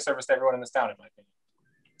 That'll be a disservice to everyone in this town, in my opinion.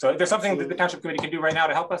 So if there's something that the township committee can do right now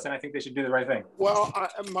to help us, and I think they should do the right thing. Well,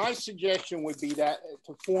 my suggestion would be that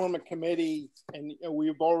to form a committee, and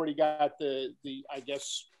we've already got the I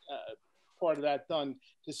guess part of that done,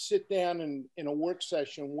 to sit down in a work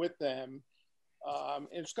session with them. And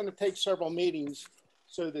it's going to take several meetings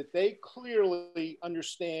so that they clearly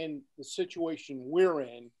understand the situation we're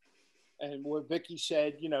in, and what Vicki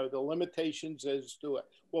said, you know, the limitations as to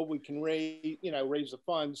what we can raise, raise the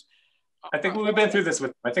funds. I think we've been through this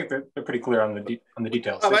with. I think they're pretty clear on the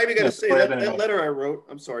details. I even got to say that letter I wrote.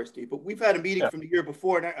 I'm sorry, Steve, but we've had a meeting from the year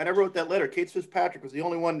before, and I wrote that letter. Kate Fitzpatrick was the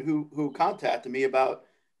only one who contacted me about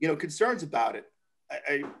concerns about it.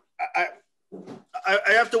 I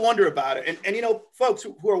have to wonder about it, and folks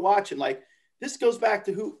who are watching, like, this goes back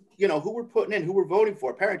to who we're putting in, who we're voting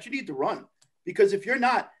for. Parents, you need to run, because if you're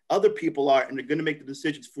not, other people are, and they're going to make the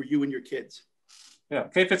decisions for you and your kids. Yeah,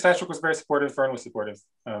 Kate Fitzpatrick was very supportive. Fern was supportive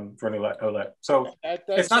for an OLED. So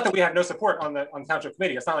it's not that we have no support on the township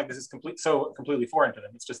committee. It's not like this is completely foreign to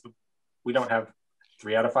them. It's just that we don't have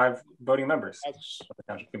 3 out of 5 voting members of the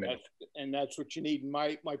township committee. And that's what you need.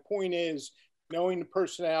 My point is, knowing the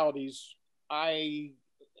personalities,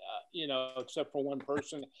 except for one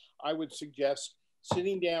person, I would suggest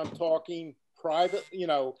sitting down, talking private.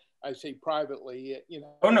 I say privately.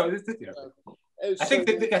 Oh no. I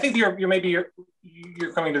think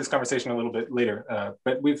you're coming to this conversation a little bit later,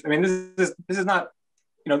 but this is not,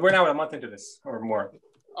 we're now a month into this or more.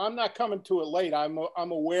 I'm not coming to it late. I'm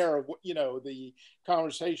aware of the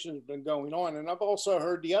conversation has been going on, and I've also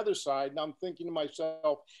heard the other side, and I'm thinking to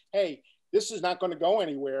myself, hey, this is not going to go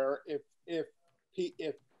anywhere if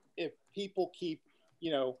people keep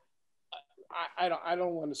I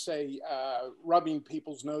don't want to say rubbing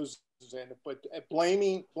people's noses in it, but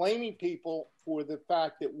blaming people for the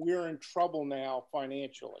fact that we're in trouble now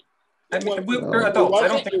financially. I mean, we're adults. I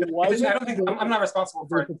don't think I'm not responsible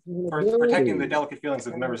for protecting the delicate feelings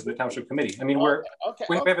of members of the township committee. I mean,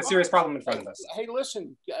 we have a serious problem in front of us. Hey,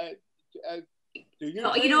 listen,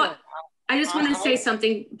 I just want to say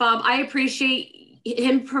something, Bob. I appreciate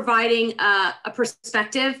him providing a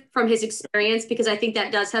perspective from his experience, because I think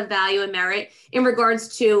that does have value and merit in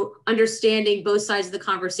regards to understanding both sides of the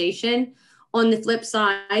conversation. On the flip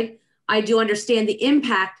side, I do understand the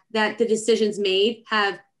impact that the decisions made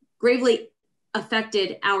have gravely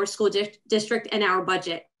affected our school district and our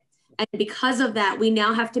budget. And because of that, we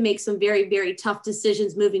now have to make some very, very tough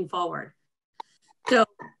decisions moving forward. So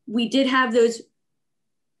we did have those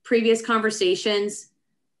previous conversations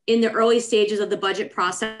in the early stages of the budget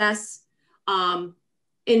process.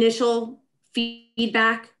 Initial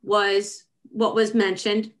feedback was what was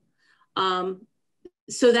mentioned.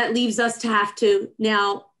 So that leaves us to have to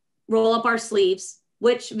now roll up our sleeves,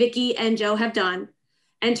 which Vicki and Joe have done,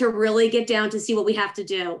 and to really get down to see what we have to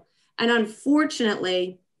do. And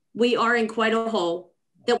unfortunately, we are in quite a hole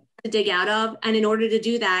that we have to dig out of. And in order to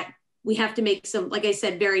do that, we have to make some, like I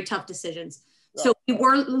said, very tough decisions. So we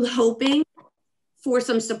were hoping for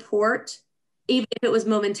some support, even if it was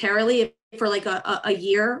momentarily, for like a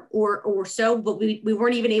year or so, but we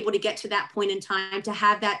weren't even able to get to that point in time to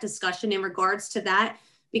have that discussion in regards to that,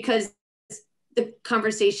 because the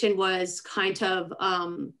conversation was kind of,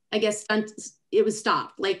 I guess, it was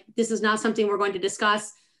stopped. Like, this is not something we're going to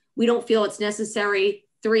discuss. We don't feel it's necessary.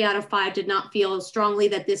 3 out of 5 did not feel strongly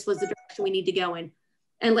that this was the direction we need to go in.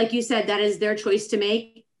 And like you said, that is their choice to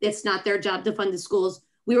make. It's not their job to fund the schools.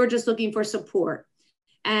 We were just looking for support.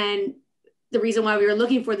 And the reason why we were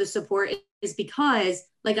looking for the support is because,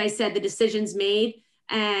 like I said, the decisions made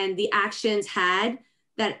and the actions had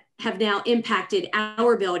that have now impacted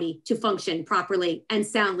our ability to function properly and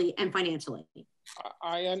soundly and financially.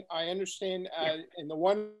 I understand. And the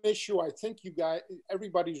one issue I think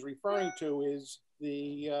everybody's referring to is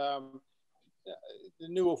the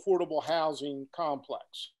new affordable housing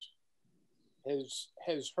complex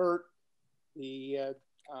has hurt the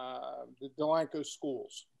Delanco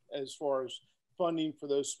schools as far as funding for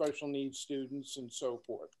those special needs students and so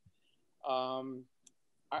forth.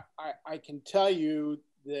 I can tell you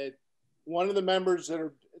that one of the members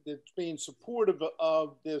that's being supportive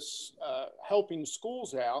of this helping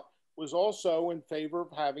schools out was also in favor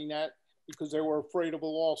of having that because they were afraid of a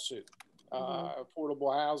lawsuit,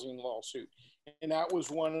 affordable housing lawsuit. And that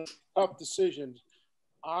was one of the tough decisions.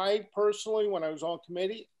 I personally, when I was on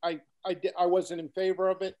committee, I wasn't in favor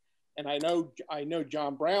of it. And I know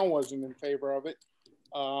John Brown wasn't in favor of it.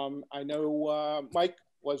 I know Mike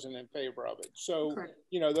wasn't in favor of it. So, correct.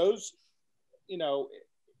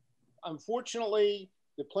 Unfortunately,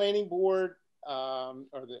 the planning board or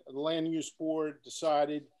the land use board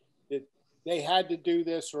decided that they had to do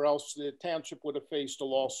this, or else the township would have faced a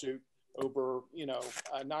lawsuit over,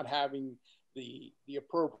 not having the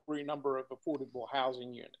appropriate number of affordable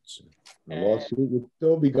housing units. The lawsuit would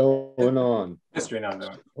still be going on. History now,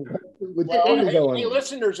 though. Hey,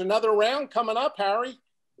 listen, there's another round coming up, Harry.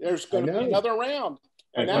 There's going to be another round.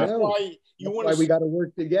 And that's why we got to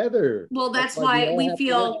work together. Well, that's why we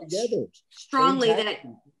feel strongly that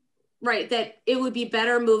it would be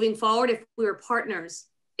better moving forward if we were partners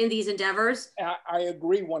in these endeavors. I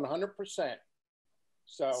agree 100%.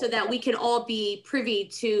 So that we can all be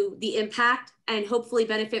privy to the impact and hopefully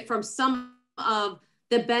benefit from some of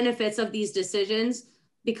the benefits of these decisions,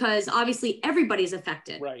 because obviously everybody's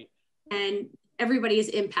affected. Right. And everybody is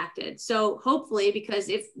impacted. So hopefully, because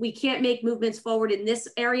if we can't make movements forward in this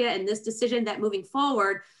area and this decision, that moving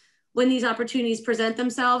forward, when these opportunities present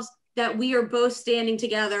themselves, that we are both standing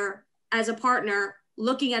together as a partner,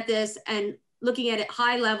 looking at this and looking at it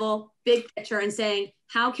high level, big picture, and saying,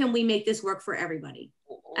 how can we make this work for everybody?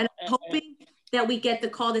 And I'm hoping that we get the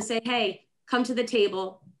call to say, hey, come to the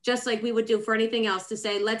table, just like we would do for anything else, to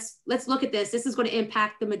say, let's look at this. This is going to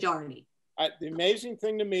impact the majority. The amazing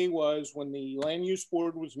thing to me was when the land use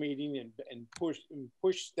board was meeting and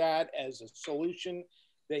pushed that as a solution,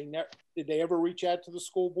 did they ever reach out to the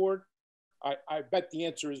school board? I bet the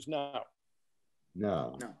answer is no.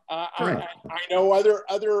 No. I know other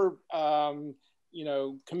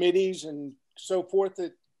committees and so forth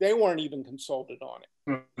that they weren't even consulted on it.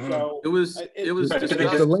 So it was discussed.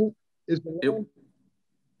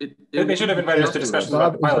 They should have invited us to discussions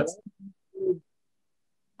about the pilots.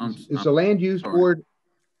 Is the land use board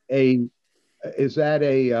are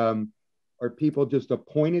people just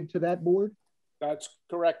appointed to that board? That's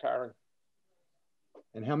correct, Harry.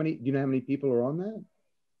 And do you know how many people are on that?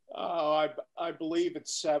 I believe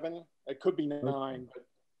it's 7. It could be 9, but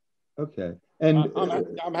okay. And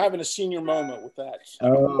I'm having a senior moment with that. Hey,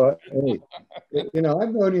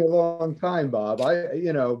 I've known you a long time, Bob.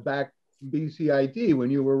 Back BCIT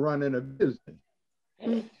when you were running a business.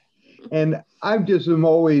 And I'm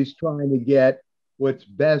always trying to get what's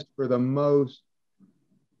best for the most,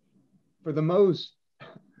 be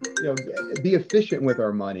efficient with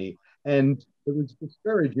our money. And it was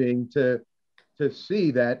discouraging to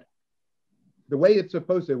see that the way it's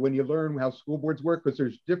supposed to, when you learn how school boards work, because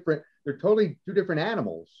they're totally two different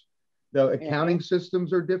animals. The accounting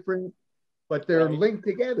systems are different, but they're linked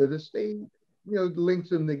together. The state, links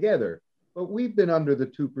them together. But we've been under the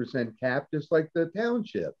 2% cap, just like the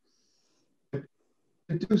township. To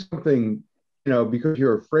do something, because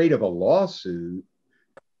you're afraid of a lawsuit,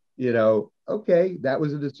 okay, that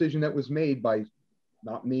was a decision that was made by,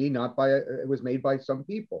 not me, it was made by some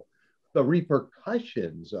people. The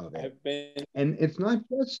repercussions of it. And it's not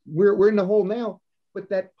just, we're in the hole now, but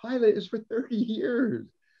that pilot is for 30 years.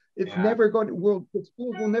 It's never going to, the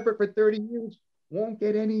schools will never for 30 years won't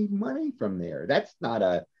get any money from there. That's not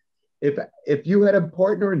if you had a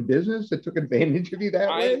partner in business that took advantage of you that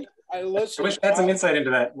way. I wish I had some insight into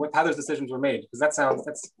that, how those decisions were made, because that's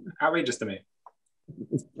outrageous to me.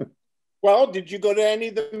 Well, did you go to any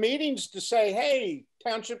of the meetings to say, hey,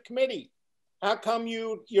 Township Committee, how come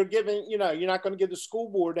you're giving, you're not going to give the school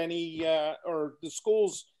board any, or the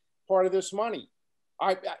schools part of this money?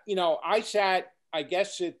 I sat, I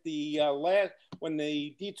guess, at the when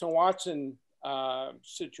the Dietz and Watson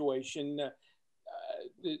situation,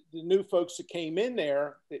 the new folks that came in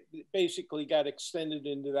there, that basically got extended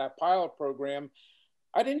into that pilot program.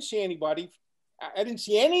 I didn't see anybody. I didn't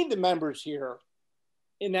see any of the members here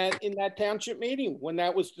in that township meeting when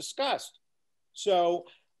that was discussed. So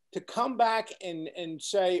to come back and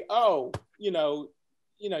say, oh, you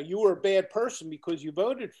were a bad person because you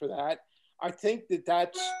voted for that, I think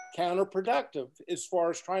that's counterproductive as far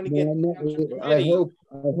as trying to get. I hope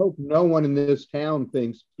no one in this town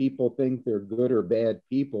thinks people think they're good or bad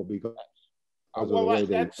people because of the way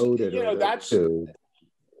they voted.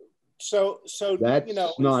 So that's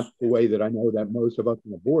not the way that I know that most of us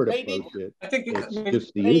on the board approach it. I think it's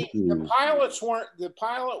just the issue. The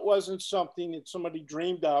pilot wasn't something that somebody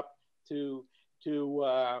dreamed up to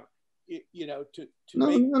no.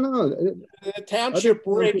 The township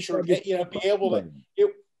rich or be able to.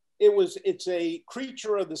 It's a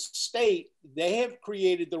creature of the state. They have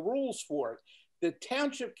created the rules for it. The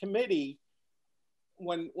township committee,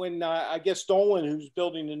 when I guess Dolan, who's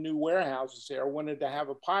building the new warehouses there, wanted to have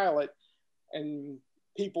a pilot, and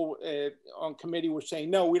people on committee were saying,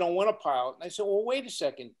 no, we don't want a pilot. And I said, well, wait a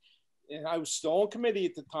second. And I was still on committee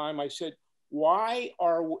at the time. I said, why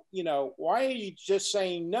are you just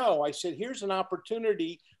saying no? I said, here's an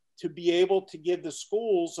opportunity to be able to give the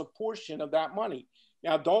schools a portion of that money.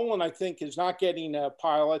 Now, Dolan, I think, is not getting a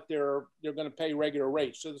pilot. They're going to pay regular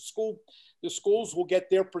rates. So the schools will get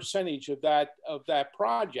their percentage of that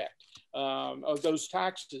project, of those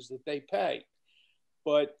taxes that they pay.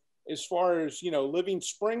 But as far as, Living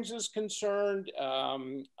Springs is concerned,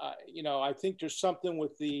 I think there's something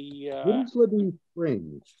with the... what is Living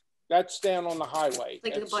Springs? That's down on the highway.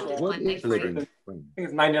 Like a bunch what is Living Springs? I think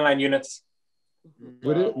it's 99 units.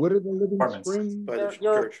 What are the Living Springs? They're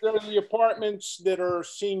the apartments that are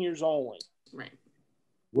seniors only. Right.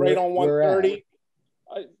 Right on 130.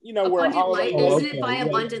 Where Abundant Life, isn't it by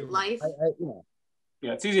Abundant Life?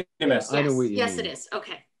 Yeah, it's easy to miss. I know what you yes, mean. it is.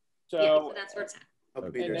 Okay. So that's where it's at.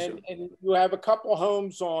 And you have a couple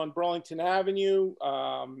homes on Burlington Avenue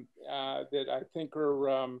that I think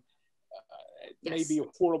are maybe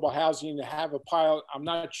affordable housing to have a pilot. I'm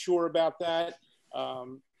not sure about that,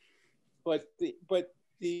 but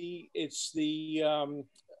it's the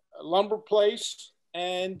lumber place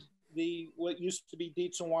and what used to be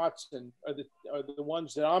Dietz and Watson are the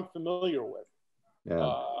ones that I'm familiar with.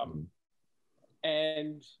 Yeah.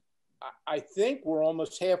 And I think we're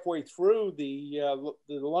almost halfway through the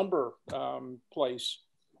lumber place.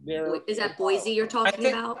 Is that Boise you're talking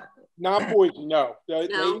about? Not Boise, no. They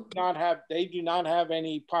do not have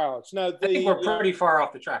any pilots. No, I think we're pretty far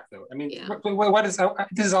off the track, though. I mean,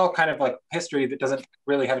 this is all kind of like history that doesn't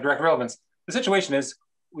really have a direct relevance. The situation is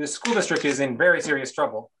the school district is in very serious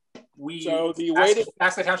trouble. We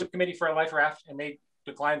asked the township committee for a life raft, and they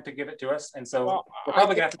declined to give it to us, and so we're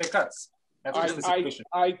probably gonna have to make cuts. That's just the situation.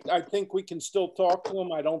 I think we can still talk to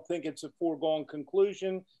them. I don't think it's a foregone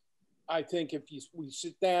conclusion. I think if we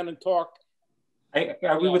sit down and talk.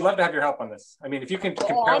 We would love to have your help on this. I mean, if you can.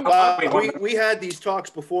 We had these talks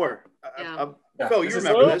before. Phil, you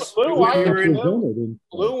remember this? Lou,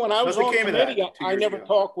 when I was on committee, I never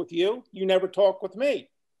talked with you. You never talked with me.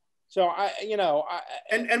 So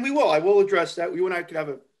and we will. I will address that. You and I could have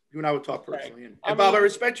you and I would talk personally. Right. And Bob, I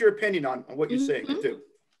respect your opinion on what you're saying. I do.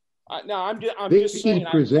 No, I'm just saying.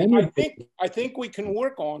 I think we can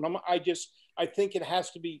work on them. I think it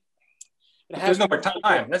has to be. There's no more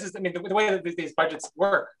time. This is, the way that these budgets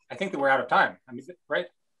work. I think that we're out of time. Right?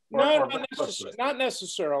 Not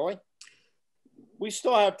necessarily. We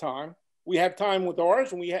still have time. We have time with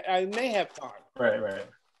ours, and they have time. Right.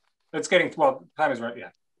 It's getting, well, time is right, yeah.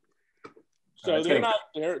 So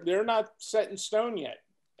they're not set in stone yet.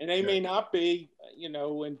 And they may not be, you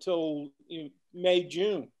know, until May,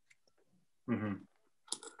 June. Mm-hmm.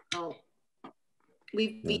 Oh,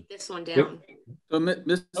 we beat this one down. So,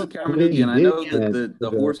 Mrs. Karamanougian, I know that the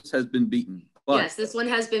horse has been beaten. But, yes, this one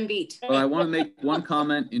has been beat. But I want to make one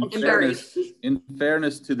comment in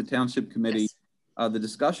fairness to the Township Committee. Yes. The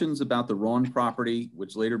discussions about the Ron property,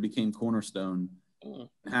 which later became Cornerstone,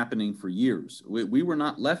 happening for years. We were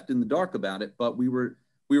not left in the dark about it, but we were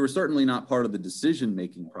certainly not part of the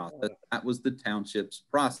decision-making process. That was the Township's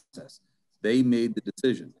process. They made the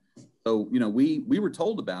decision. So, you know, we were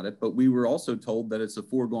told about it, but we were also told that it's a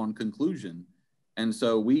foregone conclusion. And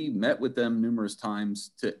so we met with them numerous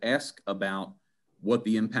times to ask about what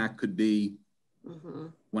the impact could be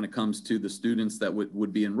when it comes to the students that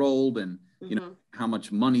would be enrolled and, you know, how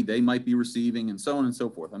much money they might be receiving and so on and so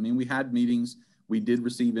forth. I mean, we had meetings, we did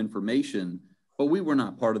receive information, but we were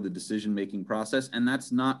not part of the decision-making process. And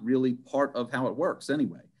that's not really part of how it works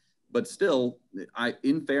anyway. But still,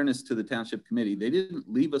 in fairness to the Township Committee, they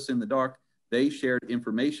didn't leave us in the dark. They shared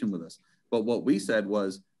information with us. But what we said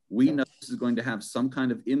was, we know this is going to have some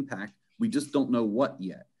kind of impact. We just don't know what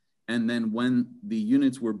yet. And then when the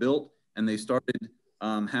units were built and they started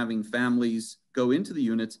having families go into the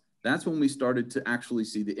units, that's when we started to actually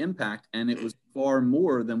see the impact. And it was far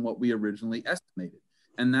more than what we originally estimated.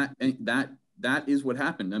 And that is what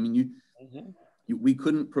happened. I mean, we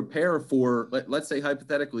couldn't prepare for, let's say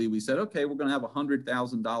hypothetically, we said, okay, we're going to have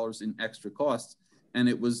 $100,000 in extra costs. And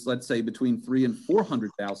it was, let's say, between $300,000 and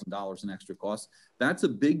 $400,000 in extra costs. That's a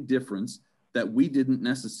big difference that we didn't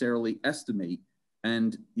necessarily estimate.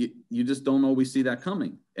 And you just don't always see that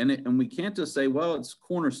coming. And we can't just say, well, it's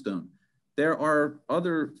Cornerstone. There are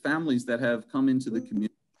other families that have come into the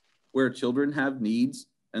community where children have needs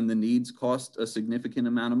and the needs cost a significant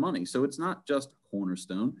amount of money. So it's not just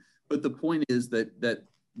Cornerstone. But the point is that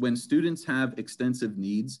when students have extensive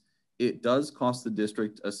needs, it does cost the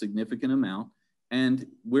district a significant amount. And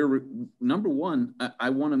number one, I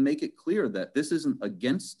want to make it clear that this isn't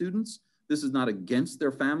against students. This is not against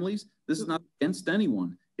their families. This is not against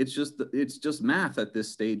anyone. It's just math at this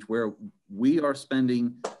stage where we are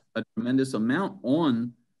spending a tremendous amount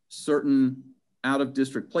on certain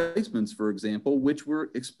out-of-district placements, for example, which we're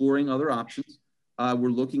exploring other options. We're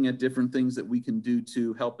looking at different things that we can do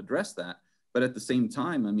to help address that. But at the same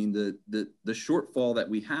time, I mean, the shortfall that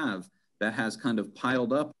we have that has kind of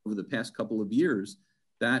piled up over the past couple of years,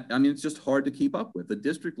 that, I mean, it's just hard to keep up with. A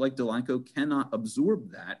district like Delanco cannot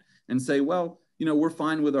absorb that and say, well, you know, we're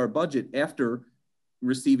fine with our budget after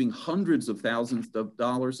receiving hundreds of thousands of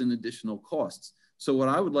dollars in additional costs. So what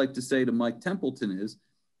I would like to say to Mike Templeton is,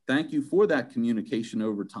 thank you for that communication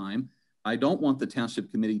over time. I don't want the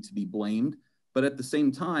Township Committee to be blamed. But at the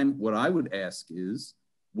same time, what I would ask is,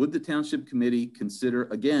 would the Township Committee consider,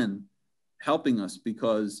 again, helping us?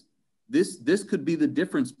 Because this could be the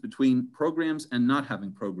difference between programs and not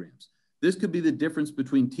having programs. This could be the difference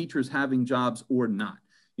between teachers having jobs or not.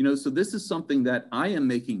 You know, so this is something that I am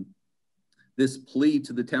making this plea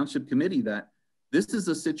to the Township Committee, that this is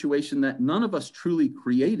a situation that none of us truly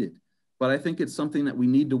created, but I think it's something that we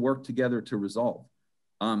need to work together to resolve.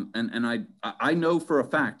 And I know for a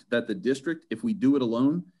fact that the district, if we do it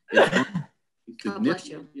alone, it's going to have a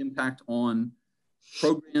significant impact on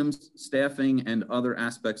programs, staffing, and other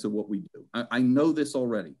aspects of what we do. I know this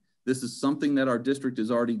already. This is something that our district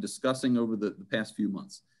is already discussing over the past few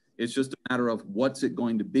months. It's just a matter of what's it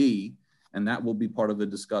going to be, and that will be part of the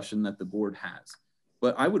discussion that the board has.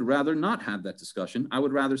 But I would rather not have that discussion. I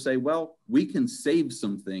would rather say, well, we can save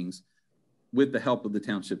some things with the help of the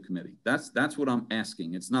Township Committee. That's what I'm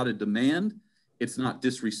asking. It's not a demand. It's not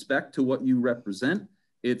disrespect to what you represent.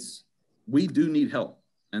 It's, we do need help.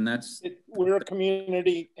 And that's— we're a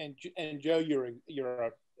community, and Joe, you're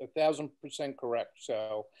 1,000% correct.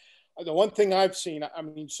 So the one thing I've seen, I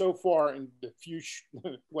mean, so far in the few,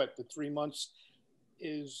 the 3 months,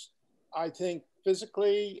 is I think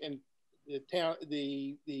physically and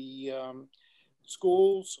the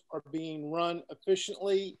schools are being run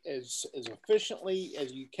efficiently, as efficiently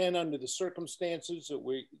as you can under the circumstances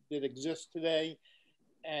that exist today.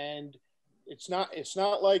 And it's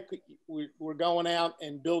not like we're going out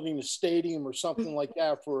and building a stadium or something like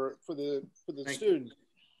that for the students.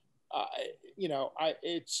 You know,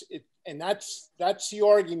 and that's the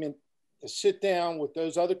argument, to sit down with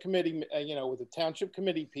those other committee, you know, with the Township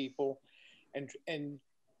Committee people, and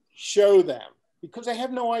show them, because they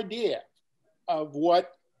have no idea of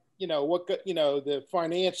what the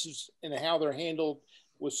finances and how they're handled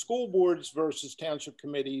with school boards versus Township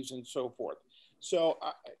committees and so forth. So,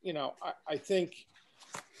 you know, I think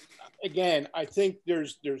again, I think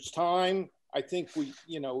there's time. I think we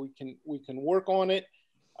can work on it,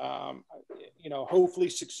 hopefully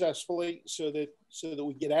successfully, so that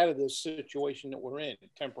we get out of this situation that we're in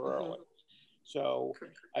temporarily. So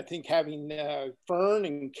I think having Fern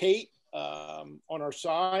and Kate on our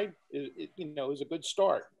side is a good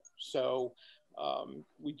start. So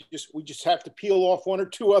we just have to peel off one or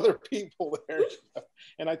two other people there,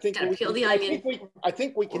 and I think I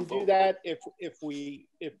think we can do that if we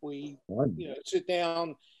sit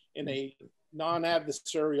down in a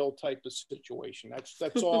non-adversarial type of situation.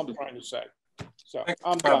 That's all I'm trying to say. So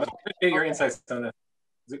I'm done. I appreciate your insights on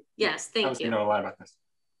this. Yes, thank you. You know a lot about this.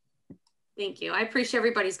 Thank you. I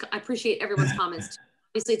appreciate everyone's comments.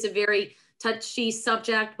 Obviously, it's a very touchy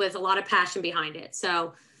subject with a lot of passion behind it.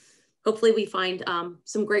 So hopefully we find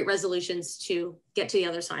some great resolutions to get to the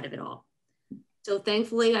other side of it all. So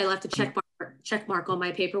thankfully, I left a check mark on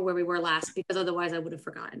my paper where we were last, because otherwise I would have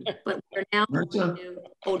forgotten. But we're now to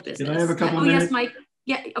old business. Can I have a couple minutes? Yes, Mike.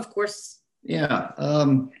 Yeah, of course. Yeah,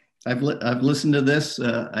 I've listened to this.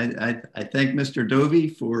 I thank Mr. Dovey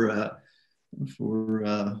for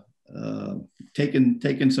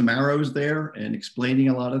taking some arrows there and explaining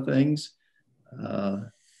a lot of things.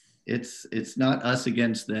 It's not us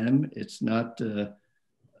against them. It's not.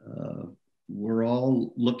 We're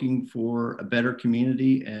all looking for a better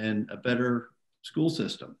community and a better school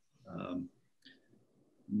system.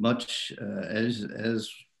 Much as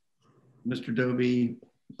Mr. Dovey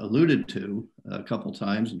alluded to a couple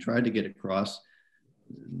times and tried to get across,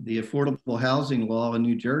 the affordable housing law in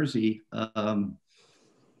New Jersey,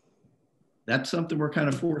 that's something we're kind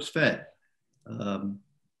of force-fed. And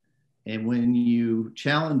when you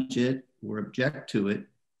challenge it or object to it,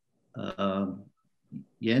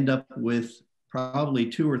 you end up with probably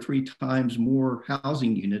 2 or 3 times more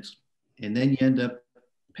housing units, and then you end up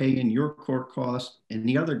paying your court costs and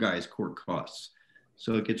the other guy's court costs.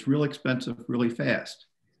 So it gets real expensive really fast.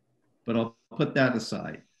 But I'll put that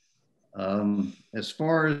aside. As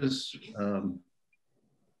far as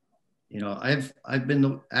I've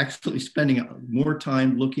been actually spending more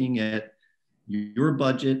time looking at your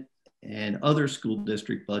budget and other school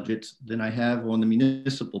district budgets than I have on the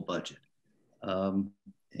municipal budget.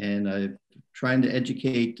 And I'm trying to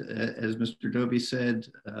educate, as Mr. Dovey said,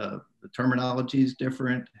 the terminology is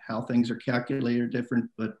different, how things are calculated are different,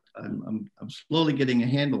 but I'm slowly getting a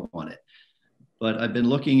handle on it. But I've been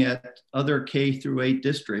looking at other K-8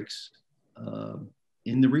 districts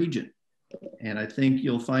in the region. And I think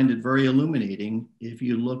you'll find it very illuminating if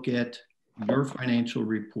you look at your financial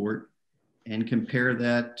report and compare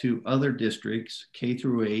that to other districts,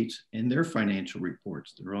 K-8, and their financial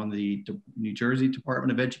reports. They're on the New Jersey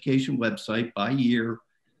Department of Education website by year.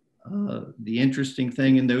 The interesting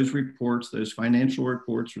thing in those reports, those financial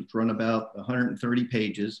reports, which run about 130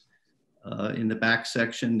 pages, in the back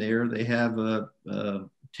section there, they have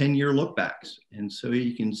 10-year look backs. And so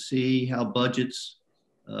you can see how budgets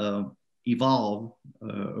evolve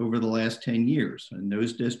over the last 10 years in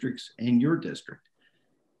those districts and your district.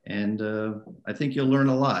 And I think you'll learn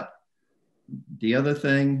a lot. The other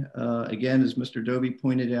thing, again, as Mr. Dovey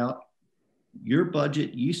pointed out, your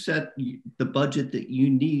budget, you set the budget that you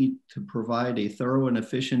need to provide a thorough and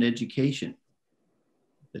efficient education.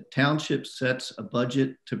 The township sets a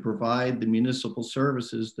budget to provide the municipal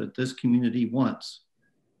services that this community wants.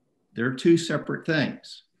 They're 2 separate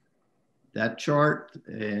things. That chart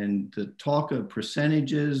and the talk of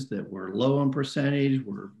percentages that we're low on percentage,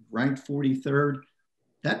 we're ranked 43rd,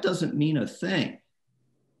 that doesn't mean a thing.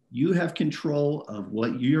 You have control of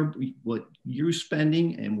what you're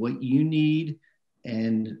spending and what you need,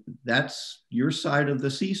 and that's your side of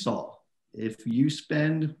the seesaw. If you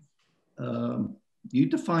spend, you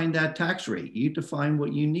define that tax rate, you define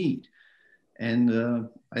what you need. And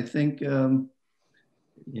I think,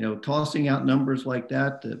 tossing out numbers like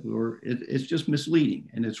that, it's just misleading,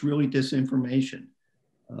 and it's really disinformation.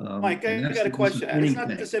 Mike, I got a question. It's not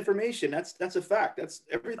disinformation. That's a fact. That's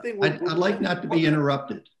everything. I'd like not to be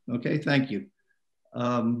interrupted. Okay, thank you.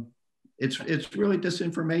 It's really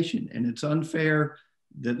disinformation, and it's unfair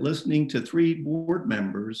that listening to 3 board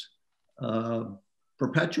members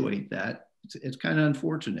perpetuate that. It's kind of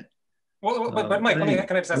unfortunate. Well, but Mike,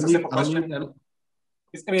 can I just ask a simple question?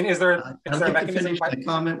 Is there a mechanism? To finish the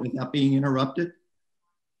comment without being interrupted.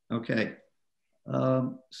 Okay.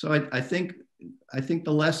 So I think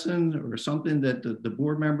the lesson, or something that the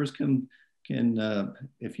board members can,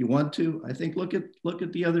 if you want to, I think look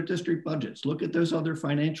at the other district budgets, look at those other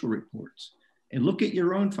financial reports, and look at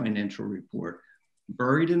your own financial report.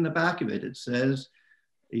 Buried in the back of it, it says,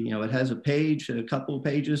 it has a couple of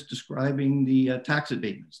pages describing the tax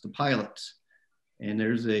abatements, the pilots. and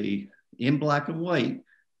there's in black and white,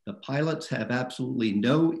 the pilots have absolutely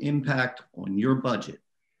no impact on your budget,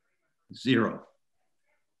 0.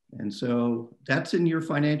 And so that's in your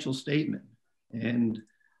financial statement. And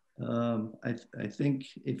I think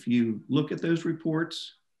if you look at those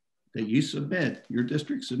reports that you submit, your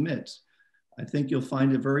district submits, I think you'll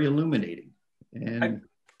find it very illuminating. And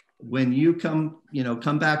when you come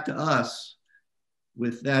back to us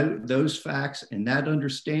with those facts and that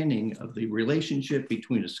understanding of the relationship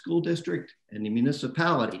between a school district and the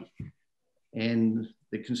municipality and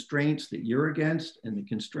the constraints that you're against and the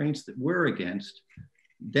constraints that we're against,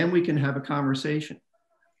 then we can have a conversation.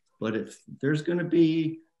 But if there's going to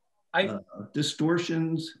be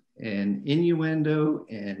distortions and innuendo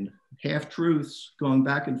and half-truths going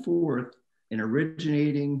back and forth and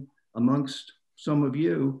originating amongst some of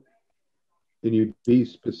you, can you be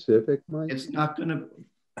specific, Mike? It's not going to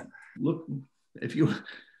look, if you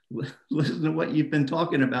listen to what you've been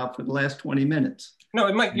talking about for the last 20 minutes.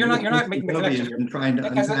 No, Mike, you're not making the connection here. Trying to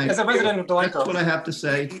as a resident of Delanco. That's what I have to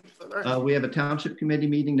say. We have a township committee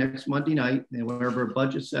meeting next Monday night, and we have our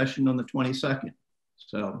budget session on the 22nd.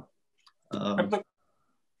 So, thank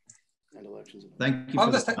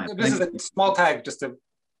you. This is a small tag, just to,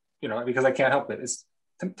 because I can't help it.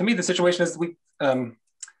 To me, the situation is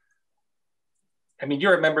I mean,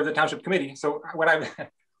 you're a member of the township committee, so what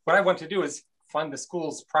I want to do is fund the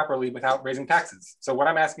schools properly without raising taxes. So what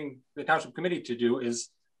I'm asking the township committee to do is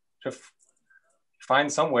to find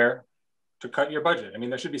somewhere to cut your budget. I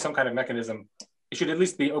mean, there should be some kind of mechanism. You should at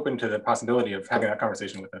least be open to the possibility of having that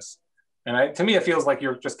conversation with us. And to me, it feels like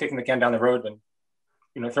you're just kicking the can down the road and,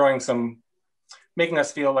 making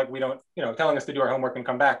us feel like we don't, telling us to do our homework and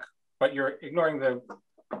come back, but you're ignoring the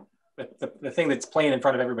thing that's plain in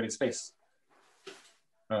front of everybody's face.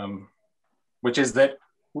 Which is that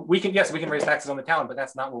we can raise taxes on the town, but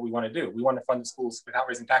that's not what we want to do. We want to fund the schools without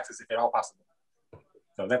raising taxes if at all possible.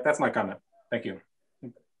 So that's my comment. Thank you.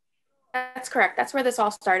 That's correct. That's where this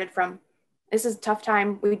all started from. This is a tough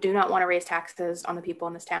time. We do not want to raise taxes on the people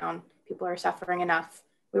in this town. People are suffering enough.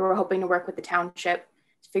 We were hoping to work with the township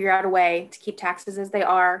to figure out a way to keep taxes as they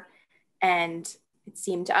are. And it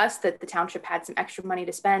seemed to us that the township had some extra money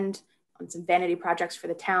to spend on some vanity projects for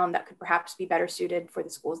the town that could perhaps be better suited for the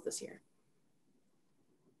schools this year.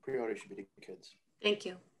 Pre-order should be to kids. Thank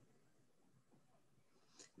you.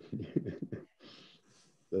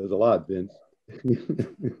 There's a lot, Vince.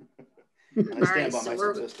 All right, so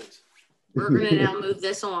we're going to now move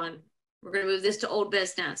this on. We're going to move this to old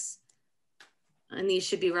business. And these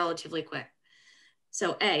should be relatively quick.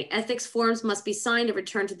 So A, ethics forms must be signed and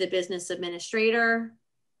returned to the business administrator.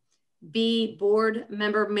 B, board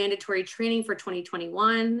member mandatory training for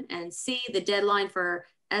 2021. And C, the deadline for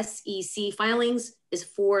SEC filings is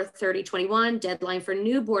 4/30/21. Deadline for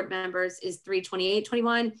new board members is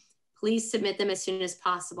 3/28/21. Please submit them as soon as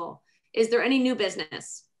possible. Is there any new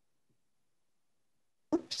business?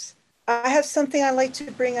 Oops. I have something I'd like to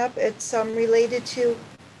bring up. It's related to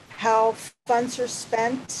how funds are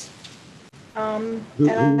spent. And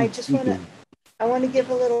I just want to give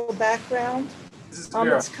a little background. It's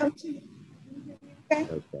come to,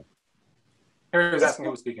 okay. Harry was asking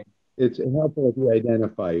who was speaking. It's helpful if you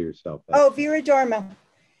identify yourself. Oh, Vera Dharma.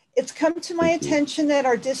 It's come to my attention that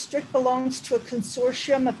our district belongs to a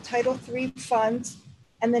consortium of Title III funds,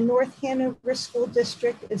 and the North Hanover School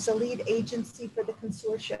District is the lead agency for the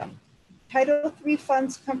consortium. Title III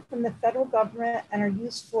funds come from the federal government and are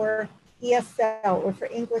used for ESL, or for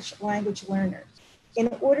English language learners. In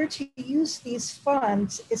order to use these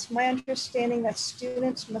funds, it's my understanding that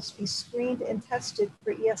students must be screened and tested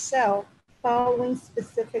for ESL following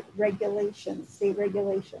specific regulations, state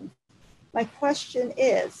regulations. My question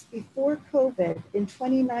is, before COVID in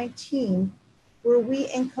 2019, were we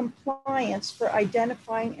in compliance for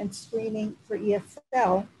identifying and screening for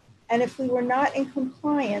ESL? And if we were not in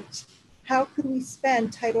compliance, how could we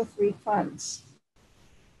spend Title III funds?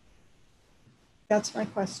 That's my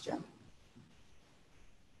question.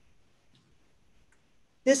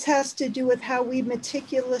 This has to do with how we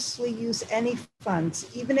meticulously use any funds.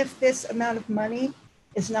 Even if this amount of money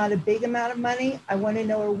is not a big amount of money, I want to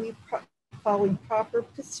know, are we following proper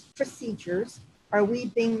procedures? Are we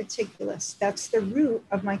being meticulous? That's the root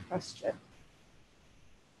of my question.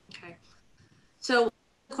 Okay. So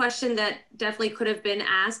a question that definitely could have been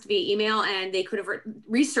asked via email, and they could have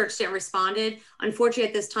researched it and responded. Unfortunately,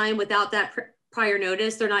 at this time, without that prior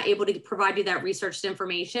notice, they're not able to provide you that researched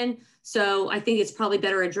information. So I think it's probably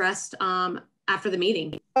better addressed after the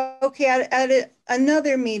meeting. Okay, at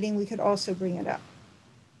another meeting, we could also bring it up.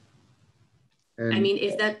 And, I mean,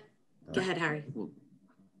 if that, go ahead, Harry.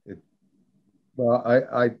 Well,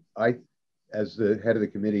 I as the head of the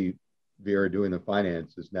committee, Vera, doing the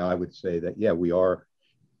finances, now I would say that, yeah, we are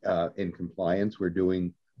in compliance. We're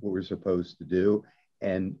doing what we're supposed to do.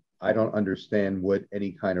 And I don't understand what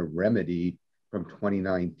any kind of remedy from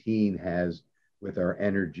 2019 has with our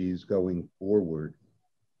energies going forward.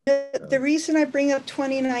 The reason I bring up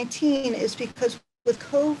 2019 is because with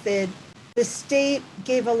COVID, the state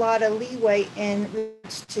gave a lot of leeway in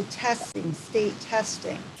regards to testing, state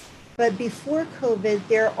testing. But before COVID,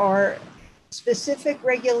 there are specific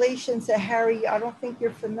regulations that, Harry, I don't think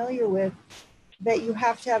you're familiar with, that you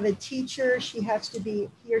have to have a teacher. He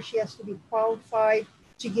or she has to be qualified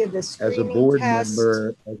to give the screening test.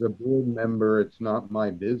 As a board member, it's not my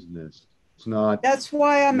business. It's not. That's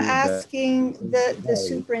why I'm asking the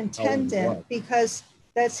superintendent, because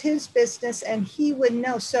that's his business and he would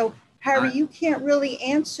know. So Harry, you can't really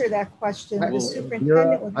answer that question. The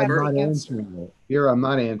superintendent would have to answer it. Here, I'm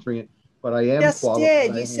not answering it, but I am. Just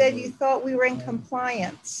did. You said you thought we were in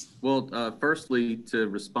compliance. Well, firstly, to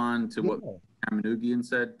respond to what Karamanougian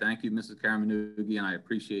said, thank you, Mrs. Karamanougian. I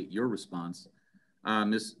appreciate your response.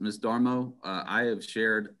 Ms. Darmo, I have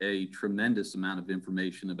shared a tremendous amount of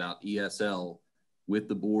information about ESL with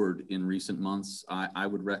the board in recent months. I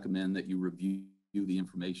would recommend that you review the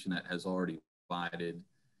information that has already provided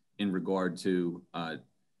in regard to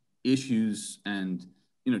issues and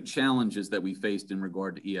challenges that we faced in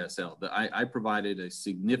regard to ESL. I provided a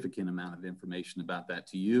significant amount of information about that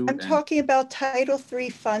to you. I'm talking about Title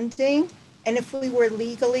III funding. And if we were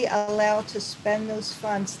legally allowed to spend those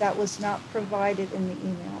funds, that was not provided in the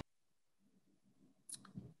email.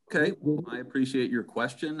 Okay, well, I appreciate your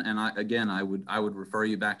question. And I would refer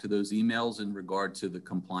you back to those emails in regard to the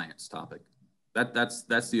compliance topic.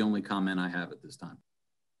 That's the only comment I have at this time.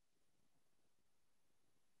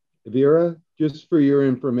 Vera, just for your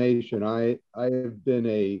information, I have been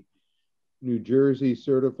a New Jersey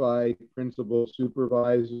certified principal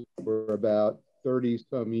supervisor for about 30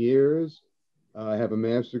 some years. I have a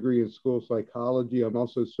master's degree in school psychology. I'm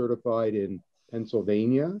also certified in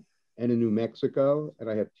Pennsylvania and in New Mexico, and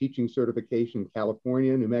I have teaching certification in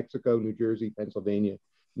California, New Mexico, New Jersey, Pennsylvania,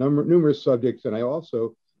 numerous subjects. And I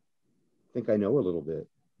also think I know a little bit,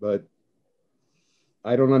 but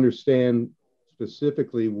I don't understand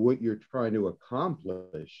specifically what you're trying to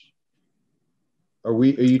accomplish. Are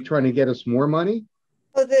you trying to get us more money?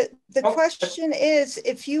 Well, the question is,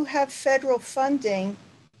 if you have federal funding,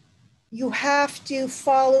 you have to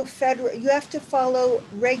follow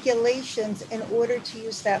regulations in order to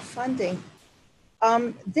use that funding.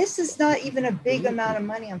 This is not even a big amount of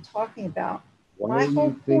money I'm talking about. My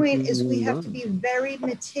whole point is we have to be very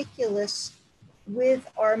meticulous with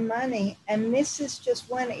our money. And this is just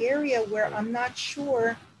one area where I'm not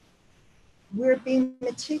sure we're being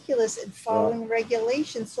meticulous in following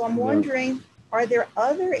regulations. So I'm wondering, are there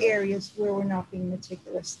other areas where we're not being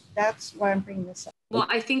meticulous? That's why I'm bringing this up. Well,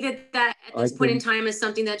 I think that at this point in time is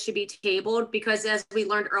something that should be tabled, because as we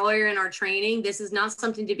learned earlier in our training, this is not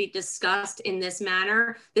something to be discussed in this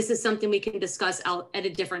manner. This is something we can discuss out at a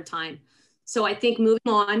different time. So I think moving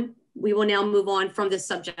on, we will now move on from this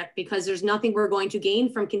subject, because there's nothing we're going to gain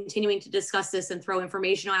from continuing to discuss this and throw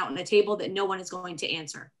information out on a table that no one is going to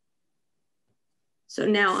answer. So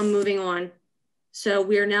now I'm moving on. So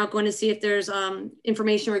we are now going to see if there's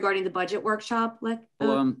information regarding the budget workshop.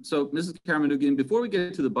 So Mrs. Karamanougian, before we get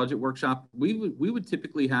into the budget workshop, we would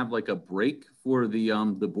typically have like a break for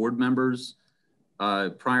the board members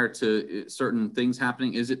prior to certain things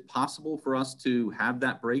happening. Is it possible for us to have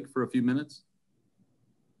that break for a few minutes?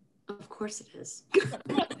 Of course it is.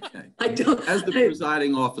 Okay. I don't. As the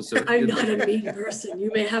presiding officer. I'm not a mean person.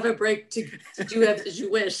 You may have a break to do as you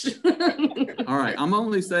wish. All right. I'm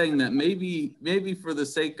only saying that maybe for the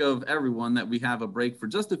sake of everyone that we have a break for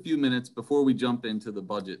just a few minutes before we jump into the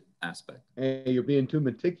budget aspect. Hey, you're being too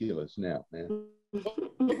meticulous now, man.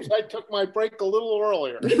 Oops, I took my break a little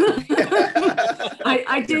earlier.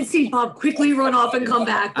 I did see Bob quickly run off and come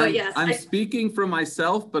back, but yes. I'm speaking for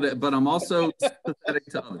myself, but I'm also sympathetic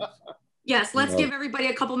to others. Yes, let's give everybody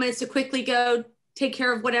a couple minutes to quickly go take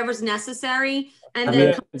care of whatever's necessary, and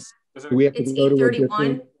then it's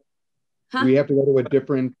 8:31. Huh? Do we have to go to a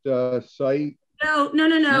different site?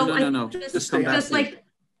 No. Just like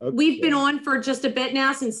we've been on for just a bit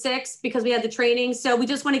now, since 6, because we had the training. So we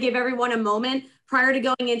just want to give everyone a moment prior to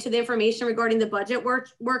going into the information regarding the budget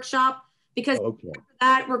workshop, because after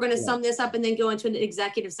that we're going to sum this up and then go into an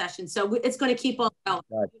executive session. So it's going to keep on going.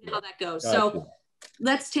 You know how that goes. So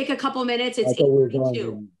let's take a couple minutes. It's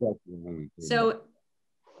 8:32. So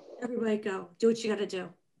everybody go. Do what you got to do.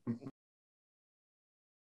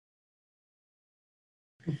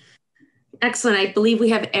 Excellent. I believe we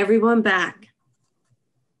have everyone back.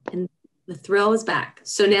 And The thrill is back.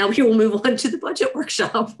 So now we will move on to the budget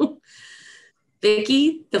workshop.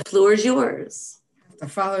 Vicki, the floor is yours. I have to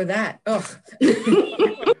follow that. Oh.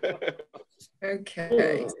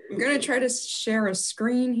 Okay, I'm gonna try to share a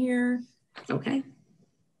screen here. Okay.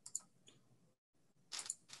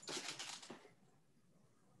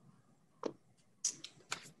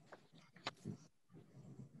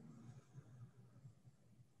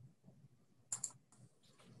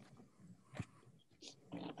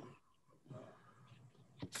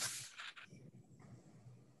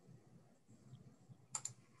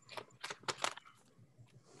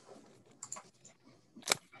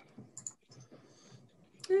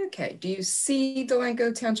 Okay, do you see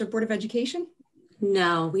Delanco Township Board of Education?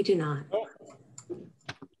 No, we do not.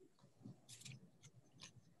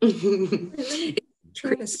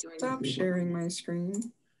 Try to stop sharing my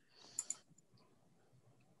screen.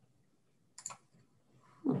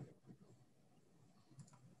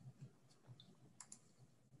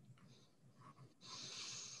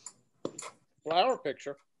 Flower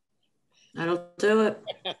picture. That'll do it.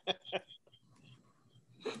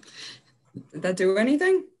 Did that do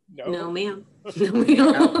anything? No, ma'am. No,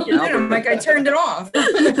 ma'am. Like I turned it off.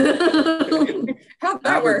 How'd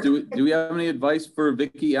that work? Do we have any advice for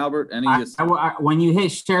Vicki, Albert? Any? When you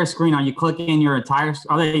hit share screen, are you clicking your entire?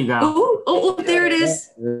 Oh, there you go. Oh, there it is.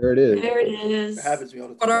 There it is. There it is. It happens to me all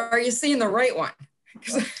the time. But are you seeing the right one?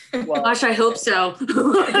 Gosh, I hope so.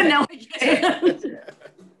 No, I can't.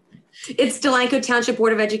 It's Delanco Township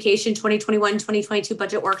Board of Education 2021-2022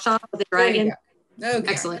 budget workshop with the dragon.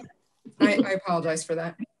 Okay. Excellent. I apologize for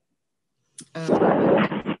that. So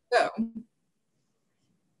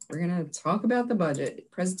we're going to talk about the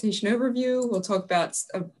budget. Presentation overview. We'll talk about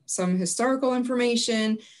some historical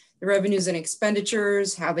information, the revenues and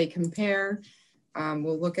expenditures, how they compare.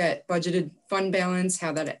 We'll look at budgeted fund balance,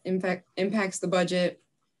 how that impacts the budget.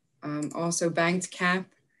 Also banked cap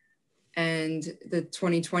and the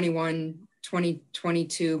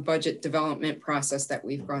 2021-2022 budget development process that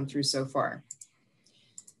we've gone through so far.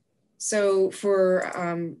 So for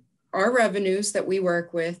our revenues that we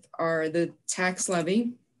work with are the tax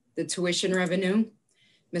levy, the tuition revenue,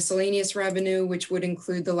 miscellaneous revenue, which would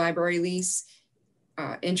include the library lease,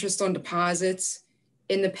 interest on deposits.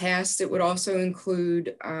 In the past, it would also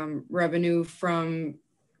include revenue from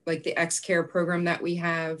like the X-Care program that we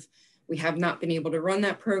have. We have not been able to run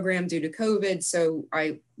that program due to COVID, so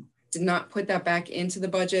I did not put that back into the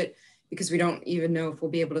budget because we don't even know if we'll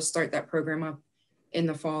be able to start that program up in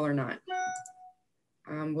the fall or not.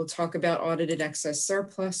 We'll talk about audited excess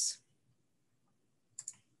surplus.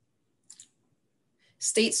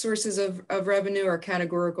 State sources of revenue are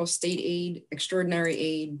categorical state aid, extraordinary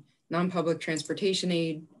aid, non-public transportation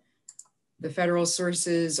aid. The federal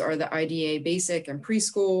sources are the IDA basic and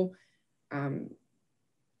preschool.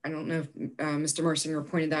 I don't know if Mr. Mersinger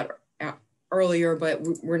pointed that out earlier, but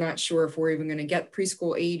we're not sure if we're even going to get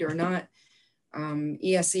preschool aid or not.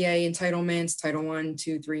 ESEA entitlements, Title 1,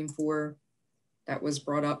 2, 3, and 4. That was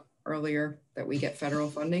brought up earlier that we get federal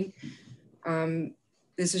funding.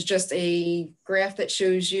 This is just a graph that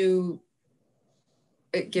shows you,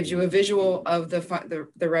 it gives you a visual of the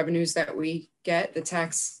revenues that we get. The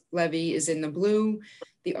tax levy is in the blue.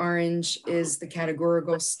 The orange is the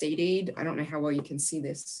categorical state aid. I don't know how well you can see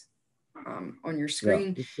this on your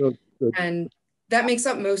screen. Yeah, and that makes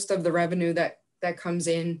up most of the revenue that comes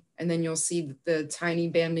in. And then you'll see the tiny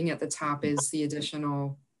banding at the top is the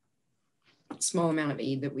additional small amount of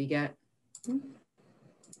aid that we get.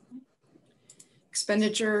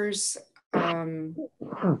 Expenditures. The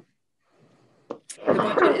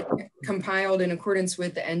budget is compiled in accordance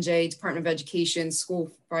with the NJ Department of Education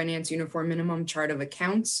School Finance Uniform Minimum Chart of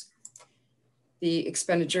Accounts. The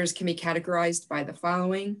expenditures can be categorized by the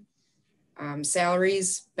following: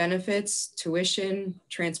 salaries, benefits, tuition,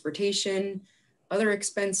 transportation, other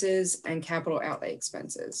expenses, and capital outlay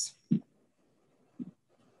expenses.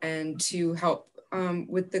 And to help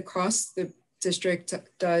with the costs, the district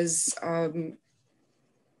does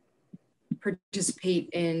participate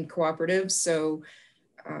in cooperatives. So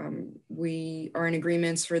we are in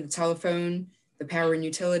agreements for the telephone, the power and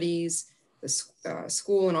utilities, the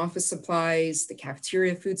school and office supplies, the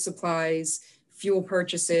cafeteria food supplies, fuel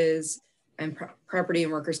purchases, and property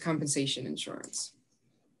and workers' compensation insurance.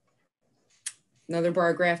 Another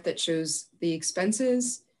bar graph that shows the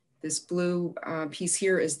expenses. This blue piece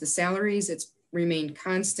here is the salaries. It's remained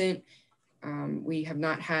constant. We have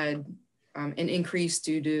not had an increase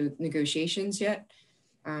due to negotiations yet.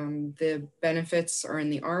 The benefits are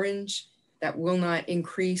in the orange. That will not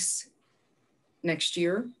increase next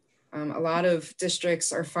year. A lot of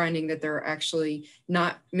districts are finding that they're actually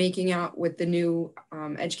not making out with the new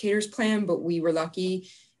educators plan, but we were lucky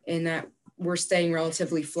in that we're staying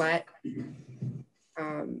relatively flat.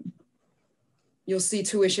 You'll see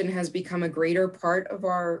tuition has become a greater part of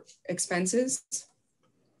our expenses.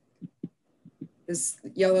 This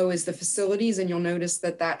yellow is the facilities, and you'll notice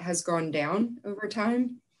that that has gone down over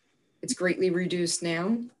time. It's greatly reduced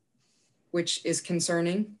now, which is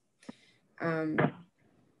concerning.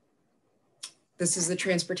 This is the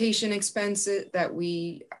transportation expense that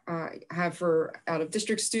we have for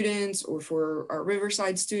out-of-district students or for our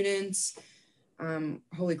Riverside students.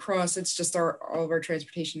 Holy Cross, it's just all of our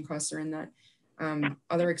transportation costs are in that.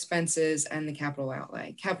 Other expenses and the capital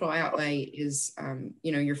outlay. Capital outlay is,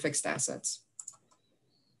 you know, your fixed assets.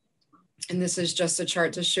 And this is just a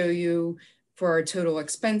chart to show you for our total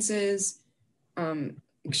expenses,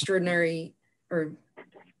 extraordinary or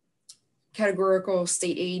categorical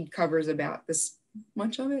state aid covers about this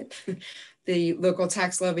much of it. The local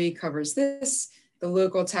tax levy covers this, the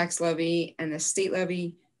local tax levy and the state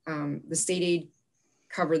levy, the state aid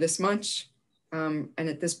cover this much. And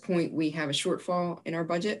at this point, we have a shortfall in our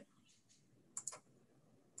budget.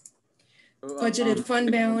 Budgeted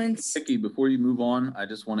fund balance. Vicki, before you move on, I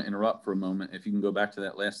just want to interrupt for a moment. If you can go back to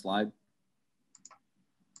that last slide.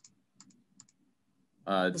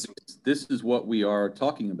 This is what we are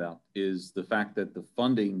talking about, is the fact that the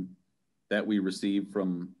funding that we receive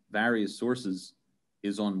from various sources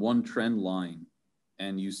is on one trend line,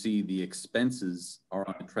 and you see the expenses are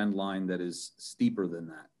on a trend line that is steeper than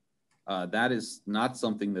that. That is not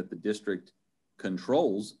something that the district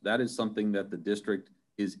controls. That is something that the district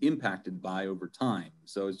is impacted by over time.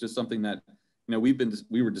 So it's just something that, you know,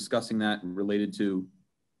 we were discussing that related to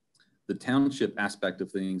the township aspect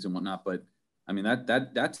of things and whatnot. But I mean,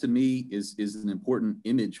 that to me is an important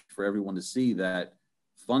image for everyone to see, that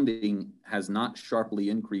funding has not sharply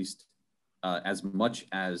increased as much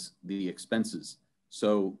as the expenses.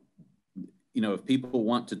 So, you know, if people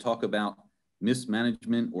want to talk about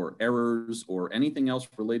mismanagement or errors or anything else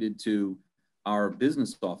related to our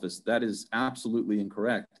business office, that is absolutely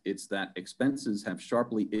incorrect. It's that expenses have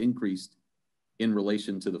sharply increased in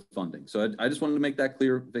relation to the funding. So I just wanted to make that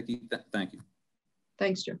clear, Vicki. Thank you.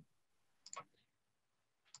 Thanks, Joe.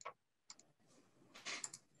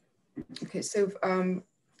 Okay, so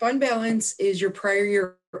fund balance is your prior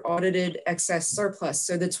year audited excess surplus.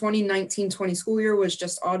 So the 2019-20 school year was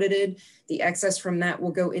just audited. The excess from that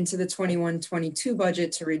will go into the 21-22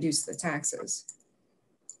 budget to reduce the taxes.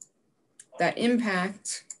 That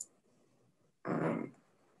impact,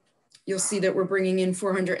 you'll see that we're bringing in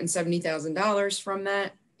 $470,000 from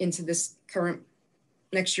that into this current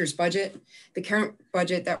next year's budget. The current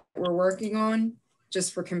budget that we're working on,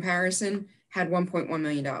 just for comparison, had $1.1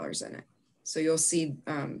 million in it. So you'll see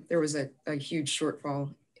there was a huge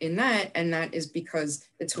shortfall in that, and that is because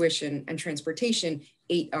the tuition and transportation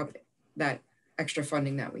ate up that extra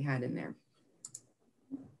funding that we had in there.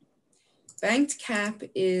 Banked cap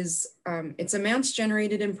is, it's amounts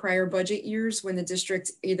generated in prior budget years when the district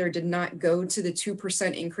either did not go to the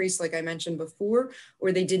 2% increase like I mentioned before,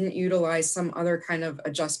 or they didn't utilize some other kind of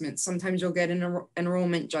adjustment. Sometimes you'll get an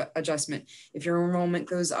enrollment adjustment. If your enrollment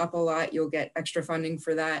goes up a lot, you'll get extra funding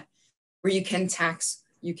for that, or you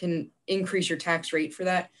can increase your tax rate for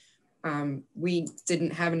that. We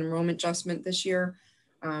didn't have an enrollment adjustment this year.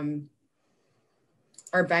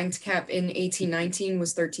 Our banked cap in 18-19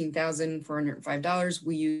 was $13,405.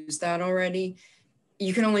 We used that already.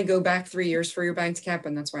 You can only go back 3 years for your banked cap,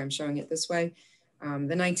 and that's why I'm showing it this way. The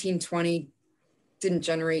 19-20 didn't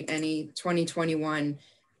generate any. 2021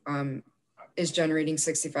 is generating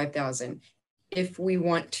 $65,000. If we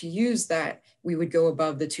want to use that, we would go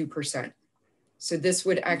above the 2%. So this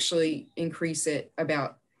would actually increase it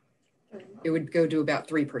about, it would go to about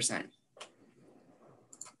 3%.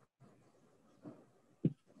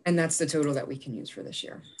 And that's the total that we can use for this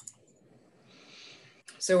year.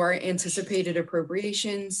 So our anticipated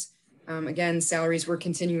appropriations, again, salaries, we're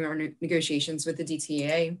continuing our negotiations with the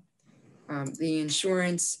DTA. The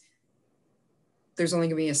insurance, there's only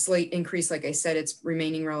gonna be a slight increase. Like I said, it's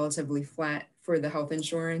remaining relatively flat for the health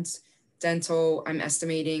insurance. Dental, I'm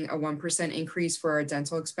estimating a 1% increase for our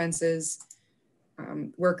dental expenses.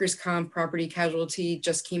 Workers' comp, property casualty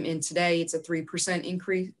just came in today. It's a 3%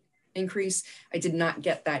 increase. I did not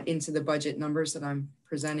get that into the budget numbers that I'm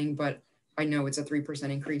presenting, but I know it's a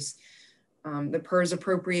 3% increase. The PERS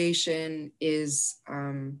appropriation is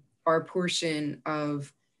our portion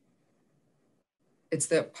of, it's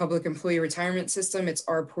the public employee retirement system. It's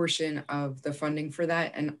our portion of the funding for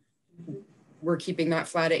that. And we're keeping that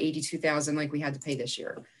flat at $82,000 like we had to pay this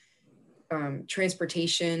year.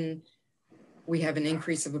 Transportation, we have an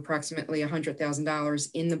increase of approximately $100,000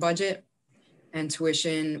 in the budget, and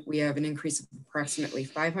tuition, we have an increase of approximately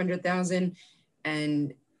 $500,000.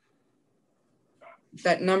 And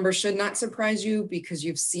that number should not surprise you because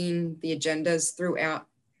you've seen the agendas throughout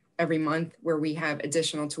every month where we have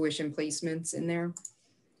additional tuition placements in there.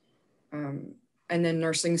 And then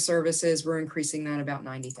nursing services, we're increasing that about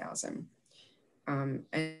 $90,000.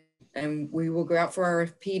 And we will go out for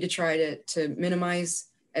RFP to try to minimize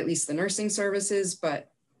at least the nursing services, but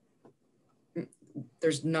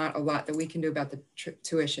there's not a lot that we can do about the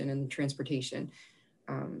tuition and transportation.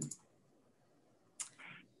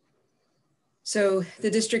 So the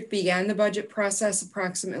district began the budget process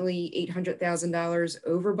approximately $800,000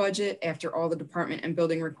 over budget after all the department and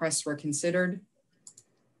building requests were considered.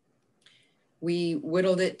 We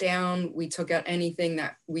whittled it down. We took out anything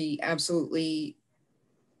that we absolutely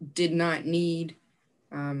did not need.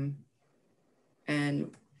 And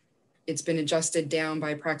it's been adjusted down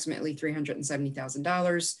by approximately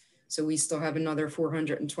 $370,000. So we still have another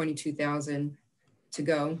 $422,000 to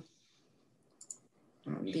go.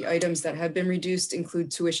 The items that have been reduced include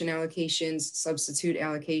tuition allocations, substitute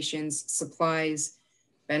allocations, supplies,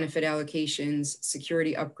 benefit allocations,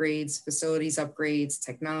 security upgrades, facilities upgrades,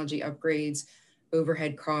 technology upgrades,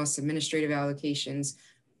 overhead costs, administrative allocations.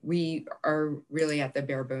 We are really at the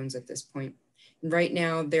bare bones at this point. Right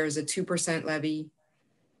now, there's a 2% levy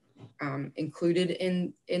included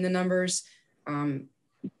in the numbers. I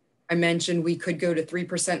mentioned we could go to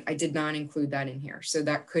 3%. I did not include that in here. So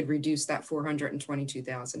that could reduce that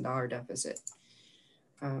 $422,000 deficit.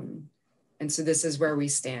 And so this is where we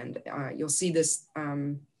stand. You'll see this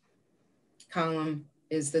column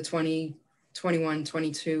is the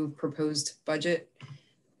 2021-22 proposed budget.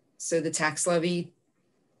 So the tax levy,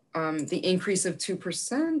 the increase of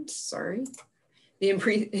 2%, sorry, the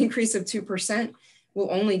increase of 2% will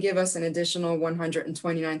only give us an additional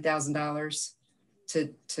 $129,000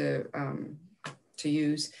 to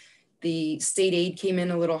use. The state aid came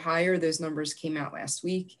in a little higher. Those numbers came out last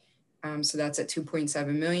week. So that's at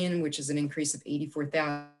 2.7 million, which is an increase of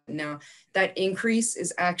 84,000. Now that increase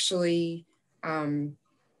is actually,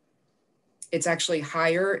 it's actually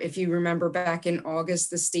higher. If you remember back in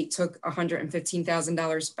August, the state took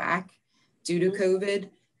 $115,000 back due to COVID.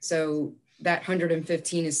 So that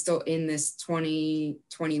 115 is still in this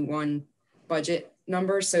 2021 budget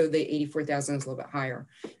number. So the 84,000 is a little bit higher,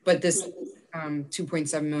 but this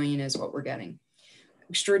 2.7 million is what we're getting.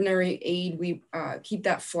 Extraordinary aid, we keep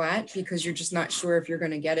that flat because you're just not sure if you're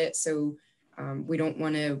going to get it. So we don't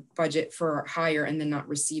want to budget for higher and then not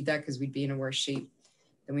receive that because we'd be in a worse shape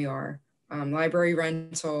than we are. Library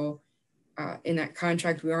rental, in that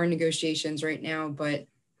contract, we are in negotiations right now, but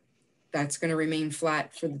that's going to remain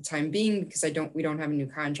flat for the time being because we don't have a new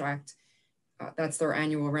contract. That's their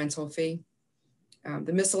annual rental fee.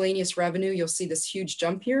 The miscellaneous revenue, you'll see this huge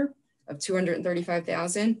jump here of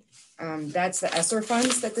 235,000. That's the ESSER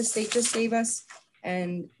funds that the state just gave us.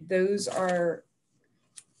 And those are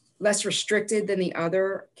less restricted than the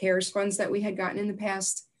other CARES funds that we had gotten in the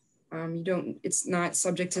past. It's not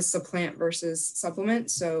subject to supplant versus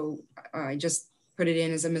supplement. So I just put it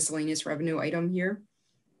in as a miscellaneous revenue item here.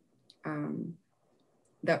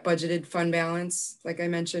 That budgeted fund balance, like I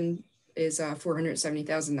mentioned, is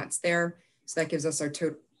 470,000. That's there. So that gives us our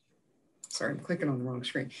total. Sorry, I'm clicking on the wrong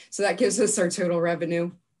screen. So that gives us our total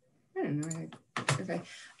revenue. I don't know. Okay,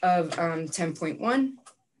 of 10.1.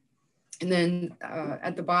 And then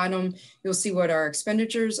at the bottom, you'll see what our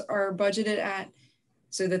expenditures are budgeted at.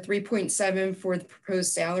 So the 3.7 for the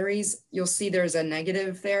proposed salaries, you'll see there's a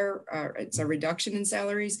negative there. It's a reduction in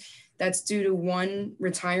salaries. That's due to one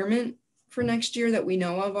retirement for next year that we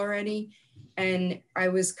know of already. And I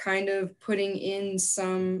was kind of putting in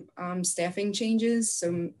some staffing changes,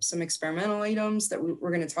 some experimental items that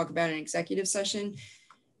we're going to talk about in executive session,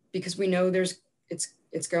 because we know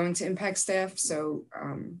it's going to impact staff. So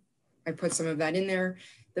I put some of that in there.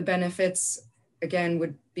 The benefits, again,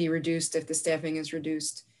 would be reduced if the staffing is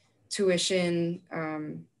reduced. Tuition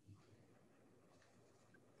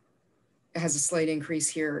has a slight increase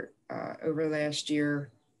here over last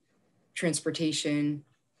year. Transportation,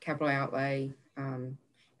 capital outlay, and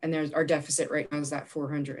there's our deficit right now is that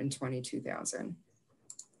 422,000.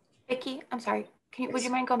 Vicki, I'm sorry. Would you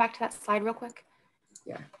mind going back to that slide real quick?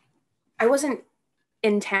 Yeah. I wasn't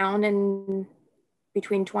in town in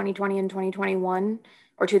between 2020 and 2021,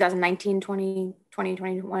 or 2019,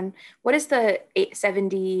 2021. What is the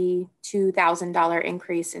 $72,000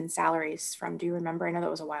 increase in salaries from? Do you remember? I know that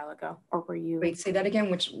was a while ago. Or were you? Wait, say that again.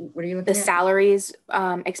 What are you looking at? The salaries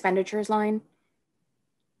expenditures line.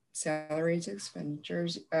 salaries,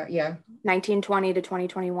 expenditures, yeah. 1920 to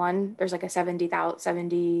 2021, there's like a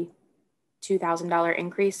 $72,000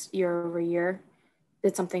 increase year over year.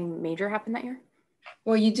 Did something major happen that year?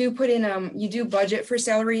 Well, you do put in, you do budget for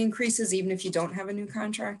salary increases even if you don't have a new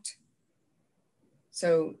contract.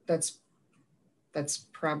 So that's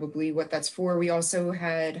probably what that's for. We also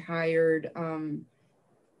had hired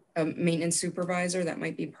a maintenance supervisor. That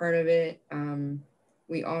might be part of it.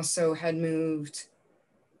 We also had moved,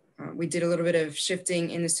 we did a little bit of shifting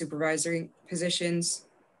in the supervisory positions.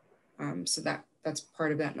 So that's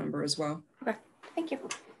part of that number as well. Okay, thank you.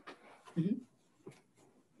 Mm-hmm.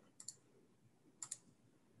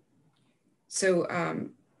 So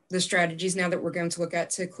the strategies now that we're going to look at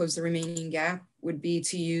to close the remaining gap would be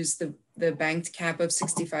to use the banked cap of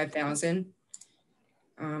 65,000.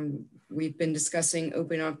 We've been discussing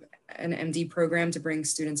open up an MD program to bring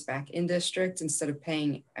students back in district instead of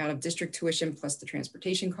paying out of district tuition plus the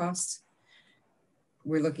transportation costs.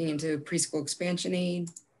 We're looking into preschool expansion aid,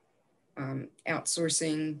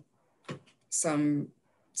 outsourcing some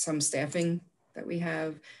staffing that we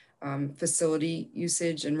have, facility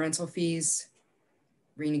usage and rental fees,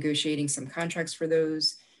 renegotiating some contracts for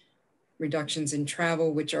those, reductions in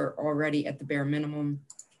travel, which are already at the bare minimum,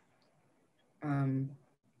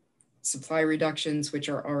 supply reductions, which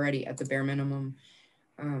are already at the bare minimum,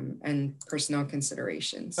 and personnel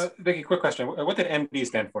considerations. Vicki, quick question. What did MD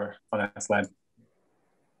stand for on that slide?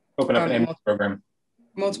 Open up an MD program.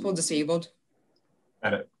 Multiple disabled.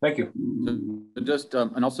 Got it. Thank you. So just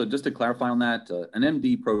and also just to clarify on that, an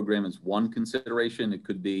MD program is one consideration. It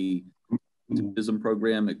could be autism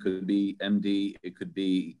program, it could be MD, it could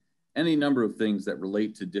be any number of things that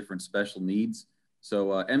relate to different special needs. So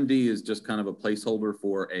MD is just kind of a placeholder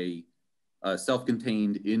for a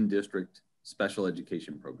self-contained in-district special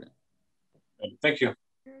education program. Thank you.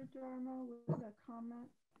 Darnell, with a comment.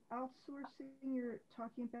 Outsourcing, you're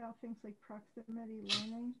talking about things like proximity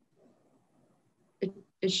learning.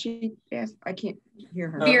 Is she? Yes, I can't hear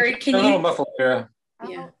her. Vera, can you? A little muffled, Vera.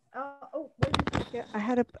 Yeah. Oh, wait a second.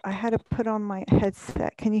 I had to put on my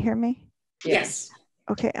headset. Can you hear me? Yes.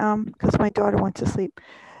 Okay. Because my daughter went to sleep.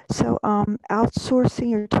 So,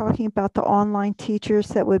 outsourcing, you're talking about the online teachers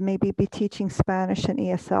that would maybe be teaching Spanish and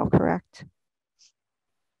ESL, correct?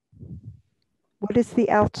 What is the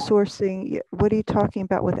outsourcing? What are you talking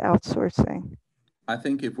about with outsourcing? I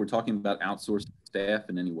think if we're talking about outsourced staff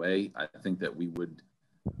in any way, I think that we would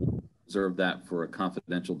reserve that for a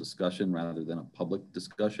confidential discussion rather than a public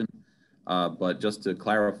discussion. But just to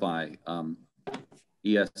clarify,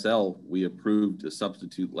 ESL, we approved a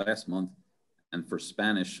substitute last month. And for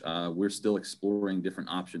Spanish, we're still exploring different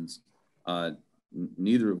options,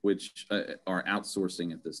 neither of which are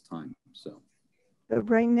outsourcing at this time. So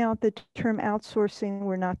right now, the term outsourcing,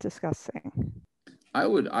 we're not discussing. I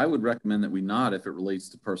would recommend that we not if it relates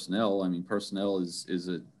to personnel. I mean, personnel is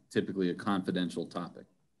typically a confidential topic.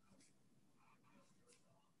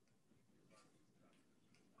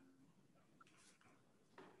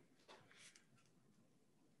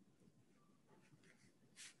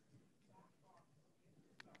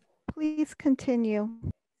 Please continue.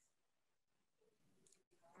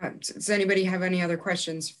 Does anybody have any other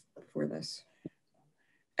questions for this?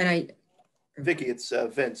 And Vicki, it's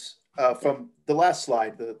Vince. From the last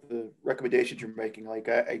slide, the recommendations you're making, like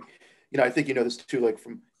I think you know this too. Like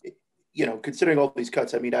from, considering all these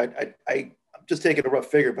cuts, I mean, I'm just taking a rough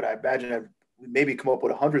figure, but I imagine we maybe come up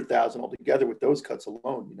with 100,000 altogether with those cuts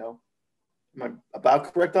alone. Am I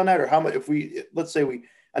about correct on that, or how much? If we let's say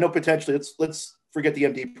I know potentially let's forget the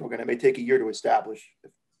MD program. It may take a year to establish,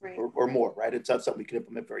 right, or more, right? It's not something we can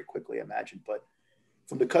implement very quickly, I imagine. But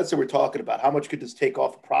from the cuts that we're talking about, how much could this take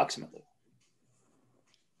off approximately?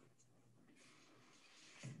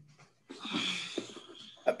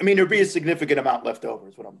 I mean, there'd be a significant amount left over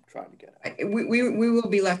is what I'm trying to get at. we will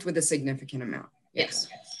be left with a significant amount. Yes.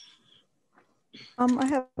 I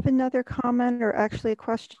have another comment, or actually a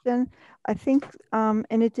question. I think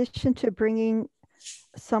in addition to bringing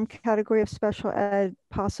some category of special ed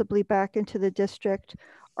possibly back into the district,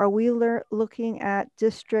 are we looking at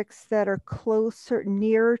districts that are closer,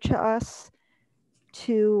 nearer to us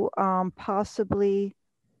to possibly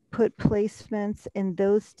put placements in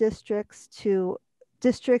those districts, to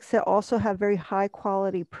districts that also have very high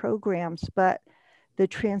quality programs, but the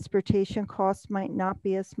transportation costs might not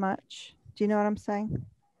be as much? Do you know what I'm saying?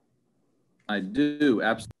 I do,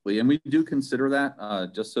 absolutely. And we do consider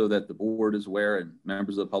that, just so that the board is aware and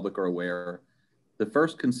members of the public are aware. The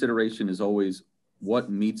first consideration is always what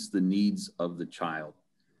meets the needs of the child.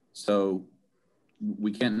 So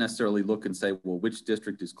we can't necessarily look and say, well, which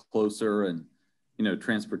district is closer and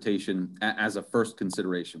transportation as a first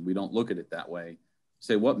consideration. We don't look at it that way.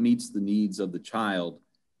 Say what meets the needs of the child,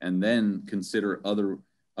 and then consider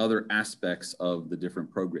other aspects of the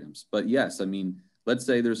different programs. But yes, I mean, let's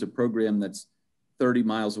say there's a program that's 30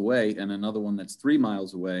 miles away and another one that's 3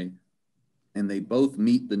 miles away, and they both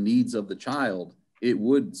meet the needs of the child. It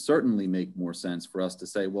would certainly make more sense for us to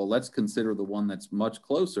say, well, let's consider the one that's much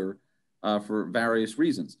closer for various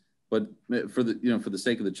reasons. But for the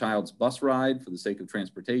sake of the child's bus ride, for the sake of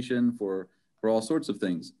transportation, for all sorts of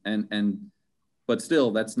things. But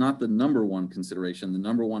still, that's not the number one consideration. The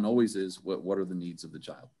number one always is what are the needs of the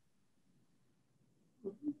child.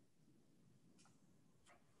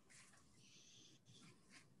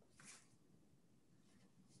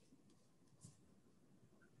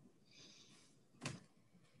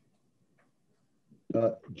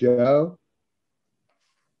 Joe,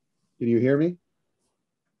 can you hear me?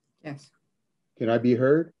 Yes. Can I be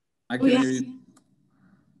heard? I can hear you.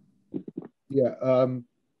 Yeah.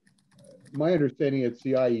 My understanding it's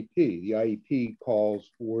the IEP. The IEP calls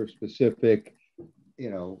for specific,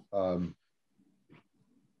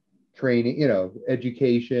 training,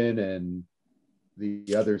 education and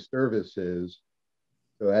the other services.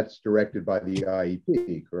 So that's directed by the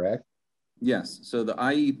IEP, correct? Yes. So the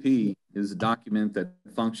IEP is a document that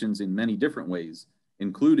functions in many different ways,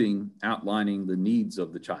 including outlining the needs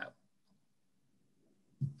of the child.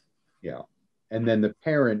 Yeah. And then the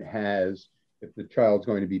parent has, if the child's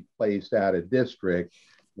going to be placed out of district,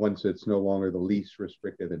 once it's no longer the least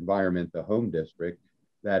restrictive environment, the home district,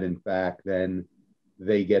 that in fact, then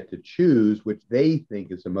they get to choose which they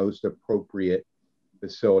think is the most appropriate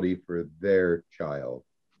facility for their child.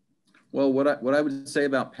 Well, what I would say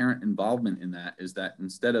about parent involvement in that is that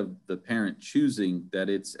instead of the parent choosing, that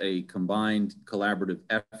it's a combined collaborative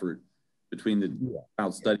effort between the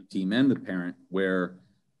child study team and the parent, where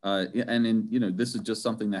this is just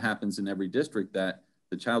something that happens in every district, that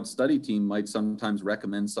the child study team might sometimes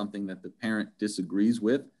recommend something that the parent disagrees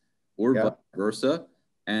with, or vice versa,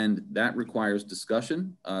 and that requires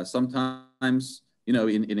discussion. Sometimes,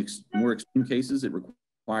 in more extreme cases, it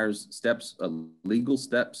requires steps, legal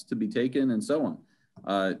steps to be taken, and so on.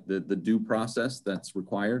 The due process that's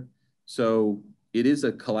required. So it is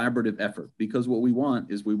a collaborative effort, because what we want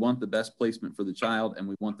is we want the best placement for the child, and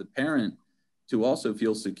we want the parent to also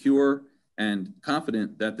feel secure and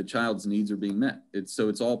confident that the child's needs are being met. So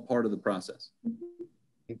it's all part of the process.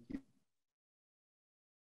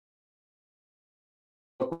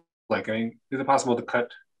 Like, I mean, is it possible to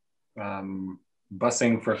cut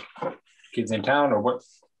busing for kids in town, or what?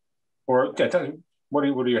 Or what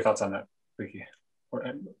are your thoughts on that, Vicky or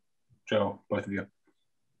Joe, both of you?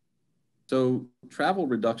 So travel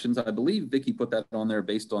reductions, I believe Vicky put that on there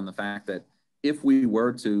based on the fact that if we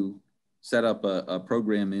were to set up a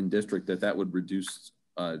program in district, that would reduce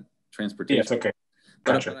transportation. Yes, okay.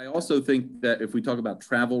 Gotcha. But I also think that if we talk about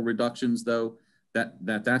travel reductions, though,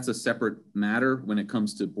 that's a separate matter when it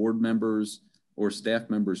comes to board members or staff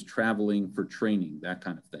members traveling for training, that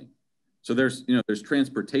kind of thing. So there's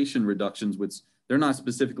transportation reductions, which they're not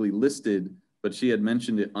specifically listed, but she had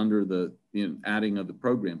mentioned it under the adding of the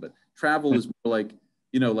program. But travel is more like,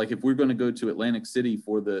 like if we're going to go to Atlantic City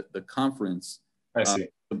for the conference, I see.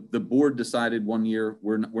 The board decided one year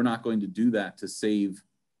we're not going to do that to save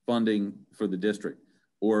funding for the district,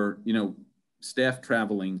 or staff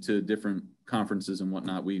traveling to different conferences and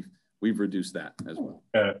whatnot. We've reduced that as well.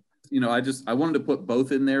 I wanted to put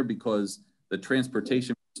both in there because the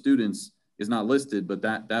transportation for students is not listed, but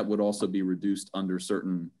that would also be reduced under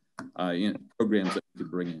certain programs that we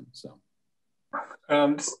could bring in. So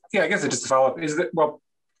I guess just to follow up, is that, well,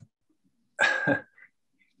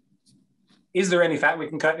 is there any fat we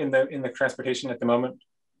can cut in the transportation at the moment?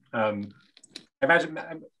 I imagine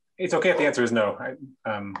it's okay if the answer is no.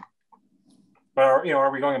 But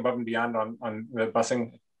are we going above and beyond on the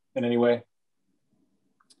busing in any way?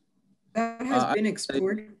 That has been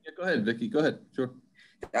explored. Yeah, go ahead, Vicky. Go ahead. Sure.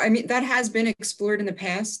 I mean, that has been explored in the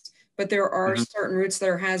past, but there are certain routes that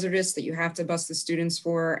are hazardous that you have to bus the students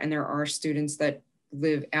for, and there are students that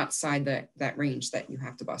live outside that range that you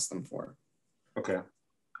have to bus them for. Okay.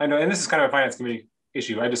 I know, and this is kind of a finance committee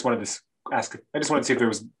issue. I just wanted to ask. I just wanted to see if there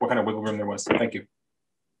was what kind of wiggle room there was. Thank you.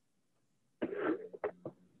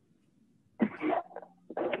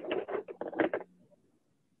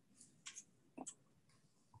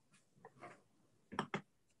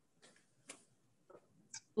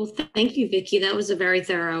 Well, thank you, Vicky. That was a very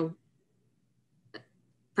thorough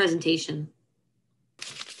presentation.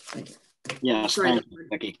 Yes, thank you,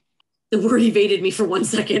 Vicky. The word evaded me for 1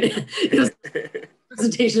 second. It was a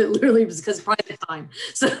presentation. It literally was because of private time.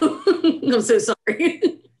 So I'm so sorry.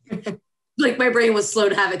 Like my brain was slow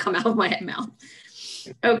to have it come out of my mouth.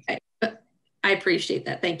 Okay, I appreciate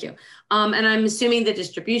that. Thank you. And I'm assuming the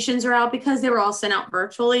distributions are out because they were all sent out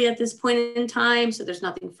virtually at this point in time. So there's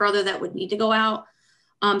nothing further that would need to go out.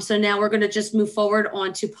 So now we're going to just move forward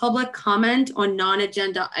on to public comment on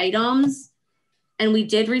non-agenda items. And we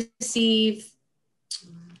did receive,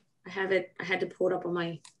 I had to pull it up on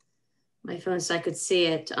my phone so I could see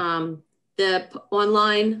it. The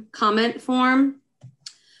online comment form.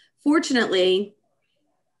 Fortunately,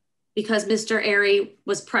 because Mr. Airy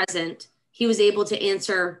was present, he was able to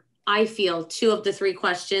answer, I feel, 2 of the 3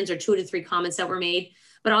 questions or 2 to 3 comments that were made.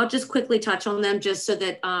 But I'll just quickly touch on them just so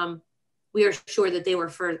that we are sure that they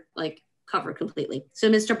were covered completely.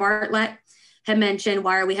 So Mr. Bartlett had mentioned,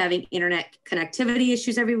 why are we having internet connectivity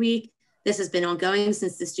issues every week? This has been ongoing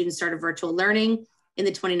since the students started virtual learning in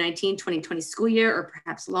the 2019-2020 school year, or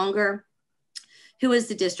perhaps longer. Who is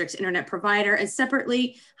the district's internet provider? And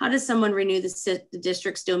separately, how does someone renew the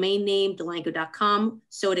district's domain name, Delanco.com,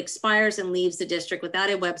 so it expires and leaves the district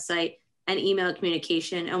without a website and email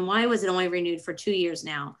communication? And why was it only renewed for 2 years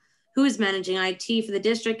now? Who is managing IT for the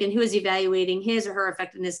district, and who is evaluating his or her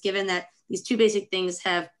effectiveness, given that these 2 basic things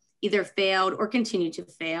have either failed or continue to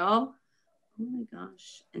fail? Oh my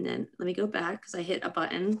gosh. And then let me go back because I hit a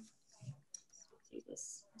button.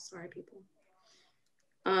 Sorry, people.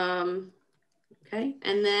 Okay,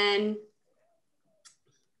 and then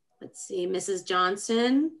let's see, Mrs.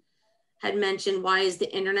 Johnson had mentioned, why is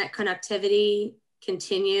the internet connectivity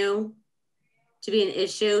continue to be an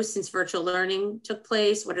issue since virtual learning took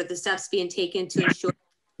place? What are the steps being taken to ensure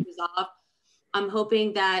it's resolved? I'm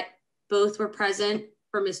hoping that both were present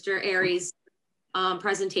for Mr. Airy's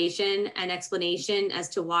presentation and explanation as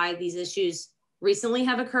to why these issues recently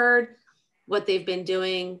have occurred, what they've been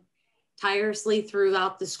doing tirelessly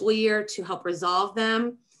throughout the school year to help resolve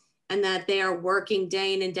them, and that they are working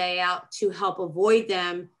day in and day out to help avoid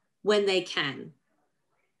them when they can.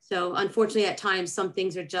 So unfortunately, at times, some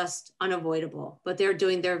things are just unavoidable, but they're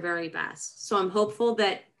doing their very best. So I'm hopeful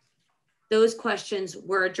that those questions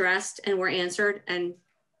were addressed and were answered. And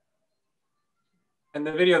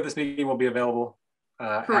the video of this meeting will be available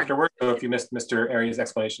afterward. So if you missed Mr. Airy's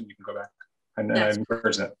explanation, you can go back. And I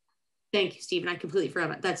encourage that. Thank you, Stephen. I completely forgot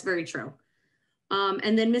about that. That's very true.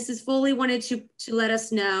 And then Mrs. Foley wanted to let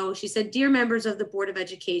us know, she said, dear members of the Board of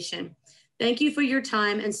Education, thank you for your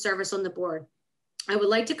time and service on the board. I would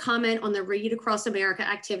like to comment on the Read Across America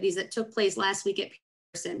activities that took place last week at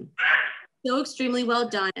Pearson. So extremely well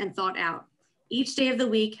done and thought out. Each day of the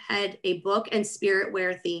week had a book and spirit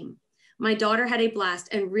wear theme. My daughter had a blast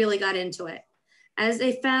and really got into it. As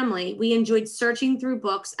a family, we enjoyed searching through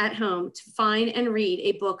books at home to find and read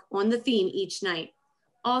a book on the theme each night.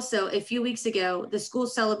 Also, a few weeks ago, the school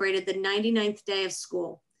celebrated the 99th day of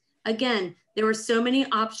school. Again, there were so many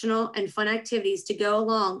optional and fun activities to go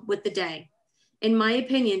along with the day. In my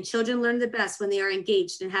opinion, children learn the best when they are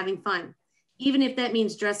engaged and having fun, even if that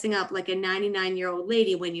means dressing up like a 99-year-old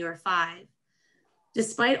lady when you are 5.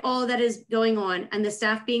 Despite all that is going on and the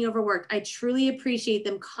staff being overworked, I truly appreciate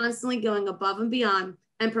them constantly going above and beyond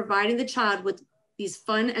and providing the child with these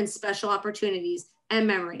fun and special opportunities and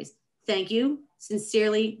memories. Thank you.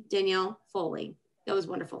 Sincerely, Danielle Foley. That was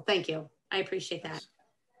wonderful. Thank you. I appreciate that.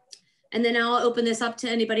 And then I'll open this up to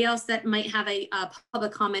anybody else that might have a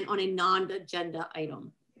public comment on a non-agenda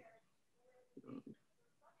item.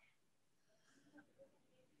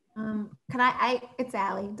 It's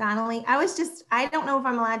Allie Donnelly. I don't know if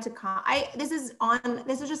I'm allowed to this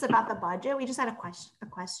is just about the budget. We just had a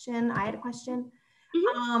question. I had a question.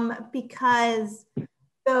 Because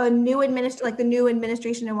the new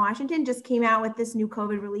administration in Washington just came out with this new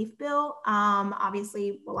COVID relief bill.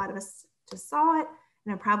 Obviously a lot of us just saw it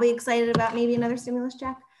and are probably excited about maybe another stimulus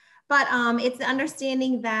check. But it's the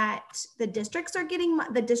understanding that the districts are getting,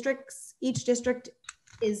 each district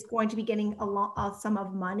is going to be getting a sum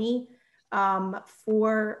of money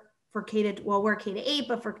for K to, well, we're K to 8,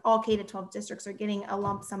 but for all K to 12 districts are getting a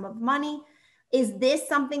lump sum of money. Is this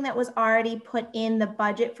something that was already put in the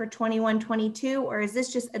budget for 21-22, or is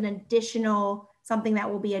this just an additional, something that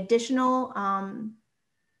will be additional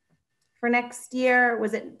for next year?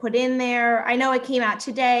 Was it put in there? I know it came out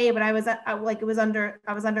today, but I was under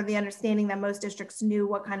the understanding that most districts knew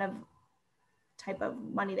what kind of type of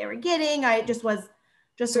money they were getting. I just was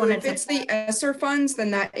so if it's the ESSER funds,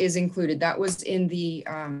 then that is included. That was in the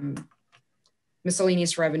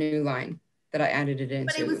miscellaneous revenue line that I added it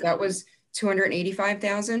into. That was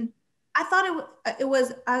 285,000. I thought it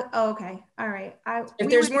was oh, okay, all right. If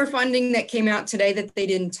there's more funding that came out today that they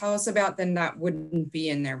didn't tell us about, then that wouldn't be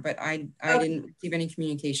in there. But I didn't receive any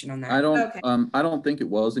communication on that. I don't think it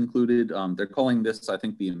was included. They're calling this, I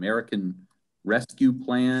think, the American rescue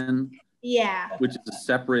plan. Yeah. Which is a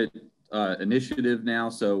separate initiative now.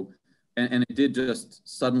 So, and it did just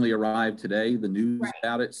suddenly arrive today, the news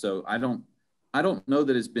about it. So I don't know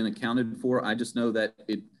that it's been accounted for. I just know that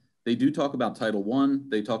they do talk about Title I.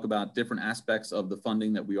 They talk about different aspects of the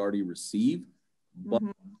funding that we already receive, but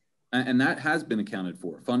and that has been accounted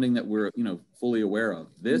for, funding that we're fully aware of.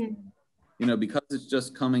 This, because it's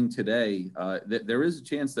just coming today, there is a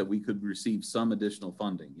chance that we could receive some additional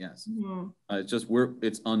funding. Yes, it's just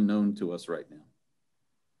it's unknown to us right now.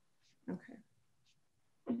 Okay.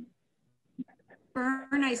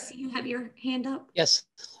 Vern, I see you have your hand up. Yes.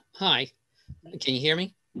 Hi. Can you hear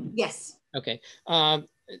me? Yes. Okay.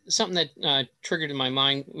 Something that triggered in my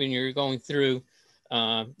mind when you were going through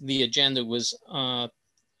the agenda was, I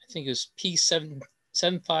think it was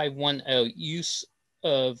P7510, use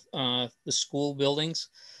of the school buildings.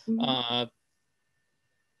 Would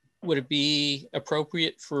it be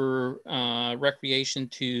appropriate for recreation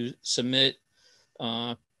to submit,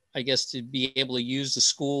 I guess, to be able to use the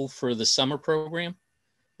school for the summer program?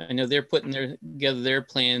 I know they're putting together their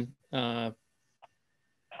plan for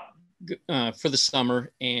the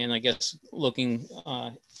summer, and I guess looking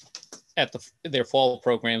at their fall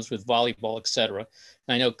programs with volleyball, et cetera.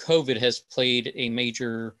 And I know COVID has played a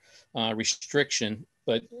major restriction,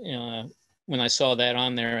 but when I saw that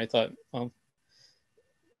on there, I thought, well,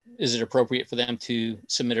 is it appropriate for them to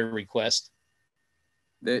submit a request?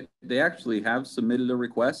 They actually have submitted a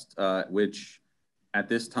request, which at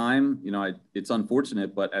this time, it's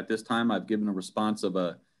unfortunate, but at this time I've given a response of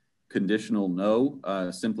a conditional no,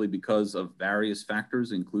 simply because of various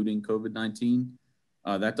factors, including COVID-19.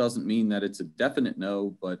 That doesn't mean that it's a definite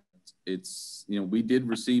no, but it's, we did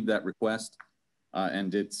receive that request,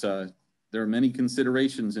 and it's, there are many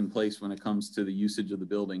considerations in place when it comes to the usage of the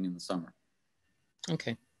building in the summer.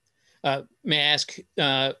 Okay. May I ask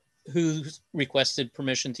who requested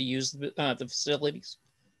permission to use the facilities?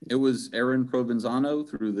 It was Aaron Provenzano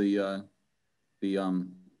through the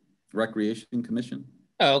Recreation Commission.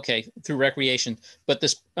 Oh, okay, through Recreation. But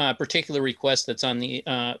this particular request that's on the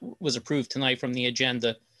was approved tonight from the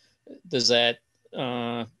agenda. Is that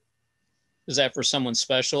for someone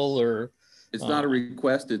special, or? It's not a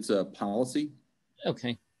request; it's a policy.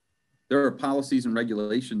 Okay. There are policies and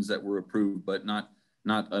regulations that were approved, but not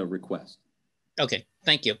a request. Okay,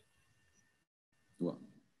 thank you. You're welcome.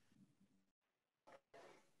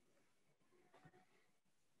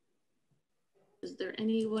 Is there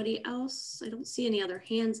anybody else? I don't see any other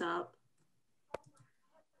hands up.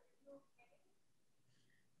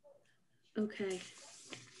 Okay.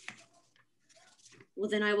 Well,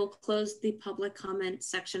 then I will close the public comment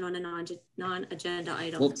section on a non-agenda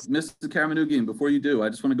item. Well, Mrs. Karamanougian, before you do, I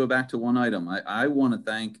just want to go back to one item. I want to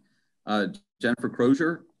thank Jennifer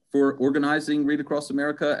Crozier for organizing Read Across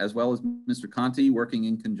America, as well as Mr. Conti working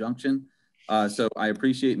in conjunction. So I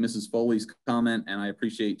appreciate Mrs. Foley's comment, and I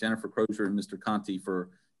appreciate Jennifer Crozier and Mr. Conti for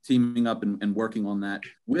teaming up and working on that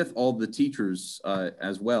with all the teachers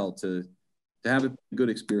as well to have a good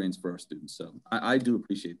experience for our students. So I do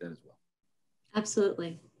appreciate that as well.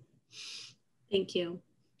 Absolutely. Thank you.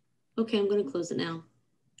 Okay, I'm going to close it now.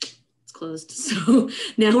 It's closed. So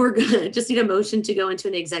now we're going to just need a motion to go into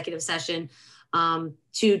an executive session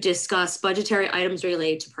to discuss budgetary items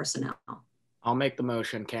related to personnel. I'll make the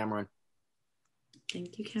motion, Cameron.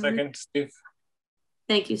 Thank you, Cameron. Second, Steve.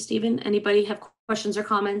 Thank you, Stephen. Anybody have questions or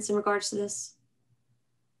comments in regards to this?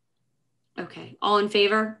 Okay, all in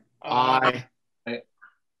favor? Aye.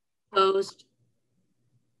 Opposed?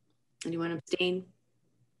 Anyone abstain?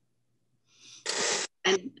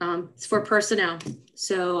 And it's for personnel.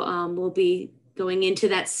 So we'll be going into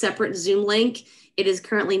that separate Zoom link. It is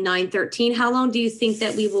currently 9:13. How long do you think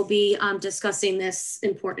that we will be discussing this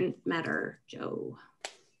important matter, Joe? I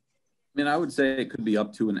mean, I would say it could be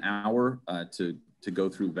up to an hour to go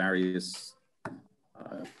through various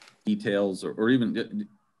details or even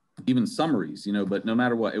summaries, but no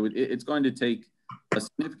matter what, it's going to take a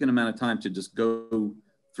significant amount of time to just go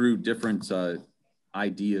through different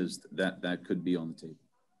ideas that could be on the table.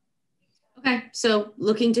 Okay, so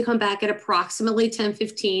looking to come back at approximately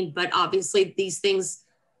 10:15, but obviously these things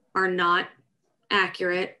are not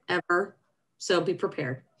accurate ever, so be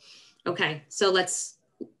prepared. Okay, so let's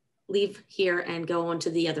leave here and go on to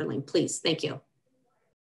the other link, please. Thank you.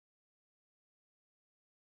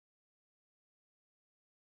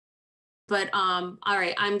 But all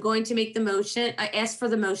right, I'm going to make the motion. I asked for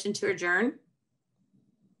the motion to adjourn.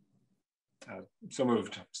 So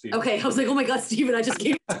moved, Steve. Okay, I was like, oh my God, Steven, I just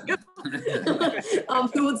gave it to you.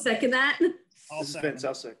 Who would second that? I'll second.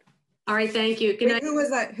 All right, thank you. Good night. Who was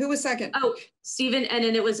that? Who was second? Oh, Steven, and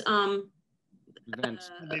then it was Vince.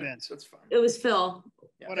 That's fine. It was Phil.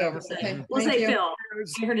 Yeah. Whatever. Okay, We'll thank say you. Phil.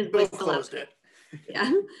 I heard his Bill voice. closed it.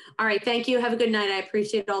 Yeah. All right. Thank you. Have a good night. I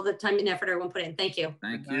appreciate all the time and effort everyone put in. Thank you.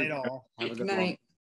 Thank Good night, you. all. Have a Good good one. night.